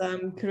this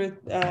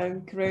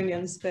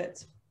Karelian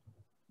spit.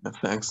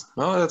 Thanks.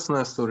 Oh, that's a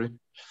nice story.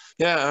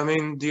 Yeah, I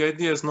mean, the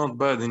idea is not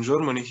bad. In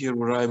Germany, here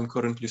where I'm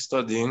currently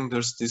studying,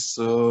 there's this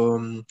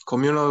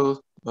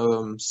communal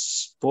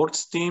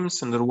sports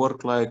teams, and they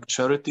work like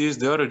charities.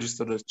 They are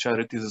registered as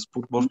charities, as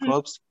football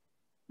clubs.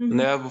 And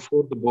they have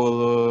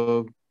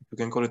affordable, you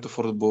can call it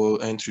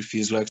affordable entry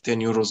fees, like 10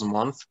 euros a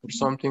month or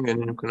something,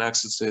 and you can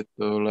access it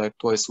like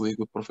twice a week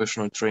with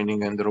professional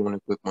training and their own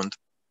equipment.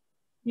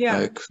 Yeah.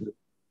 Like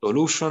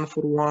solution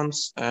for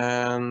once,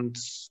 and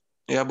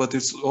yeah, but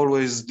it's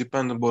always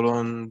dependable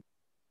on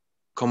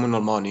communal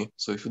money.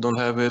 So if you don't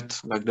have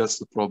it, like that's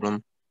the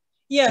problem.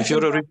 Yeah. If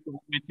you're a rich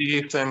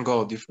community, thank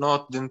God. If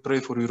not, then pray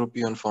for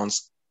European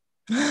funds.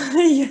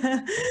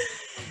 Yeah,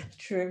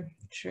 true.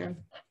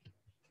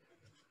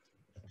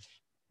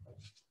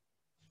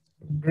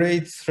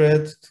 Great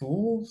thread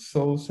too.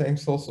 So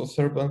thanks also,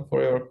 Serban,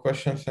 for your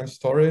questions and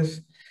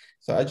stories.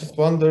 So I just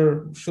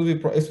wonder, should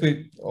we, as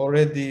we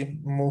already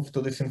moved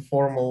to this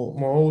informal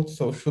mode,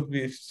 so should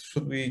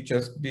we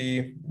just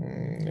be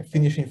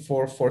finishing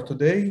for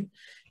today?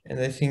 And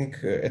I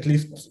think at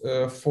least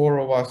four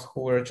of us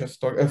who were just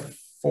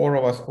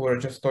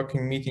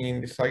talking, meeting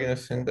in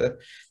Visaginas in the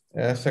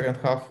second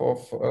half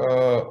of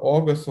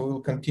August. So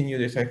we'll continue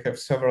this. I have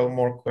several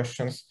more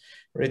questions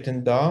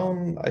written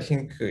down. I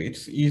think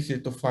it's easy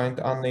to find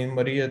Anna and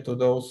Marija to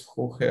those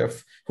who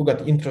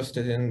got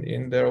interested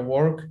in their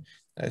work.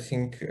 I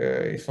think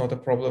it's not a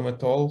problem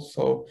at all.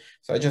 So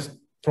I just,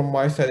 from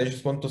my side, I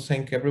just want to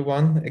thank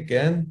everyone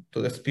again,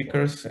 to the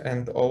speakers,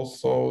 and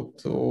also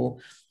to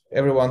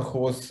everyone who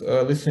was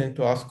listening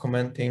to us,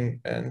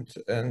 commenting and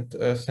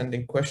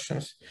sending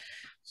questions.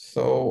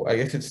 So I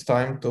guess it's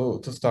time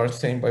to start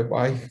saying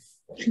bye-bye.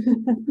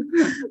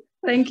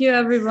 Thank you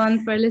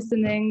everyone for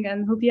listening,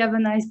 and hope you have a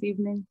nice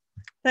evening.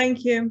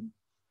 Thank you.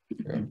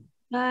 Yeah.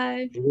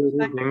 Bye.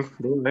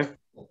 Bye.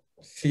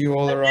 See you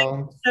all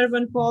around.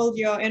 Serban, for all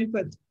your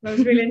input. That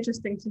was really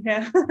interesting to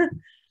hear.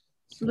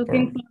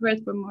 Looking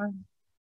forward for more.